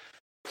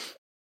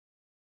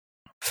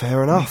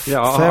 Fair enough.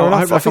 Yeah, fair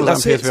enough. I think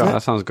that's it.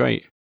 That sounds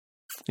great.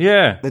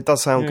 Yeah, it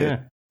does sound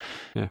good.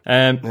 Yeah,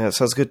 it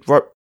sounds good.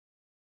 Right.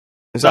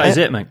 That is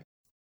it, mate.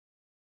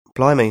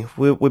 Blimey,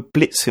 we're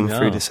blitzing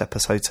through this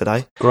episode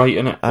today. Great,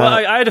 isn't it? Well,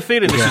 I had a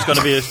feeling this was going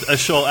to be a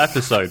short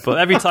episode, but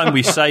every time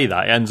we say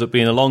that, it ends up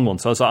being a long one.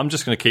 So I was like, I'm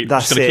just going to keep my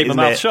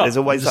mouth shut. There's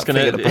always that thing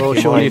at the back of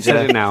your mind. You've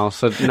said it now,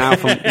 so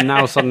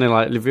now suddenly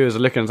like the viewers are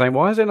looking and saying,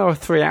 why is there another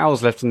 3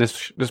 hours left in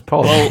this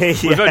pod? Well,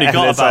 we've only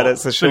got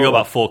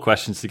about 4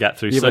 questions to get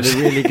through. Yeah, but they're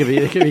really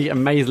going to be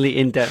amazingly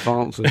in-depth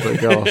answers.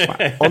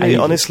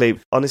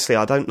 Honestly,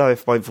 I don't know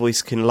if my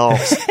voice can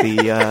last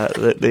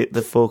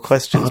the 4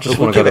 questions. I just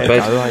want to go to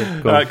bed. All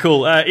right, cool.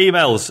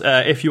 Emails.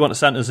 If you want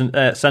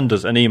to send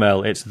us an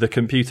email, it's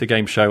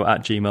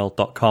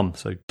thecomputergameshow@gmail.com.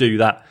 So do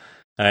that.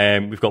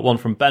 We've got one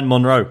from Ben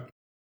Monroe.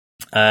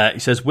 He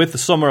says, with the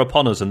summer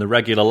upon us and the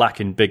regular lack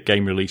in big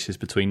game releases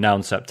between now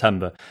and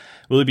September,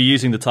 will you be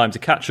using the time to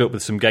catch up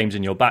with some games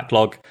in your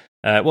backlog?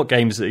 What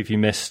games have you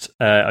missed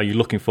are you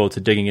looking forward to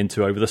digging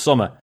into over the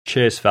summer?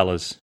 Cheers,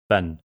 fellas.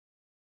 Ben.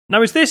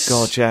 Now, is this...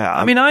 God, yeah.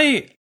 I mean,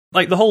 I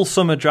like the whole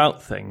summer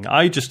drought thing.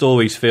 I just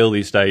always feel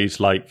these days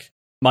like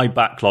my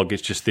backlog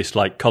is just this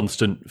like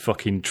constant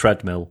fucking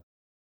treadmill.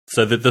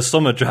 So that the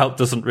summer drought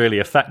doesn't really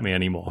affect me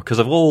anymore because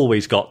I've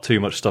always got too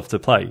much stuff to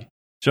play. Do you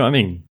know what I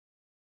mean?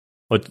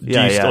 Or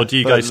do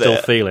you guys still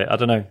feel it? I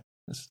don't know.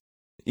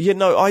 Yeah,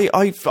 no,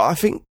 I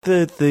think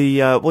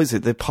the what is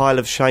it? The pile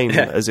of shame,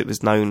 as it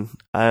was known.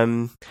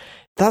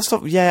 That's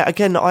not. Yeah,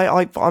 again,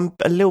 I'm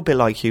a little bit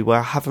like you, where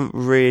I haven't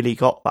really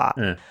got that.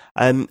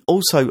 Yeah.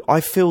 Also,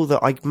 I feel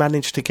that I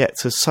managed to get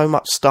to so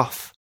much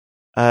stuff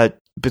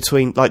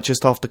between, like,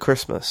 just after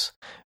Christmas,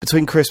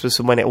 between Christmas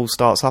and when it all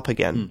starts up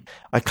again.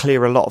 I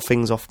clear a lot of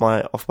things off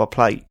my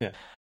plate. Yeah.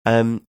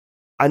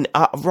 And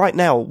right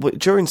now,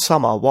 during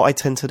summer, what I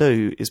tend to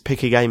do is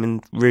pick a game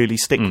and really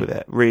stick with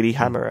it, really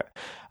hammer it.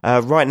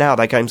 Right now,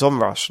 that game's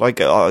Onrush. Like,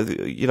 I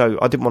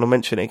didn't want to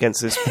mention it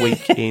against this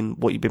week in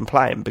what you've been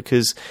playing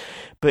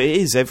but it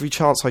is every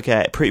chance I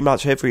get, pretty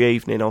much every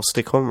evening, I'll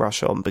stick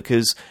Onrush on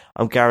because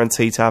I'm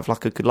guaranteed to have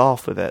like a good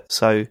laugh with it.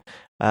 So,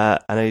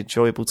 an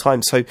enjoyable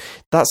time. So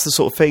that's the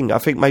sort of thing. I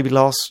think maybe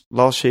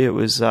last year it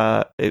was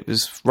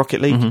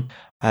Rocket League.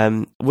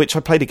 Which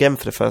I played again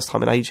for the first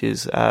time in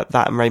ages,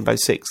 that and Rainbow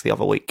Six the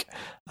other week,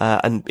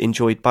 and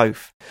enjoyed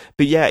both.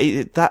 But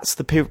yeah, that's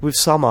the period with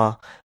summer.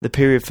 The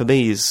period for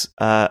me is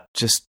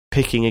just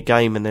picking a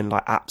game and then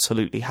like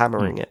absolutely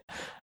hammering it.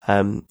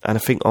 And I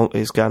think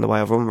it's going the way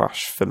of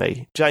Onrush for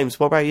me. James,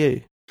 what about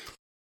you?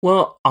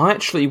 Well, I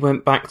actually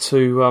went back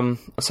to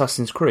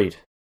Assassin's Creed,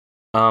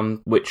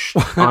 which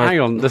hang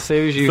on, the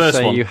series you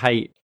say you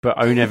hate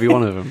but own every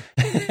one of them.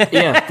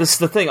 Yeah, this is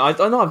the thing. I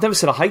know I've never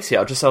said I hate it.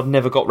 I just said I've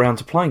never got round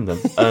to playing them.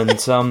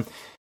 And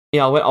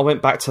I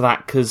went back to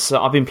that because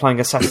I've been playing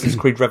Assassin's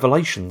Creed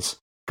Revelations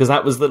because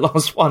that was the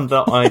last one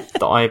that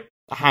I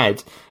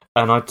had.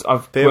 And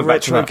I've been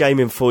retro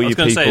gaming for you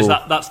people. I was going to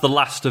say, that's the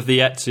last of the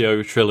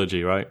Ezio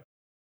trilogy, right?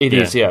 It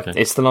is, yeah. Okay.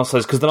 It's the last of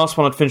those, because the last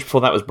one I'd finished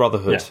before that was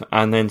Brotherhood,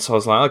 and then so I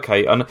was like,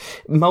 okay. And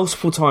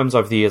multiple times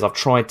over the years, I've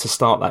tried to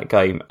start that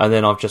game, and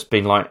then I've just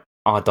been like,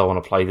 I don't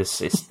want to play this.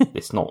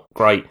 It's not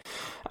great.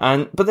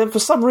 But then for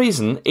some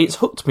reason, it's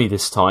hooked me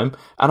this time,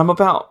 and I'm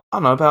about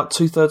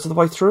 2/3 of the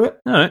way through it.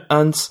 All right.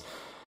 And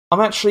I'm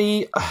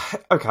actually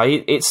okay.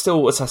 It's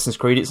still Assassin's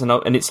Creed.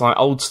 And it's like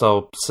old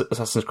style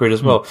Assassin's Creed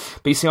as well.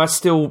 But you see, I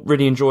still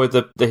really enjoy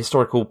the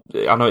historical.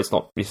 I know it's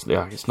not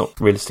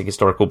realistic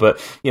historical, but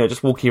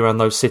just walking around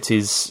those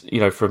cities,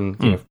 from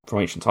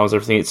ancient times,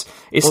 everything. It's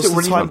What's still the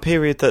really time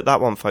period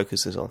that one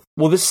focuses on?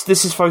 Well, this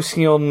is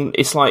focusing on.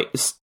 It's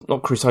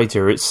not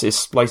Crusader.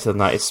 It's later than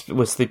that. It's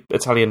the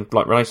Italian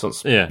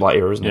Renaissance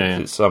era, isn't it? Yeah.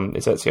 It's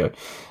Ezio.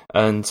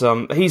 And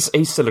he's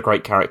still a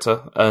great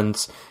character,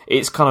 and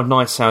it's kind of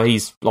nice how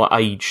he's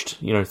aged,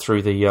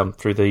 through the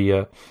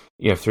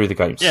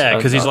games. Yeah,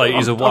 because he's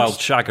a wild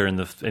shagger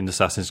in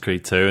Assassin's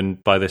Creed 2,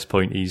 and by this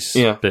point he's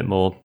a bit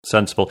more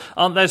sensible.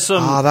 Aren't there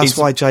some? That's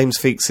why James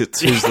thinks it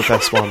 2's the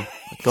best one.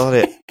 Got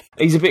it.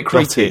 He's a bit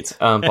creepy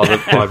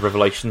by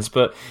Revelations,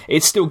 but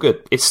it's still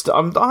good.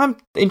 I'm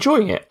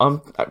enjoying it.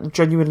 I'm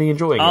genuinely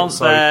enjoying it.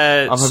 So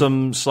there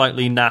some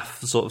slightly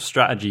naff sort of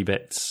strategy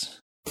bits?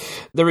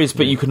 There is,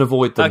 but you can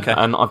avoid them,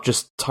 and I've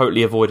just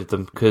totally avoided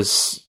them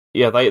because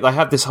they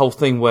have this whole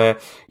thing where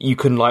you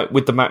can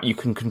with the map you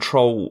can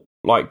control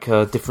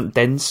different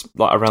dens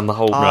around the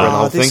whole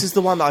thing. This is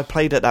the one that I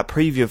played at that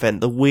preview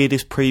event, the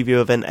weirdest preview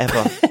event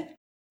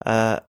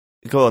ever.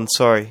 Go on,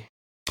 sorry.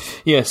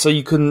 Yeah, so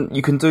you can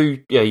you control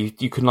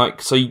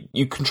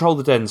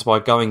the dens by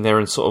going there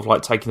and sort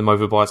of taking them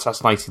over by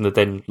assassinating the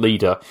den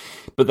leader,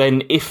 but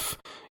then if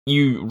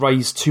you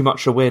raise too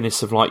much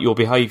awareness of your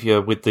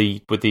behaviour with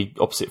the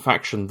opposite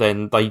faction,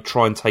 then they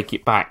try and take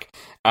it back,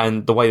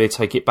 and the way they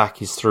take it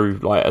back is through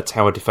a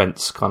tower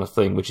defence kind of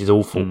thing, which is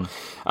awful.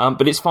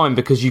 But it's fine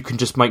because you can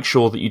just make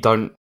sure that you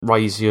don't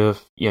raise your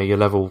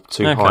level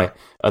too high,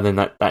 and then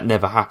that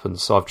never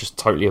happens. So I've just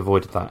totally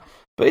avoided that.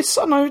 But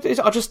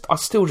I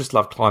still just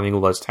love climbing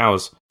all those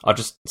towers. I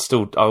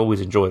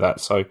always enjoy that.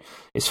 So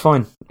it's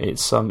fine.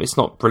 It's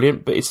not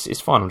brilliant, but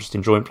it's fine. I'm just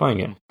enjoying playing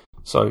it.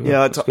 So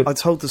I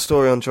told the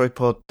story on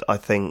JoyPod, I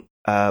think,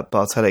 but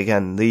I'll tell it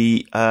again.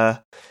 The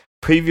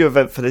preview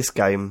event for this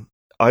game,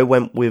 I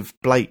went with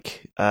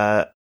Blake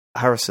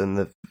Harrison,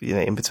 the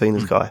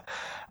in-betweeners guy,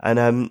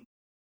 and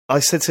I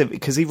said to him,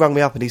 because he rang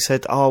me up and he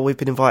said, we've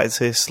been invited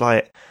to this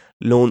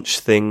launch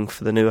thing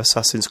for the new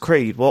Assassin's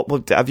Creed.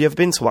 What have you ever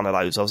been to one of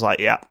those? I was like,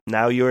 yeah,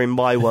 now you're in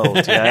my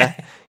world. Yeah.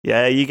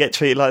 Yeah, you get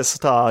treated like a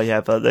star. Yeah,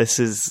 but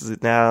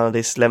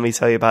let me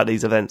tell you about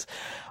these events.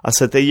 I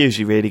said they're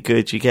usually really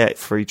good. You get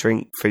free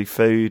drink, free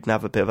food, and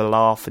have a bit of a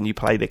laugh, and you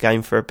play the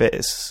game for a bit.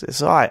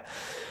 It's all right.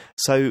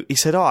 So he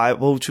said, all right,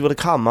 well, do you want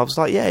to come? I was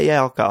like,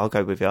 yeah, I'll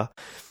go with you.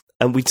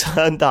 And we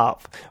turned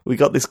up. We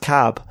got this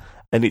cab,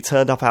 and it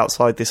turned up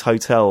outside this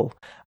hotel.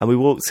 And we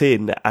walked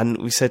in, and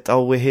we said,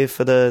 we're here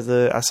for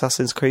the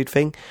Assassin's Creed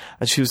thing.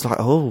 And she was like,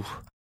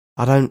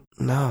 I don't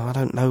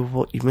know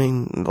what you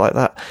mean like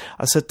that.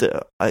 I said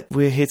that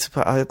we're here to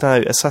play, I don't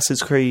know,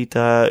 Assassin's Creed,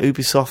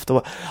 Ubisoft,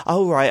 or...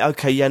 Oh, right,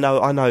 okay, yeah, no,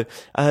 I know.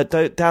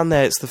 Down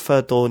there, it's the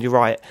third door, and you're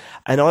right.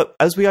 And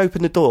as we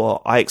opened the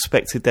door, I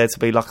expected there to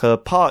be like a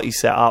party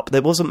set up.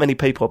 There wasn't many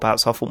people about,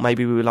 so I thought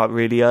maybe we were like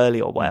really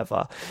early or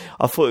whatever.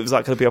 I thought it was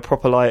like going to be a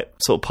proper like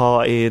sort of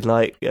party and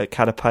like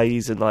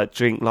canapes and like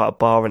drink like a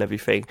bar and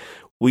everything.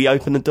 We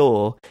opened the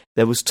door,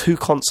 there was 2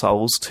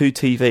 consoles, 2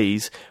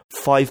 TVs,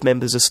 5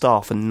 members of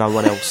staff and no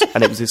one else.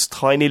 And it was this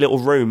tiny little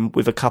room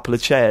with a couple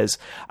of chairs.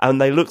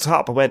 And they looked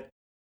up and went,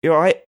 "You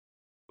alright?"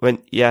 I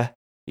went, "Yeah."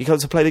 "You come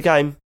to play the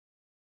game?"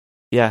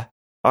 "Yeah."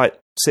 "Alright,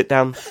 sit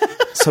down."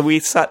 So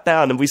we sat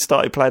down and we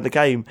started playing the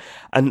game.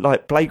 And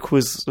like Blake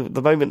was,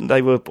 the moment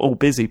they were all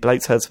busy,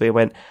 Blake turned to me and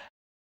went,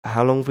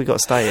 "How long have we got to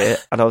stay here?"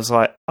 And I was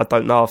like, "I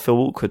don't know, I feel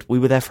awkward." We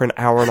were there for an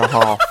hour and a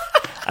half.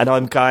 And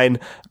I'm going,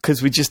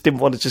 because we just didn't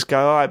want to just go,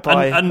 "All right,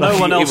 bye." And no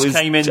one else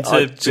came in to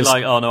be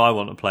like, "Oh, no, I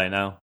want to play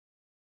now."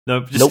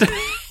 No, Nope.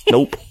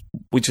 Nope.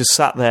 We just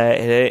sat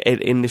there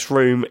in this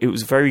room. It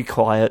was very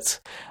quiet.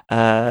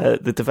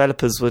 The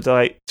developers were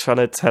like trying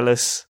to tell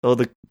us, or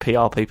the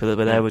PR people that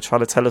were there were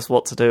trying to tell us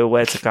what to do,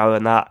 where to go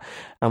and that.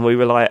 And we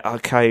were like,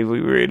 okay,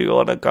 we really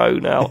want to go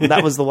now. And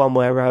that was the one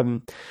where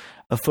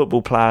a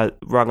football player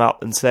rung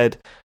up and said,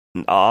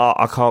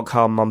 "I can't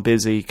come, I'm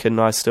busy. Can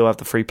I still have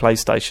the free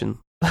PlayStation?"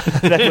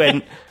 They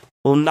went,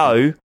 "Well, no."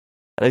 And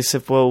they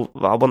said, "Well,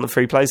 I want the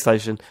free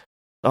PlayStation."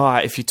 "All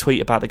right, if you tweet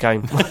about the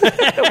game,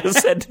 we'll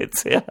send it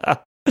to you."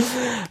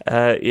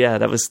 Yeah,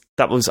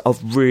 that was a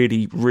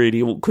really,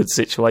 really awkward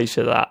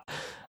situation.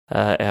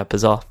 Yeah,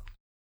 bizarre.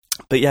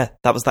 But yeah,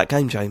 that was that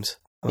game, James.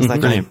 That was that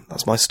game.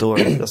 That's my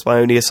story. That's my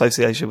only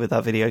association with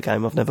that video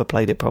game. I've never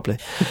played it properly.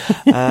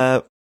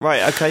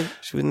 Right, okay.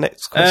 Should we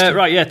next question?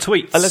 Right, yeah,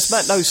 tweets. Unless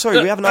Matt, no,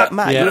 sorry, we haven't.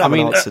 Matt, you haven't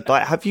answered.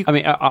 Like, have you? I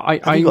mean,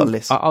 have you got a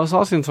list? I was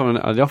asking someone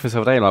at the office the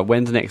other day, like,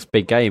 when's the next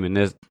big game? And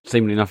there's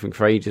seemingly nothing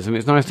for ages. I mean,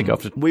 it's nice to go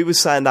off to. We were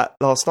saying that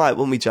last night,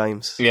 weren't we,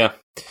 James? Yeah,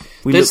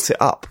 we looked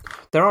it up.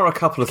 There are a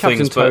couple of Captain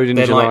things, Toad but in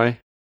they're July. like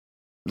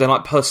they're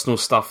like personal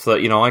stuff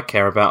that I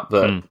care about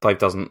that Dave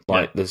doesn't.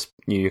 Like, there's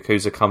new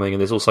Yakuza coming,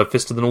 and there's also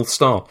Fist of the North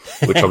Star,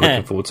 which I'm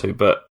looking forward to.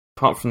 But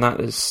apart from that,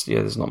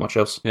 there's not much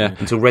else. Yeah.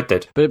 Until Red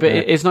Dead. But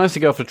it's nice to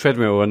go off the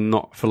treadmill and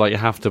not feel like you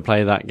have to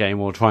play that game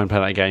or try and play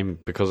that game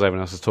because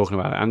everyone else is talking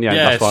about it. And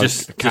that's why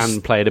I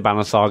can play the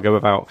Banner Saga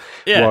without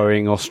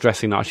worrying or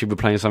stressing that I should be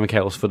playing something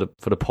else for the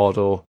pod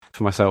or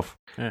for myself.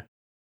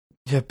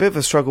 Yeah, a bit of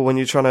a struggle when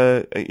you're trying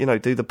to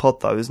do the pod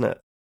though, isn't it?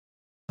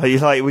 Are you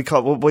like, we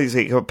can't? What is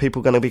it? Are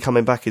people going to be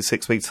coming back in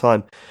 6 weeks'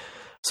 time?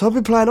 So I've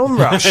been playing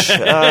Onrush.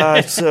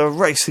 It's a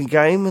racing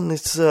game and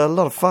it's a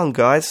lot of fun,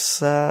 guys.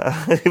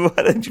 Why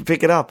don't you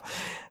pick it up?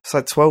 It's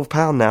like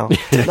 £12 now.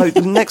 No,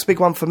 the next big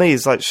one for me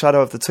is like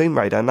Shadow of the Tomb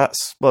Raider, and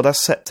that's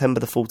September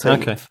the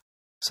 14th. Okay.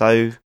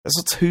 So that's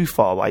not too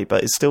far away,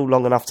 but it's still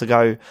long enough to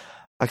go,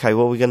 okay,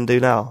 what are we going to do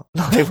now?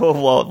 Like, what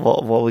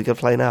are we going to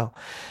play now?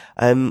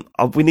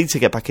 We need to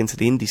get back into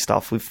the indie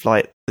stuff. We've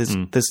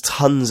there's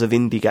tons of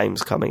indie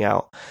games coming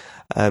out.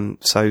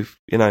 So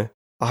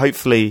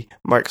hopefully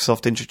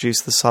Microsoft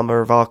introduce the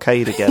summer of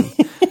arcade again.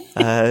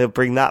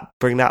 Bring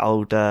that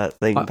old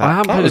thing back. I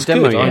haven't played a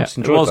demo yet.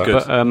 It was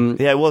good.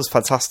 But, it was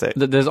fantastic.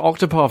 There's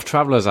Octopath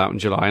Travelers out in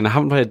July, and I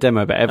haven't played a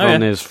demo, but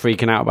everyone is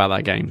freaking out about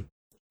that game.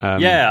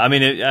 I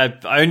mean,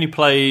 I only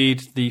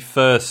played the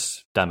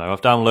first demo.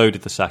 I've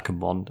downloaded the second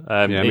one.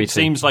 It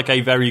seems like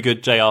a very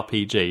good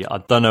JRPG. I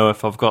don't know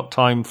if I've got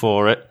time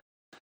for it.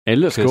 It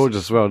looks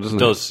gorgeous as well,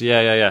 doesn't it? It does,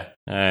 yeah.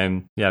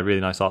 Really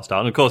nice art style.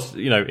 And of course,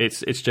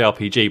 it's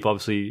JRPG, but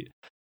obviously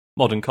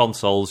modern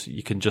consoles,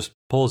 you can just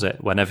pause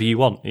it whenever you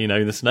want.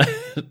 There's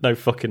no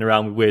fucking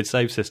around with weird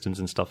save systems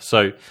and stuff.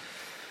 So,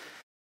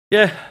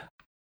 yeah.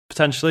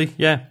 Potentially,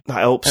 yeah. That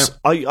helps.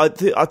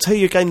 I'll tell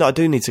you a game that I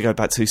do need to go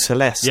back to,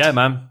 Celeste. Yeah,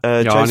 man.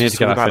 I need to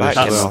get that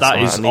finished.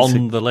 That is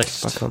on the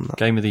list.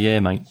 Game of the year,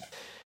 mate.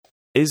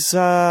 Is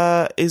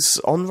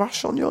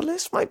Onrush on your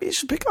list? Maybe you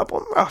should pick up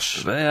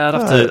Onrush. Yeah,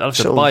 I'd have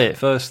to buy it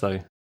first, though.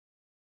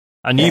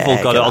 And you've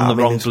all got it on the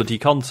wrong bloody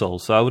console,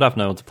 so I would have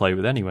no one to play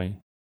with anyway.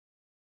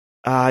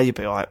 You'll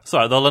be alright.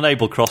 Sorry, they'll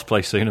enable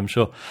crossplay soon, I'm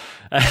sure.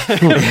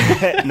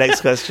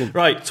 Next question.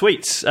 Right,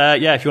 tweets.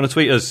 If you want to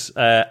tweet us,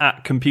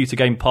 at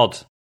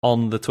ComputerGamePod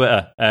on the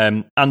Twitter.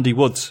 Andy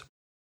Woods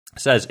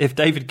says, if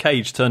David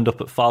Cage turned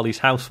up at Farley's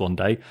house one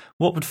day,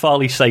 what would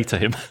Farley say to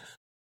him?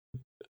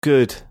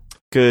 Good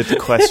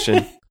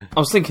question. I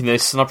was thinking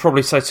this, and I'd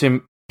probably say to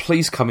him,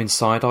 please come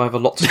inside, I have a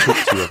lot to talk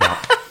to you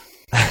about.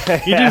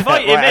 You'd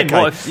invite him in. Okay.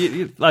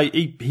 What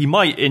if, he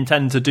might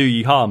intend to do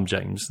you harm,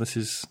 James. This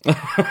is...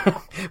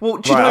 Well,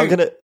 do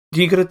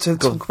you got to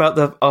talk about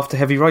the After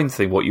Heavy Rain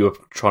thing, what you were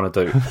trying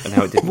to do, and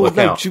how it didn't work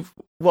out?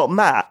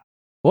 Matt?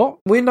 What?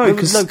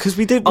 Because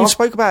we did. We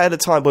spoke about it at a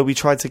time where we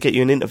tried to get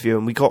you an interview,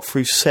 and we got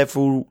through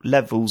several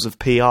levels of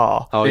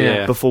PR.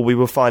 Before we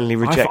were finally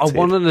rejected.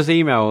 One of those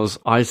emails,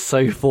 I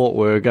so thought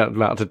we were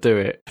about to do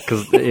it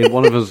because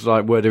one of us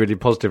worded really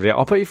positively.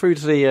 I'll put you through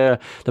to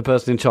the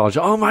person in charge.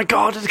 Oh my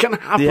god, it's going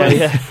to happen!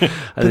 Yeah.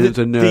 And it's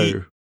a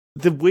no.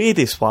 the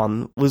weirdest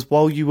one was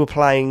while you were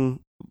playing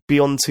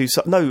Beyond Two.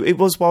 No, it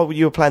was while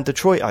you were playing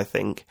Detroit, I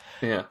think.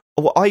 Yeah.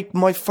 Well,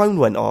 my phone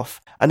went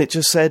off and it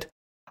just said,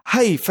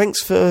 "Hey,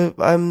 thanks for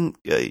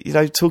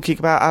talking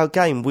about our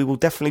game. We will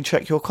definitely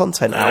check your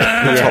content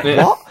out."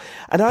 What?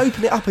 And I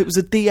opened it up. It was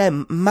a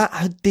DM. Matt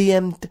had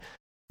DM'd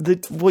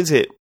what is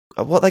it?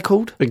 What are they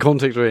called? The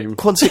Quantic Dream.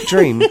 Quantic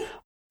Dream.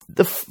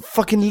 The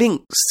fucking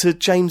links to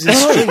James's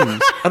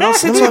streams. And I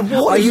said,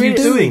 "What are you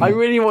doing?" I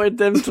really wanted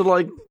them to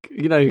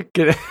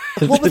get.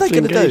 What were they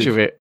going to do? With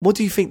it. What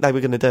do you think they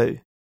were going to do?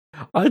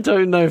 I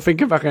don't know.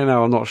 Thinking back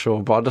now, I'm not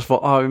sure. But I just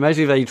thought,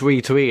 imagine if they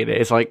retweeted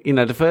it. It's like,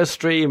 the first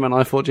stream, and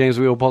I thought, James,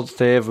 we were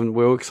positive and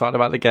we were excited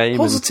about the game.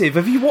 Positive?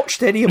 Have you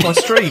watched any of my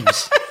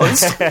streams?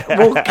 James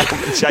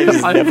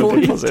I thought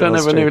you'd turn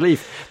over a new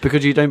leaf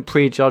because you don't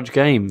prejudge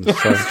games.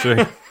 So. That's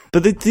true.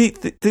 But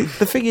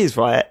the thing is,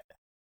 right,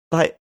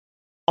 like,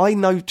 I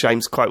know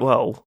James quite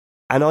well,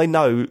 and I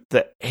know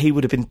that he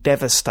would have been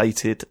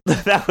devastated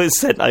that was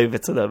sent over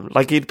to them.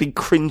 Like, he'd been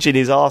cringing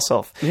his arse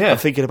off and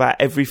thinking about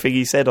everything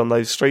he said on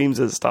those streams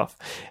and stuff.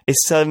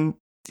 It's, that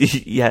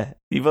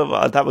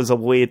was a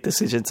weird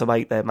decision to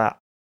make there, Matt.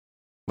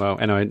 Well,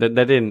 anyway, they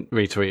didn't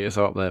retweet it,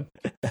 so up there.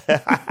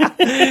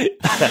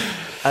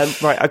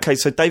 Right, okay,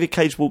 so David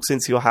Cage walks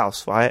into your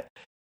house, right?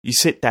 You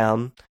sit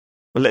down.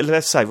 Well,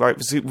 let's say, right,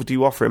 would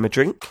you offer him a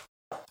drink?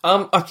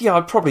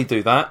 I'd probably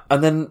do that.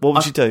 And then what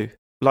would you do?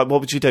 Like,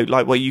 what would you do?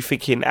 Like, were you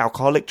thinking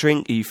alcoholic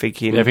drink? Are you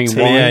thinking wine?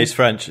 Yeah, he's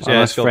French.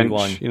 Yeah, it's got to be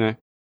wine.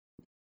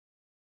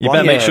 You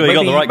better make sure you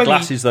got the right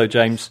glasses, though,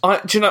 James. I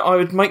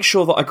would make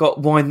sure that I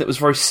got wine that was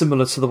very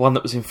similar to the one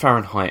that was in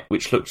Fahrenheit,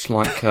 which looked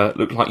like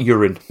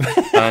urine.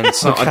 And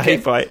so I'd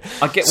get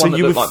one that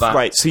looked like that.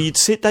 Right, so you'd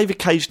sit David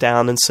Cage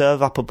down and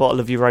serve up a bottle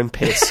of your own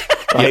piss.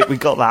 Right, we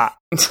got that.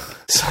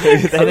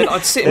 And then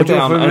I'd sit him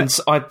down and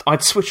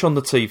I'd switch on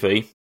the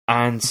TV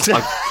and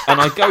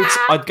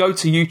I'd go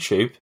to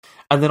YouTube.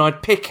 And then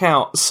I'd pick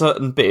out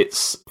certain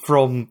bits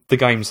from the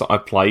games that I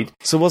played.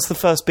 So what's the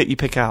first bit you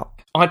pick out?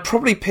 I'd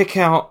probably pick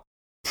out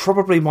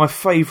my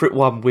favourite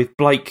one with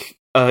Blake,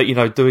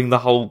 doing the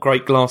whole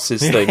great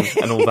glasses thing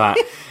and all that.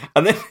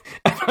 And then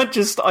I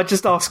just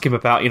ask him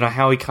about,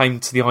 how he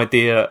came to the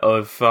idea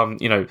of,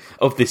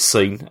 of this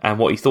scene and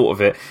what he thought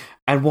of it.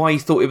 And why he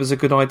thought it was a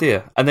good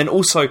idea, and then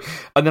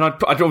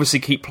I'd obviously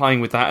keep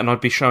playing with that, and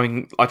I'd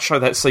show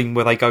that scene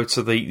where they go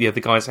to the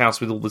guy's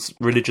house with all the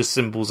religious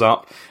symbols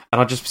up,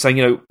 and I'd just be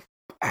saying,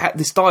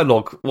 this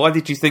dialogue. Why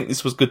did you think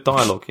this was good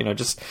dialogue? I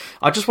just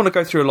want to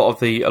go through a lot of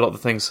the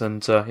things,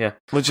 and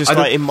well, just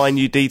like in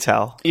minute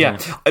detail. Yeah,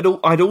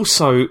 I'd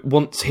also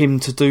want him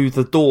to do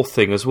the door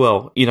thing as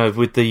well.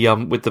 With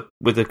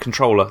the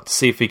controller to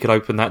see if he could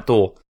open that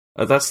door.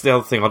 That's the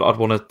other thing I'd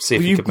want to see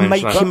if he could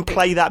manage that. You make him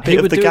play that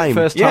bit of the game.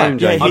 First time,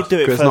 he'd do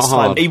it first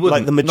time. He wouldn't.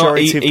 Like the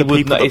majority of the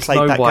people that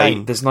played that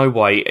game. There's no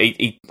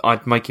way.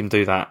 I'd make him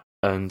do that.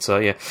 And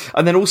and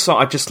then also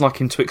I'd just like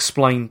him to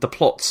explain the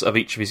plots of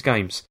each of his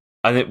games,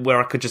 and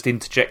where I could just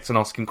interject and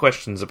ask him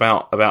questions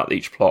about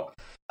each plot.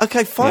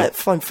 Okay,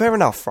 fine, fair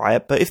enough,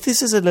 right? But if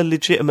this is a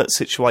legitimate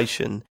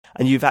situation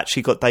and you've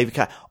actually got David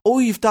Cage,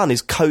 all you've done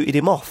is coated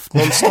him off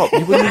non-stop.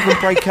 You wouldn't even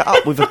break it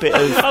up with a bit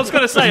of... I was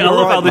going to say, I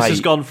love how this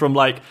has gone from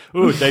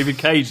David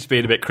Cage is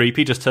being a bit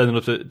creepy, just turning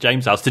up at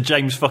James' house, to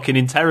James fucking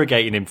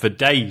interrogating him for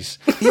days.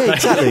 Yeah,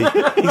 exactly.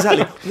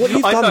 What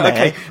you've done there...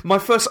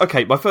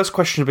 Okay, my first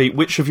question would be,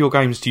 which of your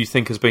games do you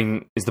think is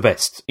the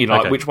best?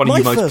 Which one are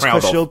you most proud of? My first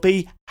question will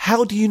be,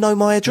 how do you know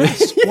my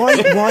address? Why are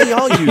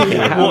you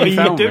here? What are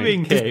you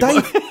doing here?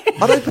 Dave,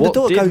 I'd open the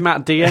door and go... Did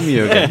Matt DM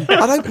you again?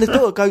 I'd open the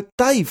door and go,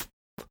 Dave,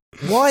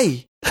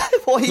 why?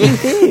 Why are you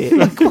here?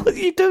 Like, what are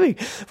you doing?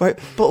 Right,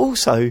 but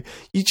also,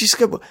 you just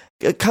go,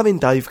 come in,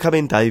 Dave,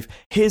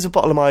 here's a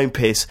bottle of my own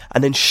piss,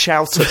 and then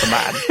shout at the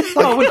man.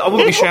 I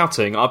wouldn't be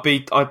shouting. I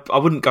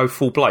wouldn't go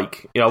full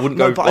Blake. I wouldn't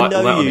go. But I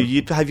know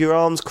you'd have your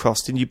arms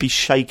crossed and you'd be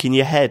shaking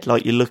your head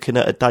like you're looking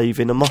at a Dave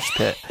in a mosh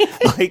pit.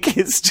 Like,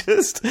 it's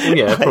just...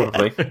 Yeah,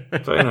 probably.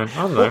 But, I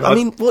don't know. I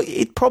mean,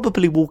 it'd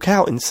probably walk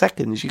out in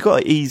seconds. You've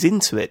got to ease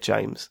into it,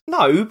 James.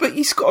 No, but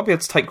he's got to be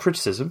able to take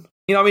criticism.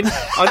 He's got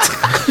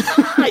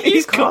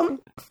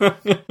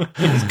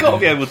to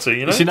be able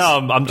to, See, now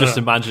I'm just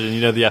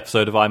imagining, the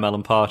episode of I'm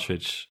Alan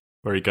Partridge,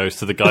 where he goes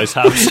to the guy's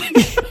house.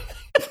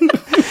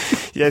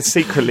 Yeah,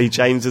 secretly,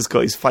 James has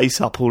got his face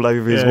up all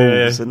over his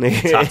walls in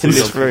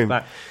this room.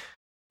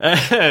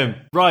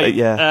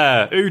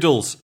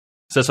 Oodles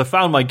says, I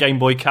found my Game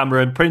Boy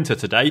camera and printer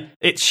today.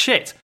 It's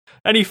shit.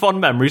 Any fond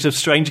memories of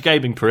strange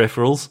gaming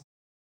peripherals?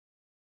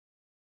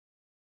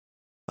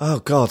 Oh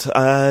God,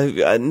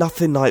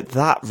 nothing like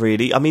that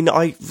really. I mean,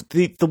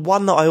 the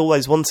one that I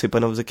always wanted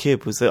when I was a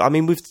kid was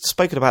we've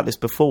spoken about this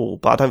before,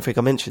 but I don't think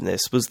I mentioned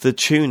this, was the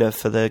tuner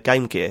for the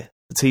Game Gear,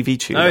 the TV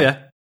tuner. Oh yeah.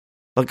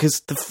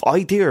 Because the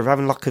idea of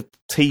having like a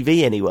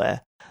TV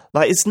anywhere,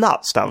 like, it's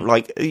nuts, though.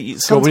 Like,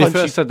 sometimes when you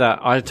first said that,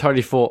 I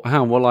totally thought,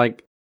 are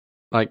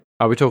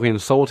we talking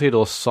salted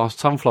or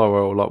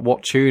sunflower oil? Like,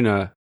 what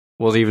tuner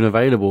was even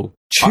available?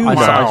 Tuna.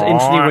 I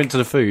instantly went to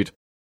the food.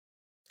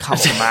 Come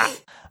on,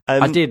 Matt.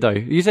 I did, though.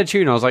 You said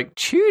tuna. I was like,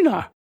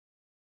 tuna?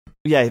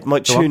 Yeah, my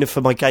tuner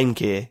for my Game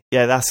Gear.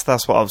 Yeah, that's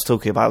what I was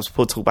talking about. I was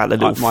talking about the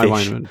little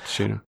fish.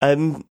 Tuner.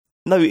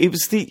 No, it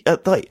was the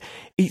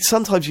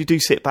sometimes you do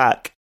sit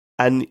back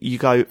and you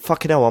go,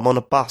 fucking hell, I'm on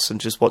a bus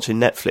and just watching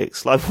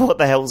Netflix. Like, what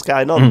the hell's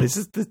going on? This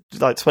is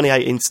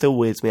 2018 still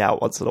weirds me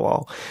out once in a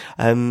while.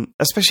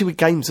 Especially with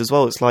games as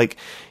well. It's like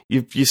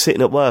you're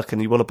sitting at work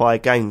and you want to buy a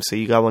game, so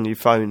you go on your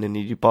phone and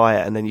you buy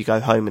it, and then you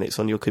go home and it's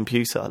on your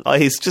computer.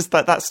 Like, it's just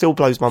that still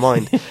blows my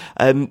mind.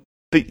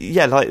 But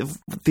yeah, like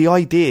the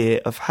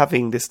idea of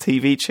having this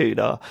TV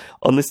tuner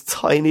on this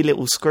tiny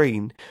little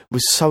screen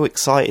was so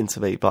exciting to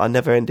me, but I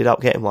never ended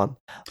up getting one.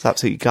 I was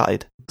absolutely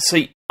gutted.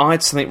 See, I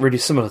had something really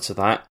similar to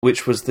that,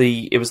 which was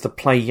the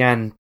Play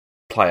Yan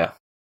player.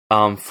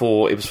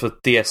 For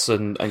DS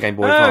and Game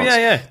Boy Advance.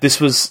 Yeah.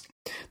 This was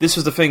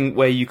the thing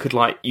where you could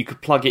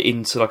plug it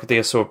into like a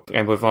DS or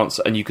Game Boy Advance,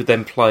 and you could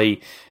then play.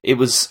 It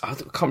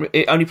played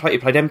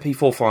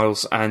MP4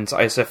 files and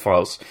ASF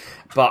files,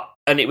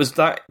 and it was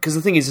that, because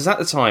the thing is at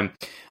the time,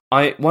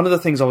 one of the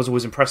things I was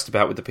always impressed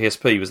about with the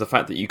PSP was the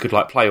fact that you could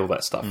like play all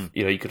that stuff.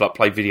 You know, you could like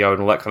play video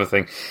and all that kind of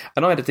thing.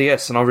 And I had a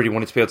DS, and I really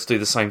wanted to be able to do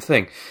the same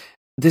thing.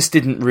 This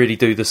didn't really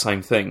do the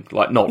same thing.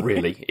 Like, not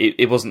really.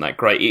 It wasn't that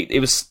great. It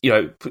was, you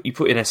know, you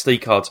put in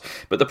SD cards,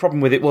 but the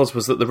problem with it was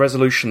that the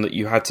resolution that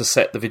you had to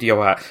set the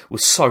video at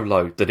was so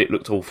low that it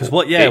looked awful.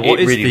 What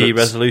is really the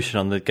resolution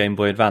on the Game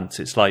Boy Advance?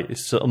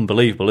 It's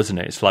unbelievable, isn't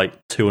it? It's like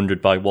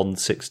 200 by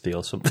 160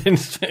 or something.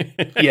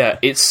 Yeah,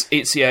 it's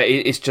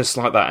just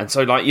like that. And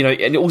so, like, you know,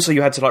 and also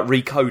you had to like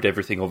recode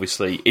everything,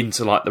 obviously,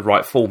 into like the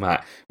right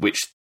format, which,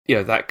 you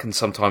know, that can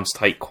sometimes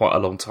take quite a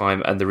long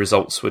time, and the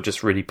results were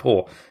just really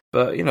poor.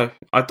 But, you know,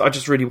 I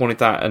just really wanted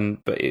that,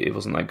 but it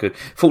wasn't that good.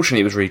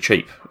 Fortunately, it was really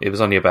cheap. It was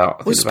only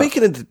about... Well,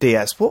 speaking of the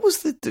DS, what was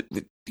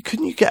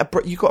couldn't you get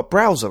you got a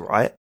browser,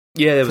 right?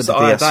 Yeah, there was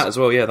I had that as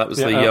well, yeah. That was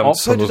the...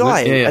 so did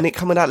I, yeah. And it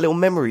come with that little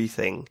memory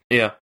thing.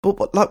 Yeah.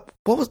 But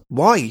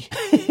why?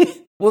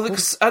 Well,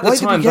 because at the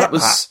time, that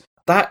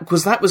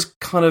was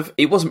kind of,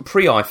 it wasn't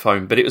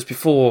pre-iPhone, but it was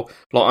before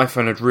like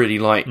iPhone had really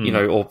like, you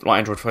know, or like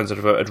Android phones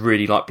had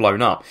really like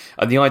blown up.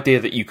 And the idea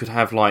that you could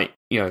have like,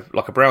 you know,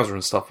 like a browser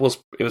and stuff was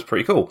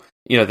pretty cool.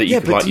 You know, that you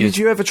could but did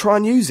you ever try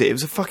and use it? It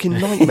was a fucking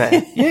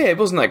nightmare. Yeah, it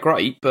wasn't that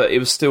great, but it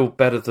was still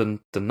better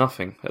than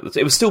nothing.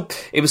 It was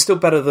still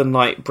better than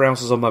like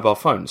browsers on mobile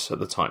phones at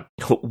the time.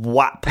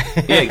 WAP.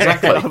 Yeah,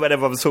 exactly.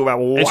 Whenever I'm talking about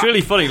WAP. It's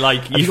really funny,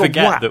 like, you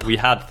forget that we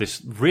had this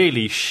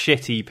really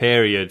shitty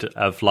period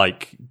of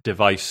like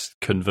device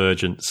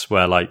convergence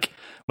where like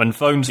when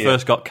phones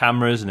first got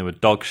cameras and they were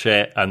dog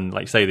shit, and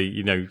like say the,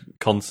 you know,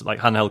 like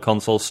handheld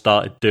consoles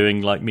started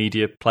doing like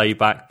media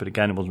playback, but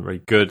again it wasn't very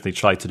good. They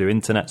tried to do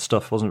internet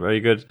stuff, wasn't very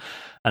good,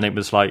 and it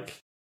was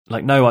like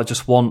no, I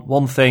just want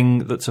one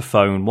thing that's a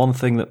phone, one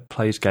thing that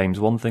plays games,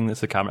 one thing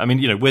that's a camera. I mean,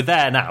 you know, we're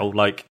there now,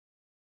 like,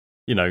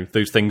 you know,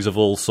 those things have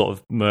all sort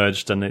of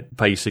merged and it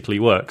basically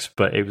works,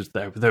 but it was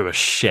they were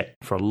shit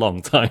for a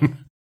long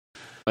time.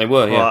 They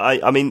were, yeah. Well,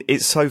 I mean,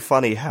 it's so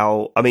funny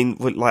how, I mean,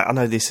 like, I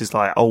know this is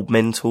like old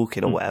men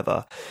talking or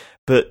whatever,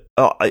 but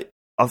I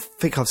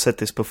think I've said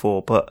this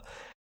before, but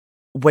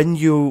when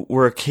you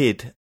were a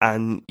kid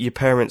and your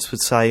parents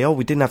would say, oh,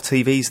 we didn't have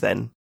TVs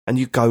then, and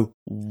you go,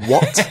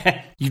 what?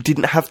 You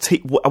didn't have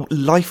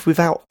life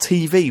without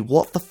TV?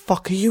 What the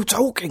fuck are you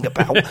talking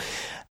about?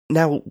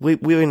 Now,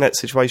 we're in that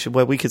situation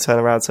where we could turn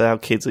around to our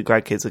kids and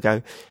grandkids and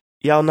go,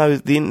 yeah, I know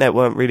the internet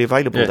weren't really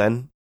available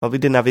then. Like, we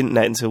didn't have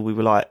internet until we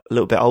were like a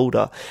little bit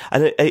older.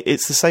 And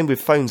it's the same with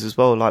phones as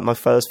well. Like my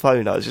first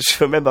phone, I just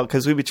remember,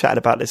 because we were chatting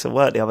about this at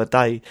work the other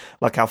day,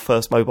 like our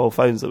first mobile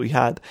phones that we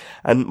had.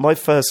 And my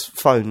first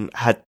phone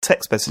had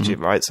text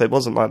messaging, right? So it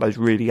wasn't like those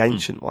really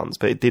ancient ones,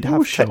 but it did have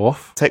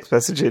text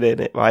messaging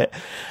in it, right?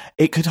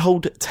 It could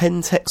hold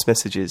 10 text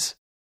messages.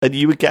 And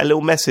you would get a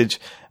little message,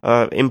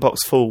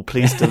 inbox full,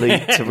 please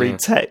delete to read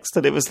text.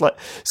 And it was like,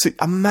 so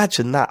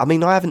imagine that. I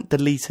mean, I haven't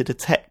deleted a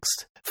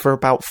text for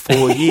about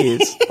 4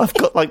 years. I've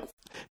got like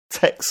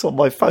texts on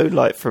my phone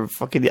like from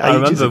fucking ages ago. I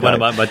remember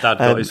when my dad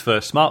got his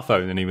first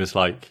smartphone and he was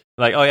like,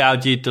 oh yeah, how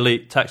do you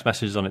delete text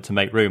messages on it to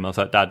make room? I was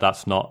like, Dad,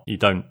 you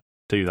don't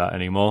do that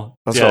anymore.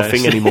 That's not a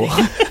thing anymore.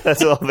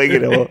 That's not a thing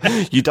anymore.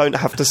 You don't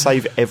have to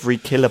save every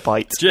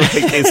kilobyte.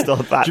 It's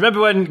not that. Do you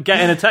remember when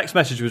getting a text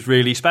message was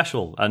really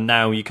special and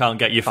now you can't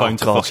get your phone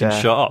to fucking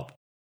shut up?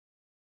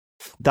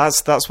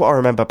 That's what I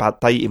remember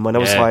about dating when I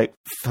was like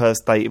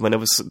first dating, when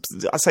I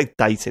say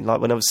dating, like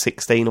when I was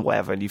 16 or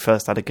whatever, and you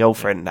first had a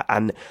girlfriend,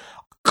 and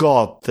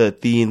God,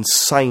 the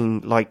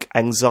insane like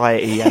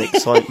anxiety and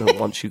excitement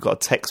once you got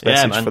a text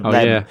message from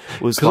them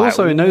was like,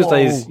 also in those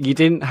days you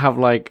didn't have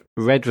like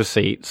read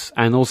receipts,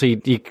 and also you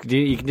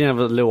didn't have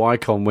a little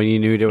icon when you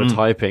knew they were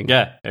typing.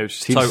 Yeah, it was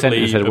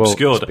totally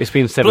obscured. It's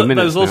been 7 minutes.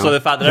 There was also now.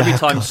 the fact that every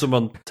time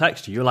someone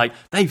texts you, you're like,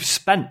 they've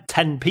spent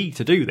 10p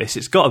to do this.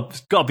 It's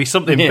got to be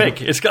something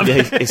big. It's got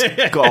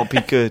to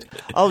be good.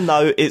 Oh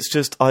no, it's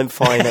just I'm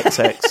fine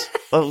XX.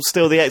 Well,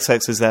 still the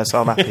XX is there,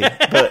 so I'm happy.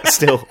 But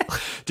still,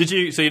 did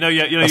you? So you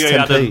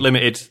had a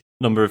limited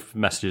number of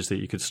messages that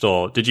you could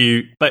store. Did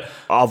you? But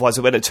otherwise,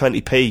 it went at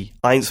 20p.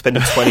 I ain't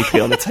spending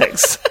 20p on a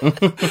text.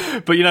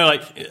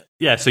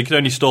 But so you could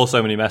only store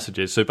so many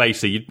messages. So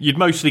basically, you'd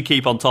mostly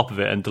keep on top of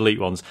it and delete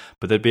ones.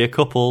 But there'd be a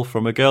couple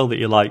from a girl that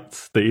you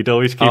liked that you'd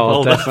always keep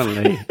hold of.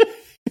 Definitely.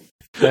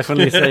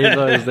 Definitely save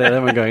those there. They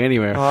weren't going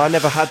anywhere. Oh, I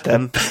never had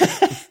them.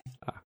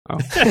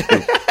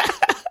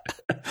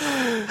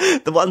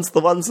 The ones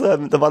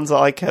that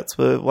I kept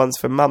were ones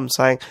from Mum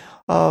saying,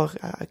 "Oh,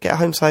 get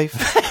home safe."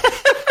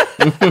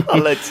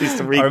 Used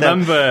to read I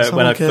remember them.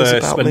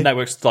 when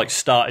networks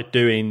started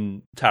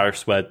doing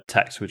tariffs where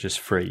texts were just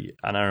free,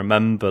 and I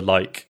remember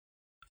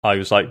I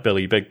was like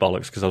Billy Big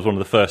Bollocks because I was one of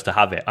the first to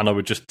have it, and I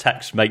would just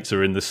text mates who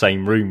were in the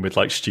same room with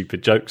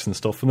stupid jokes and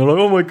stuff, and they're like,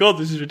 "Oh my god,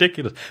 this is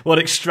ridiculous! What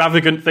an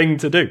extravagant thing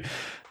to do!"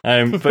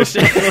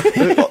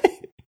 But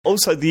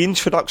also, the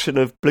introduction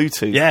of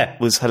Bluetooth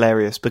was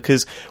hilarious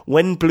because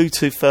when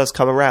Bluetooth first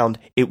came around,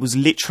 it was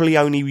literally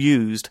only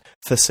used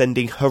for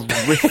sending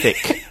horrific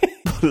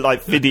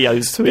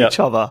videos to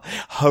each other.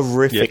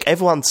 Horrific. Yep.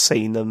 Everyone's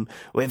seen them.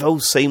 We've all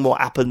seen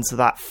what happened to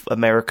that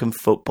American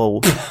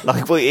football.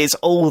 It's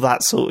all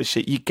that sort of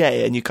shit. You get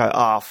it and you go,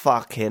 "Oh,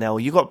 fucking hell,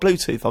 you got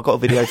Bluetooth? I've got a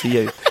video for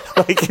you."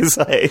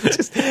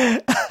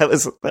 That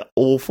was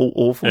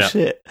awful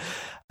shit.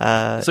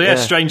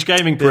 Strange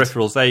gaming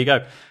peripherals. There you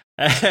go.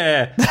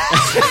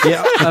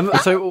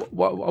 So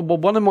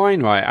one of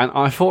mine, right, and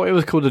I thought it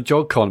was called a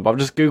Jog-Con, but I've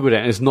just googled it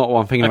and it's not what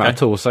I'm thinking about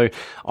at all. So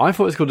I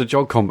thought it was called a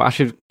Jog-Con, but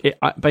actually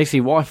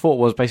basically what I thought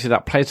was basically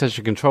that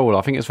PlayStation controller.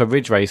 I think it's for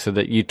Ridge Racer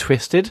that you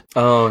twisted.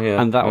 Oh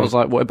yeah, and that was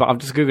but I'm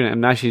just googling it,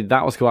 and actually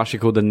that was actually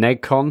called the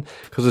Neg-Con,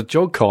 because the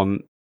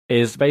Jog-Con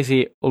is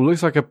basically, it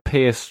looks like a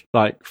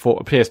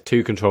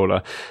PS2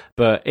 controller,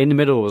 but in the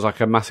middle was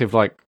a massive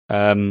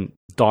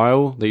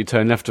dial that you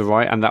turn left to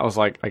right, and that was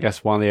I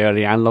guess one of the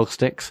early analog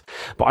sticks.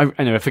 But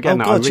anyway, forgetting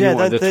that. I really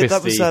wanted the twisty.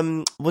 That was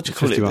what do you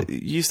call it?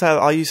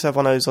 I used to have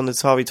one of those on the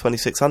Atari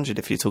 2600.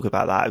 If you talk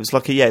about that, it was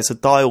it's a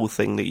dial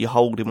thing that you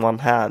hold in one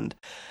hand,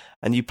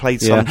 and you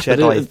played some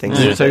Jedi thing.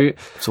 So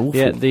it's awful.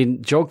 Yeah, the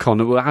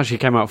Jog-Con actually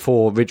came out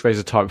for Ridge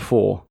Racer Type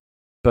 4.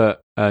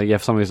 But for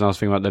some reason I was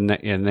thinking about the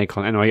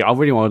Neg-Con. Anyway, I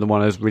really wanted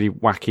one of those really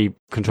wacky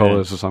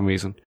controllers for some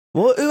reason.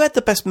 Well, who had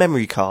the best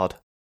memory card?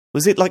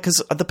 Was it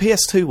because the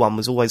PS2 one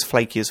was always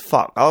flaky as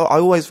fuck? I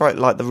always write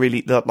the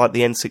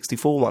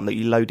N64 one that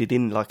you loaded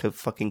in like a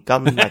fucking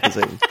gun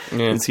magazine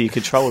into your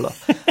controller.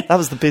 That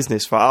was the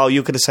business, right? Oh,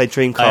 you're going to say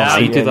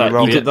Dreamcast. You did that.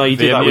 You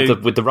did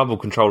that with the Rumble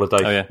controller,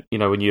 Dave. Oh, yeah. You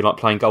know, when you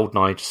playing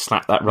GoldenEye, just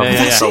slap that Rumble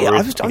controller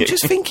in. I'm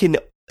just thinking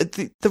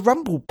the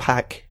Rumble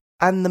pack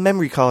and the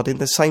memory card in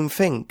the same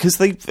thing, because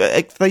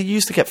they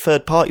used to get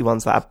third party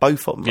ones that have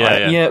both of them.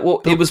 Right? Yeah.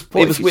 Well, it was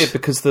weird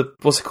because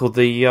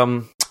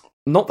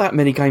not that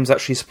many games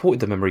actually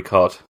supported the memory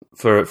card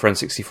for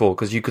N64,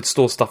 because you could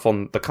store stuff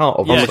on the cart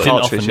on the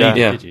cartridge.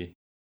 Did you?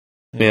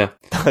 Yeah.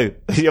 No,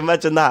 you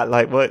imagine that,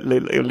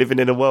 you're living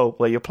in a world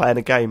where you're playing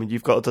a game and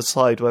you've got to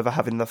decide whether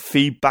having the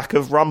feedback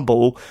of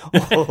Rumble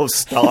or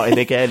starting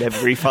again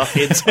every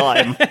fucking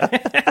time.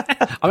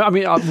 I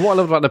mean, what I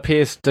loved about the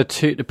PS,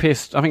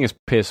 I think it's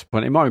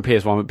PS1, it might be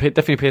PS1, but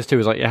definitely PS2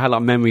 was it had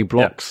memory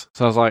blocks.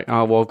 So I was like,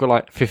 oh, well, I've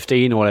got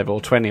 15 or whatever,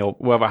 or 20 or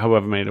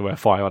however many there were,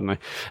 5, I don't know. And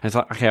it's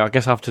okay, I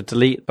guess I have to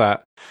delete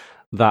that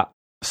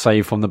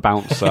save from the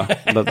bouncer.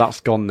 That's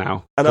gone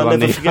now. And I'll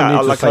never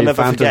forget getting a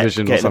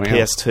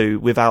PS2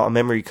 without a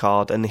memory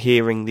card and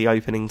hearing the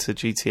opening to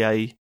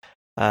GTA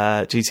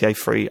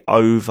 3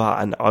 over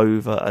and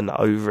over and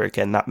over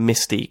again. That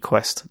Misty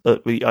quest,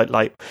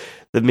 the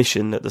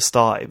mission at the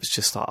start, it was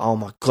just oh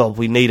my god,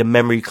 we need a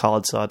memory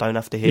card so I don't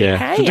have to hear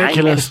hey,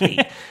 ridiculous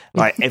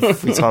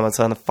every time I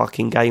turn a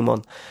fucking game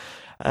on.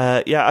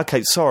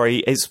 Okay,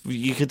 sorry.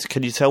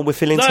 Can you tell we're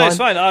filling time? No, it's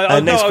fine. I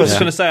was just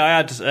going to say I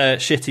had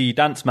shitty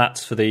dance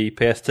mats for the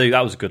PS2.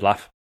 That was a good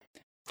laugh.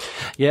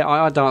 Yeah,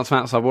 I had dance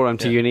mats. I brought them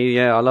to uni.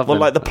 Yeah, I love them.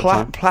 Like the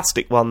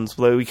plastic ones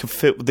where you could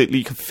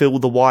fill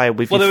the wire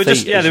with. Well, they were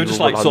just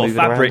sort of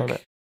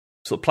fabric,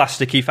 sort of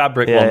plasticky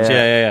fabric ones.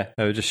 Yeah.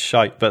 They were just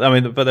shite, but they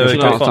were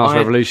Dance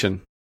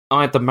Revolution.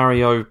 I had the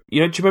Mario. Do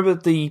you remember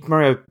the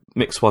Mario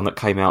Mix one that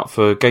came out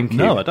for GameCube?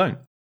 No, I don't.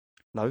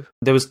 No,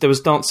 there was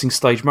Dancing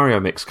Stage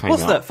Mario Mix came out.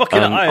 What's that? Fucking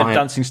I had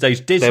Dancing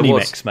Stage Disney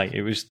Mix, mate.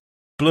 It was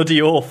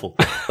bloody awful.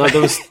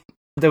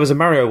 There was a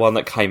Mario one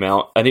that came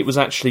out, and it was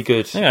actually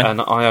good,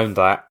 and I owned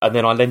that. And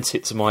then I lent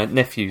it to my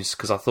nephews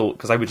because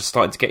they were just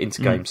starting to get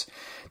into games.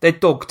 Their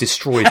dog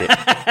destroyed it,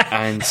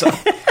 and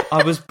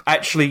I was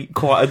actually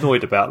quite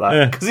annoyed about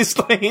that because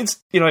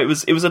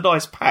it was a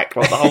nice pack,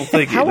 the whole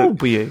thing. How old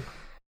were you?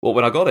 Well,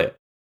 when I got it?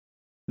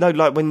 No,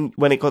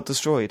 when it got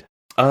destroyed.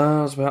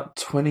 I was about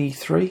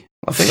 23,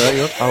 I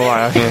think. Oh,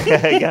 right.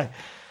 Okay. Yeah.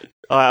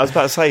 I was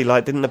about to say,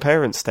 didn't the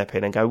parents step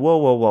in and go, whoa,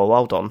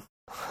 hold on?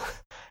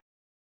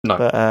 No.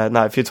 But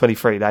no, if you're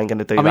 23, they ain't going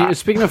to do that. I mean,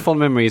 speaking of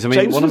fond memories, if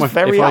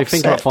I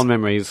think about fond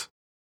memories,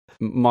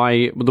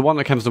 the one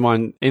that comes to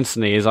mind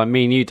instantly is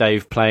me and you,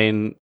 Dave,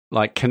 playing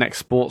like Kinect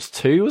Sports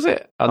 2, was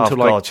it? Until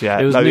God, yeah.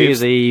 it was No, New it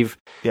Year's Eve.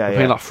 Yeah,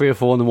 Playing 3 or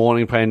 4 in the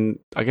morning, playing,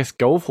 I guess,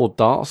 golf or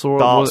darts, or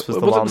Darts was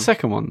the it one. the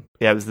second one?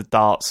 Yeah, it was the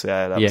darts.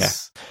 Yeah,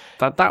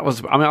 That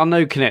was. I mean, I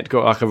know Kinect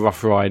got like a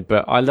rough ride,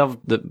 but I love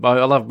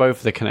both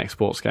of the Kinect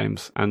Sports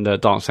games and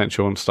Dance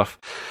Central and stuff.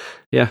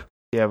 Yeah,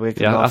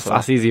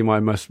 that's easily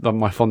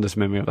my fondest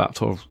memory of that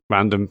sort of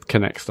random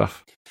Kinect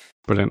stuff.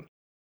 Brilliant.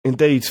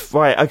 Indeed.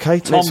 Right. Okay.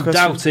 Tom next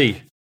question.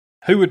 Doughty.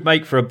 Who would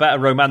make for a better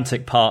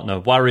romantic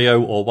partner,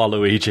 Wario or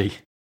Waluigi?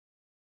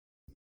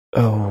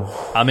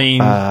 Oh, I mean,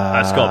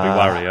 that's got to be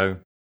Wario.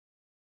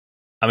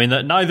 I mean,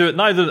 neither.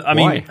 I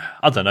mean, Why?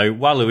 I don't know.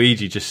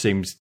 Waluigi just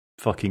seems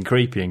fucking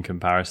creepy in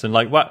comparison.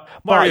 Like,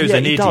 Mario's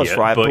an idiot,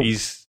 right, but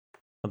he's,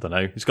 I don't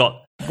know, he's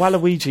got...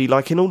 Waluigi,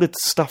 like in all the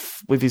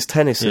stuff with his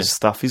tennis and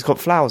stuff, he's got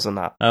flowers and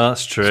that. Oh,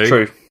 that's true. It's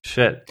true.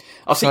 Shit.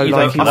 I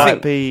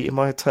think he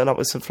might turn up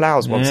with some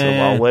flowers once in a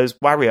while, whereas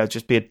Wario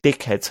just be a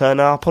dickhead, turning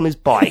up on his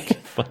bike,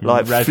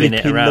 like revving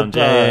it around. the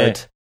bird.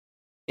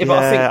 Yeah, but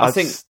I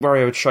think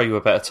Wario would show you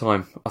a better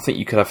time. I think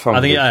you could have fun.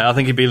 I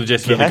think he'd be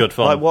legitimately good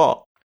fun. Like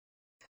what?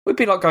 It'd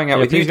be like going out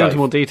with you, Please go Dave. into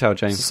more detail,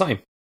 It's James. the same.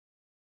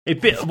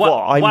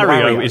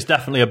 Wario is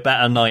definitely a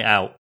better night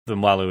out than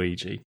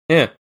Waluigi.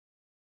 Yeah.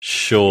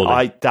 Surely.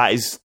 I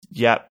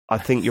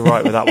think you're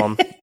right with that one.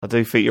 I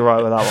do think you're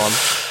right with that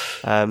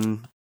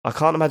one. I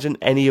can't imagine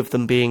any of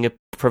them being a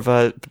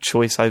preferred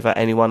choice over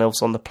anyone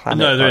else on the planet.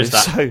 No, there is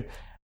that. So,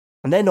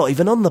 and they're not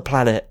even on the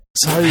planet.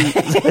 So, you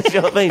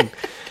know what I mean?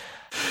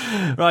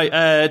 Right,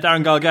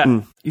 Darren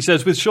Gargett. He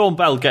says, with Sean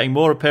Bell getting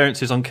more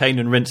appearances on Kane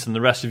and Rince than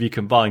the rest of you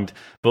combined,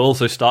 but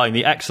also starting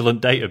the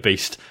excellent Data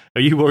Beast,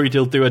 are you worried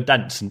he'll do a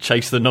dance and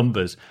chase the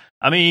numbers?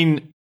 I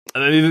mean,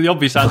 the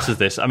obvious answer to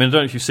this, I mean, I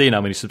don't know if you've seen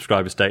how many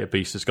subscribers Data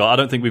Beast has got. I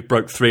don't think we've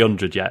broke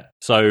 300 yet.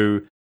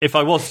 So if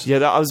I was... Yeah,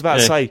 I was about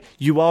to say,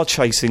 you are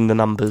chasing the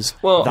numbers.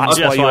 Well, that's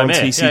why you're on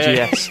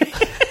TCGS.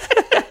 Yeah.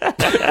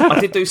 I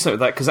did do something with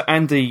that because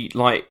Andy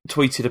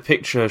tweeted a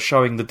picture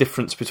showing the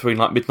difference between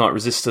Midnight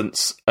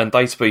Resistance and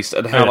Data Beast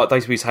and how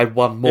Data Beast had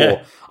one more.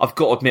 Yeah. I've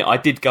got to admit, I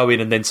did go in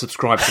and then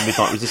subscribe to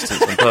Midnight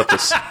Resistance on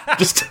purpose.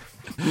 Just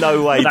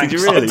no way, did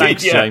you really?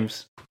 Thanks,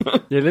 James.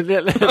 Yeah,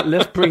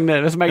 let's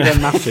make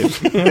them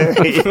massive.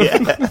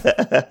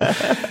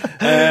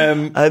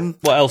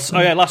 What else? Oh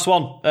yeah, last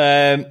one.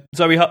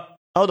 Zoe.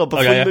 Hold on,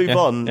 before we move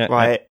on,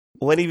 right?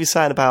 When he was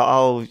saying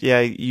about,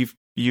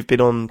 you've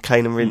been on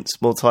Kane and Rince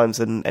more times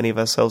than any of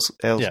us else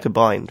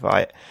combined,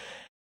 right?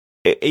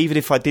 Even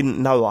if I didn't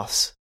know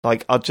us,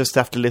 I'd just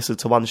have to listen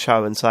to one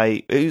show and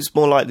say, who's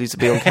more likely to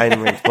be on Kane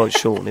and Rince? Well, it's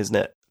Sean, isn't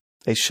it?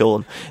 It's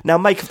Sean. Now,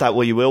 make of that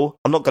what you will.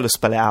 I'm not going to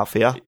spell it out for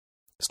you.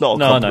 It's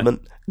not a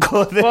compliment.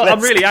 No. Well,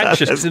 I'm really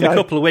anxious because in a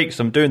couple of weeks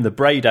I'm doing the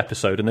Braid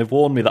episode and they've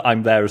warned me that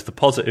I'm there as the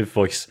positive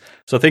voice.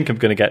 So I think I'm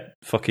going to get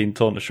fucking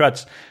torn to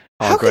shreds.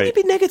 How can you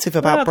be negative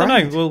about Braid?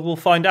 I don't know. We'll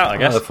find out, I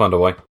guess. I'll find a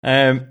way.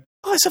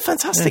 It's a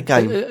fantastic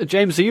game.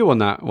 James, are you on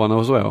that one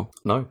as well?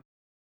 No.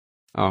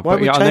 Oh,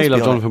 but I know you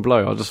love Jonathan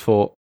Blow. I just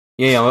thought...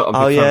 Yeah,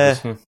 I'm big fan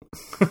of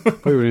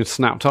this, we were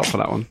snapped up for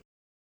that one.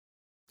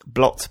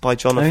 Blocked by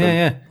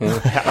Jonathan.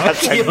 I've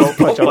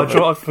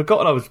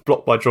forgotten I was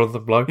blocked by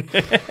Jonathan Blow.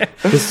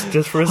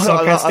 just for a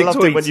sarcastic I loved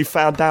tweet. it when you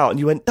found out and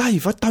you went,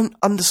 Dave, I don't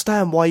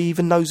understand why he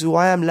even knows who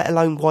I am, let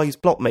alone why he's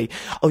blocked me.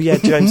 Oh yeah,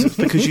 James, it's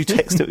because you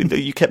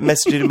texted you kept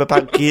messaging him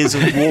about Gears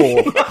of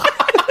War.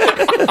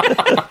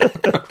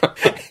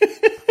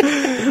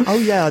 Oh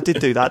yeah, I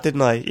did do that,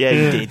 didn't I? Yeah,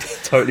 you did.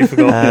 Totally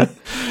forgot.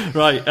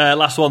 Right,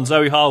 last one.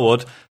 Zoe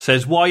Harwood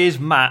says, why is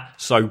Matt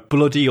so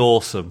bloody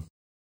awesome?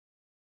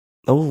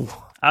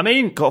 Oh, I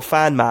mean, got a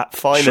fan, Matt,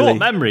 finally. Short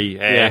memory,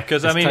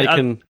 because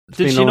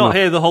did she not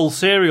hear the whole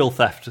serial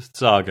theft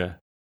saga?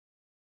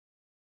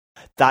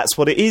 That's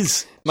what it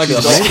is. Maybe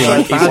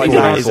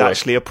that is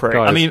actually a prick.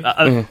 I mean,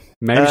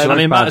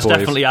 Matt has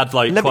definitely had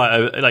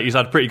he's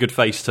had a pretty good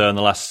face turn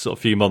the last sort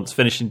of few months,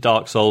 finishing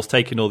Dark Souls,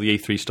 taking all the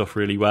E3 stuff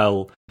really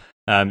well.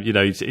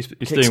 He's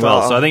doing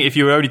well. So I think if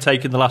you were only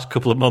taking the last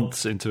couple of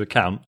months into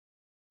account,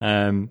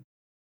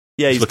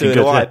 he's doing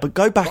all right. But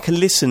go back and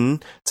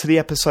listen to the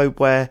episode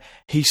where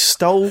he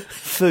stole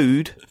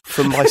food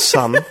from my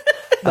son.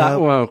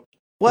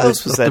 What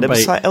else was there? There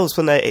was something else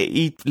when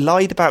he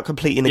lied about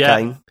completing a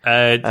game.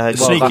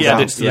 Sneaky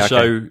edits to the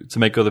show to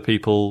make other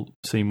people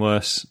seem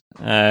worse.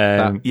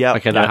 That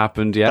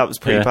happened. Yeah, that was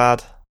pretty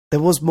bad. There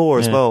was more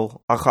as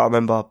well. I can't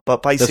remember,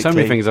 but basically, there's so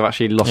many things I've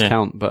actually lost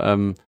count. But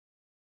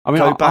I mean,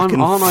 aren't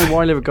I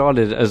widely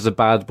regarded as the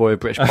bad boy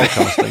of British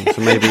podcasting?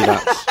 So maybe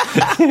that's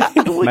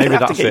maybe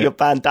that's to get your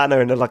bandana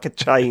in a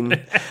chain.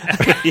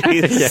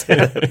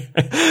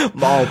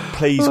 Marl,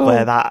 please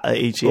wear that at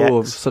EGX.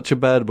 Oh, such a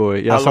bad boy.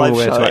 Yeah, someone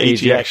wear to our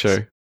EGX show.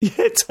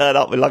 Yeah, turn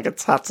up with a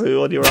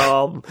tattoo on your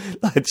arm,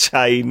 a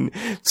chain,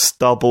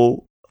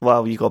 stubble.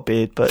 Well, you got a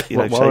beard, but shave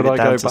it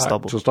down to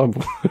stubble. To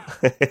stubble?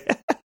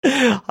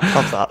 I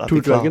love that.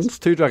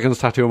 Two dragons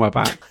tattoo on my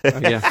back.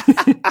 Yeah.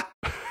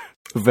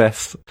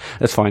 Vest.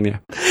 That's fine, yeah.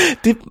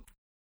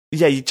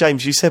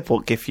 James, you said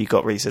what gift you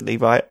got recently,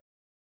 right?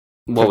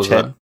 What was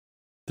that?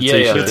 The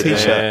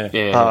t-shirt.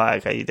 Yeah. Oh,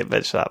 okay, you didn't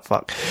mention that.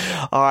 Fuck.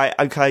 All right,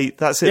 okay,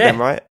 that's it then,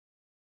 right?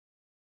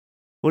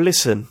 Well,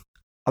 listen,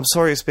 I'm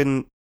sorry it's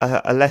been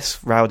a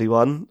less rowdy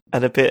one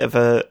and a bit of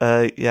a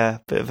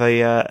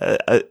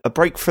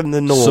break from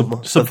the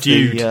norm.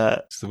 Subdued.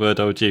 It's the word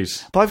I would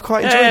use. But I've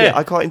quite enjoyed it.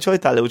 I quite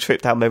enjoyed that little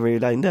trip down memory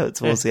lane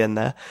towards the end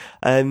there.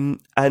 And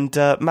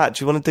Matt,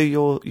 do you want to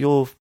do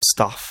your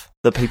stuff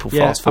that people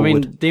fast forward? I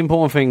mean, the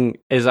important thing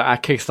is that our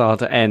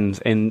Kickstarter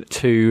ends in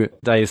 2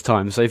 days'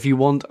 time. So if you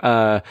want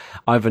either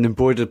an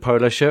embroidered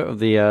polo shirt with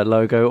the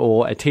logo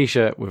or a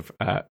T-shirt with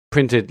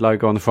printed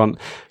logo on the front,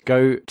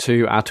 go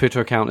to our Twitter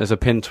account. There's a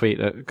pinned tweet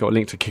that got a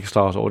link to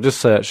Kickstarter, or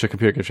just search the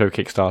Computer Game Show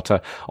Kickstarter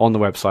on the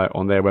website,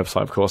 on their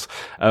website, of course.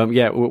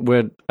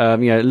 We're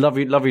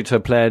love you to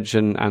pledge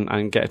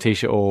and get a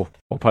T-shirt or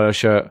polo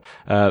shirt.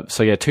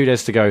 2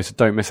 days to go, so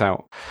don't miss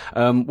out.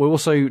 We're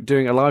also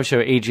doing a live show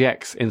at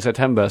EGX in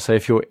September. So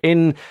if you're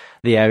in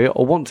the area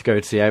or want to go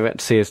to the area to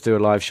see us do a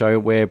live show,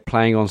 we're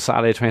playing on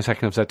Saturday,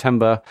 22nd of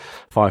September,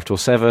 5 till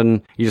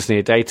 7. You just need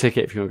a day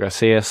ticket if you want to go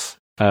see us.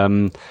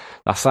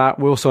 That's that.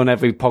 We're also on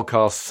every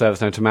podcast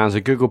service known to man. So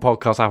Google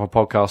Podcasts, Apple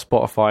Podcasts,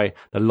 Spotify,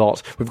 the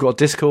lot. We've got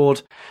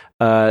Discord.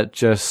 I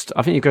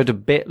think you go to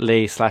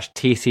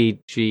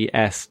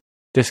bit.ly/TCGS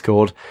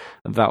Discord.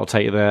 That'll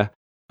take you there.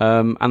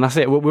 And that's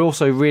it. We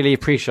also really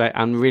appreciate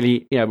and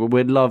really,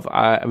 we'd love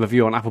a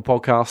review on Apple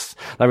Podcasts.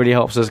 That really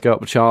helps us go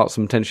up the charts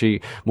and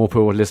potentially more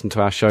people would listen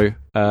to our show.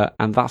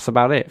 And that's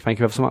about it. Thank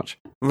you ever so much.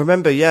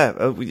 Remember, the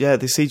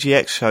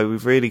CGX show,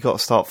 we've really got to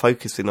start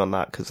focusing on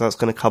that because that's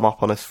going to come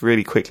up on us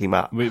really quickly,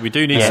 Matt. We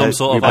do need some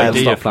sort of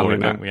idea for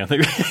it, don't we? I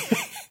think.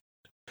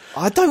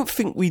 I don't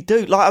think we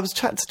do. Like, I was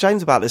chatting to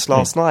James about this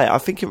last night. I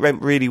think it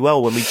went really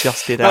well when we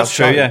just did our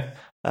show. That's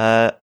true,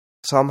 yeah.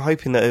 So I'm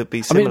hoping that it would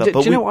be similar.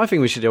 Do you know what I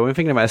think we should do? I'm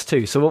thinking about this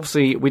too. So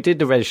obviously we did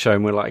the Res show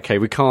and we're like, okay,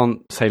 we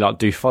can't say like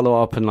do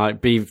follow up and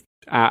like be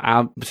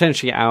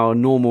potentially our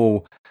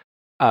normal,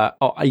 a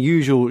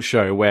usual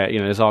show where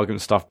there's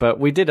argument stuff. But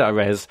we did it at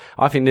Res.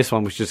 I think this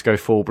one we should just go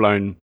full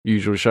blown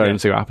usual show and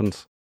see what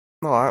happens.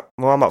 All right.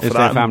 Well, I'm up for that. It's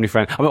their family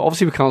friend. I mean,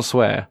 obviously we can't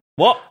swear.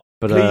 What?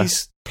 But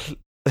please.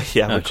 We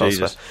can't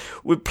swear.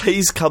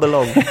 Please come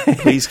along.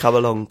 Please come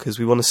along because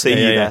we want to see you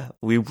there.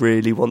 We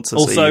really want to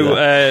see you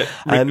there.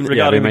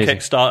 Regarding the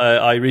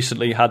Kickstarter, I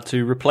recently had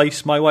to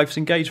replace my wife's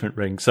engagement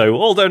ring. So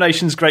all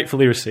donations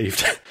gratefully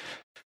received.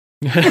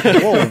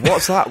 Whoa,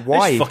 what's that?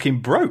 Why? It's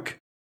fucking broke.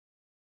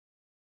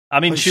 I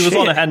mean, she was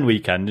on a hen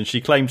weekend and she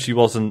claimed she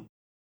wasn't...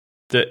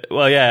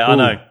 I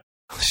know.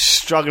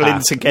 Struggling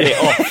to get it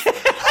off.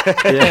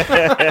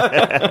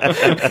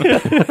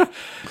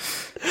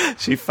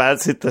 She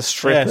fancied the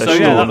stripper.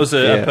 That was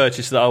a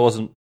purchase that I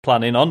wasn't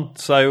planning on.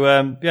 So,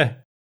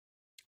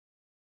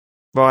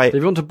 Right. So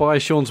if you want to buy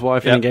Sean's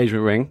wife an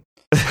engagement ring,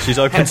 she's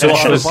open to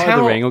offers. Buy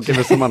the ring or give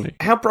us the money.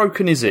 How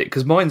broken is it?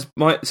 Because my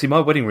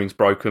wedding ring's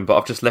broken, but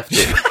I've just left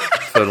it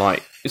for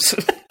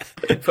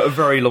for a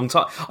very long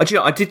time.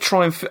 I did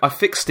try and I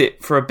fixed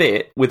it for a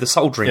bit with a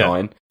soldering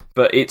iron,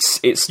 but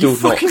it's still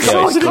not. I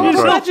can't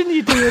imagine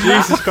you doing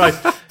that. Jesus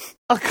Christ.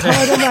 I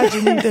can't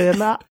imagine you doing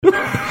that.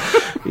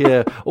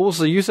 Yeah.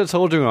 Also, you said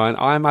soldering iron.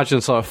 I imagine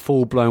it's like a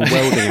full-blown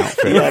welding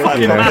outfit.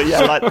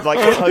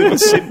 like Homer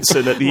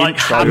Simpson at the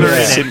intro. Hammering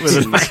it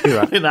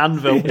with an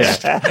anvil.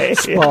 Yeah.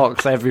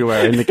 Sparks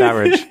everywhere in the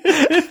garage.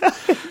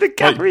 The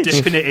garage. Like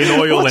dipping it in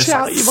oil. Watch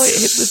out, you might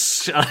hit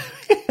the...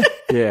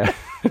 Yeah.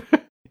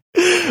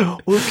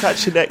 We'll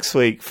catch you next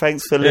week.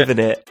 Thanks for living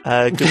it.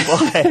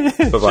 Goodbye.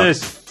 Bye-bye.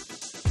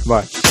 Cheers.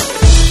 Bye.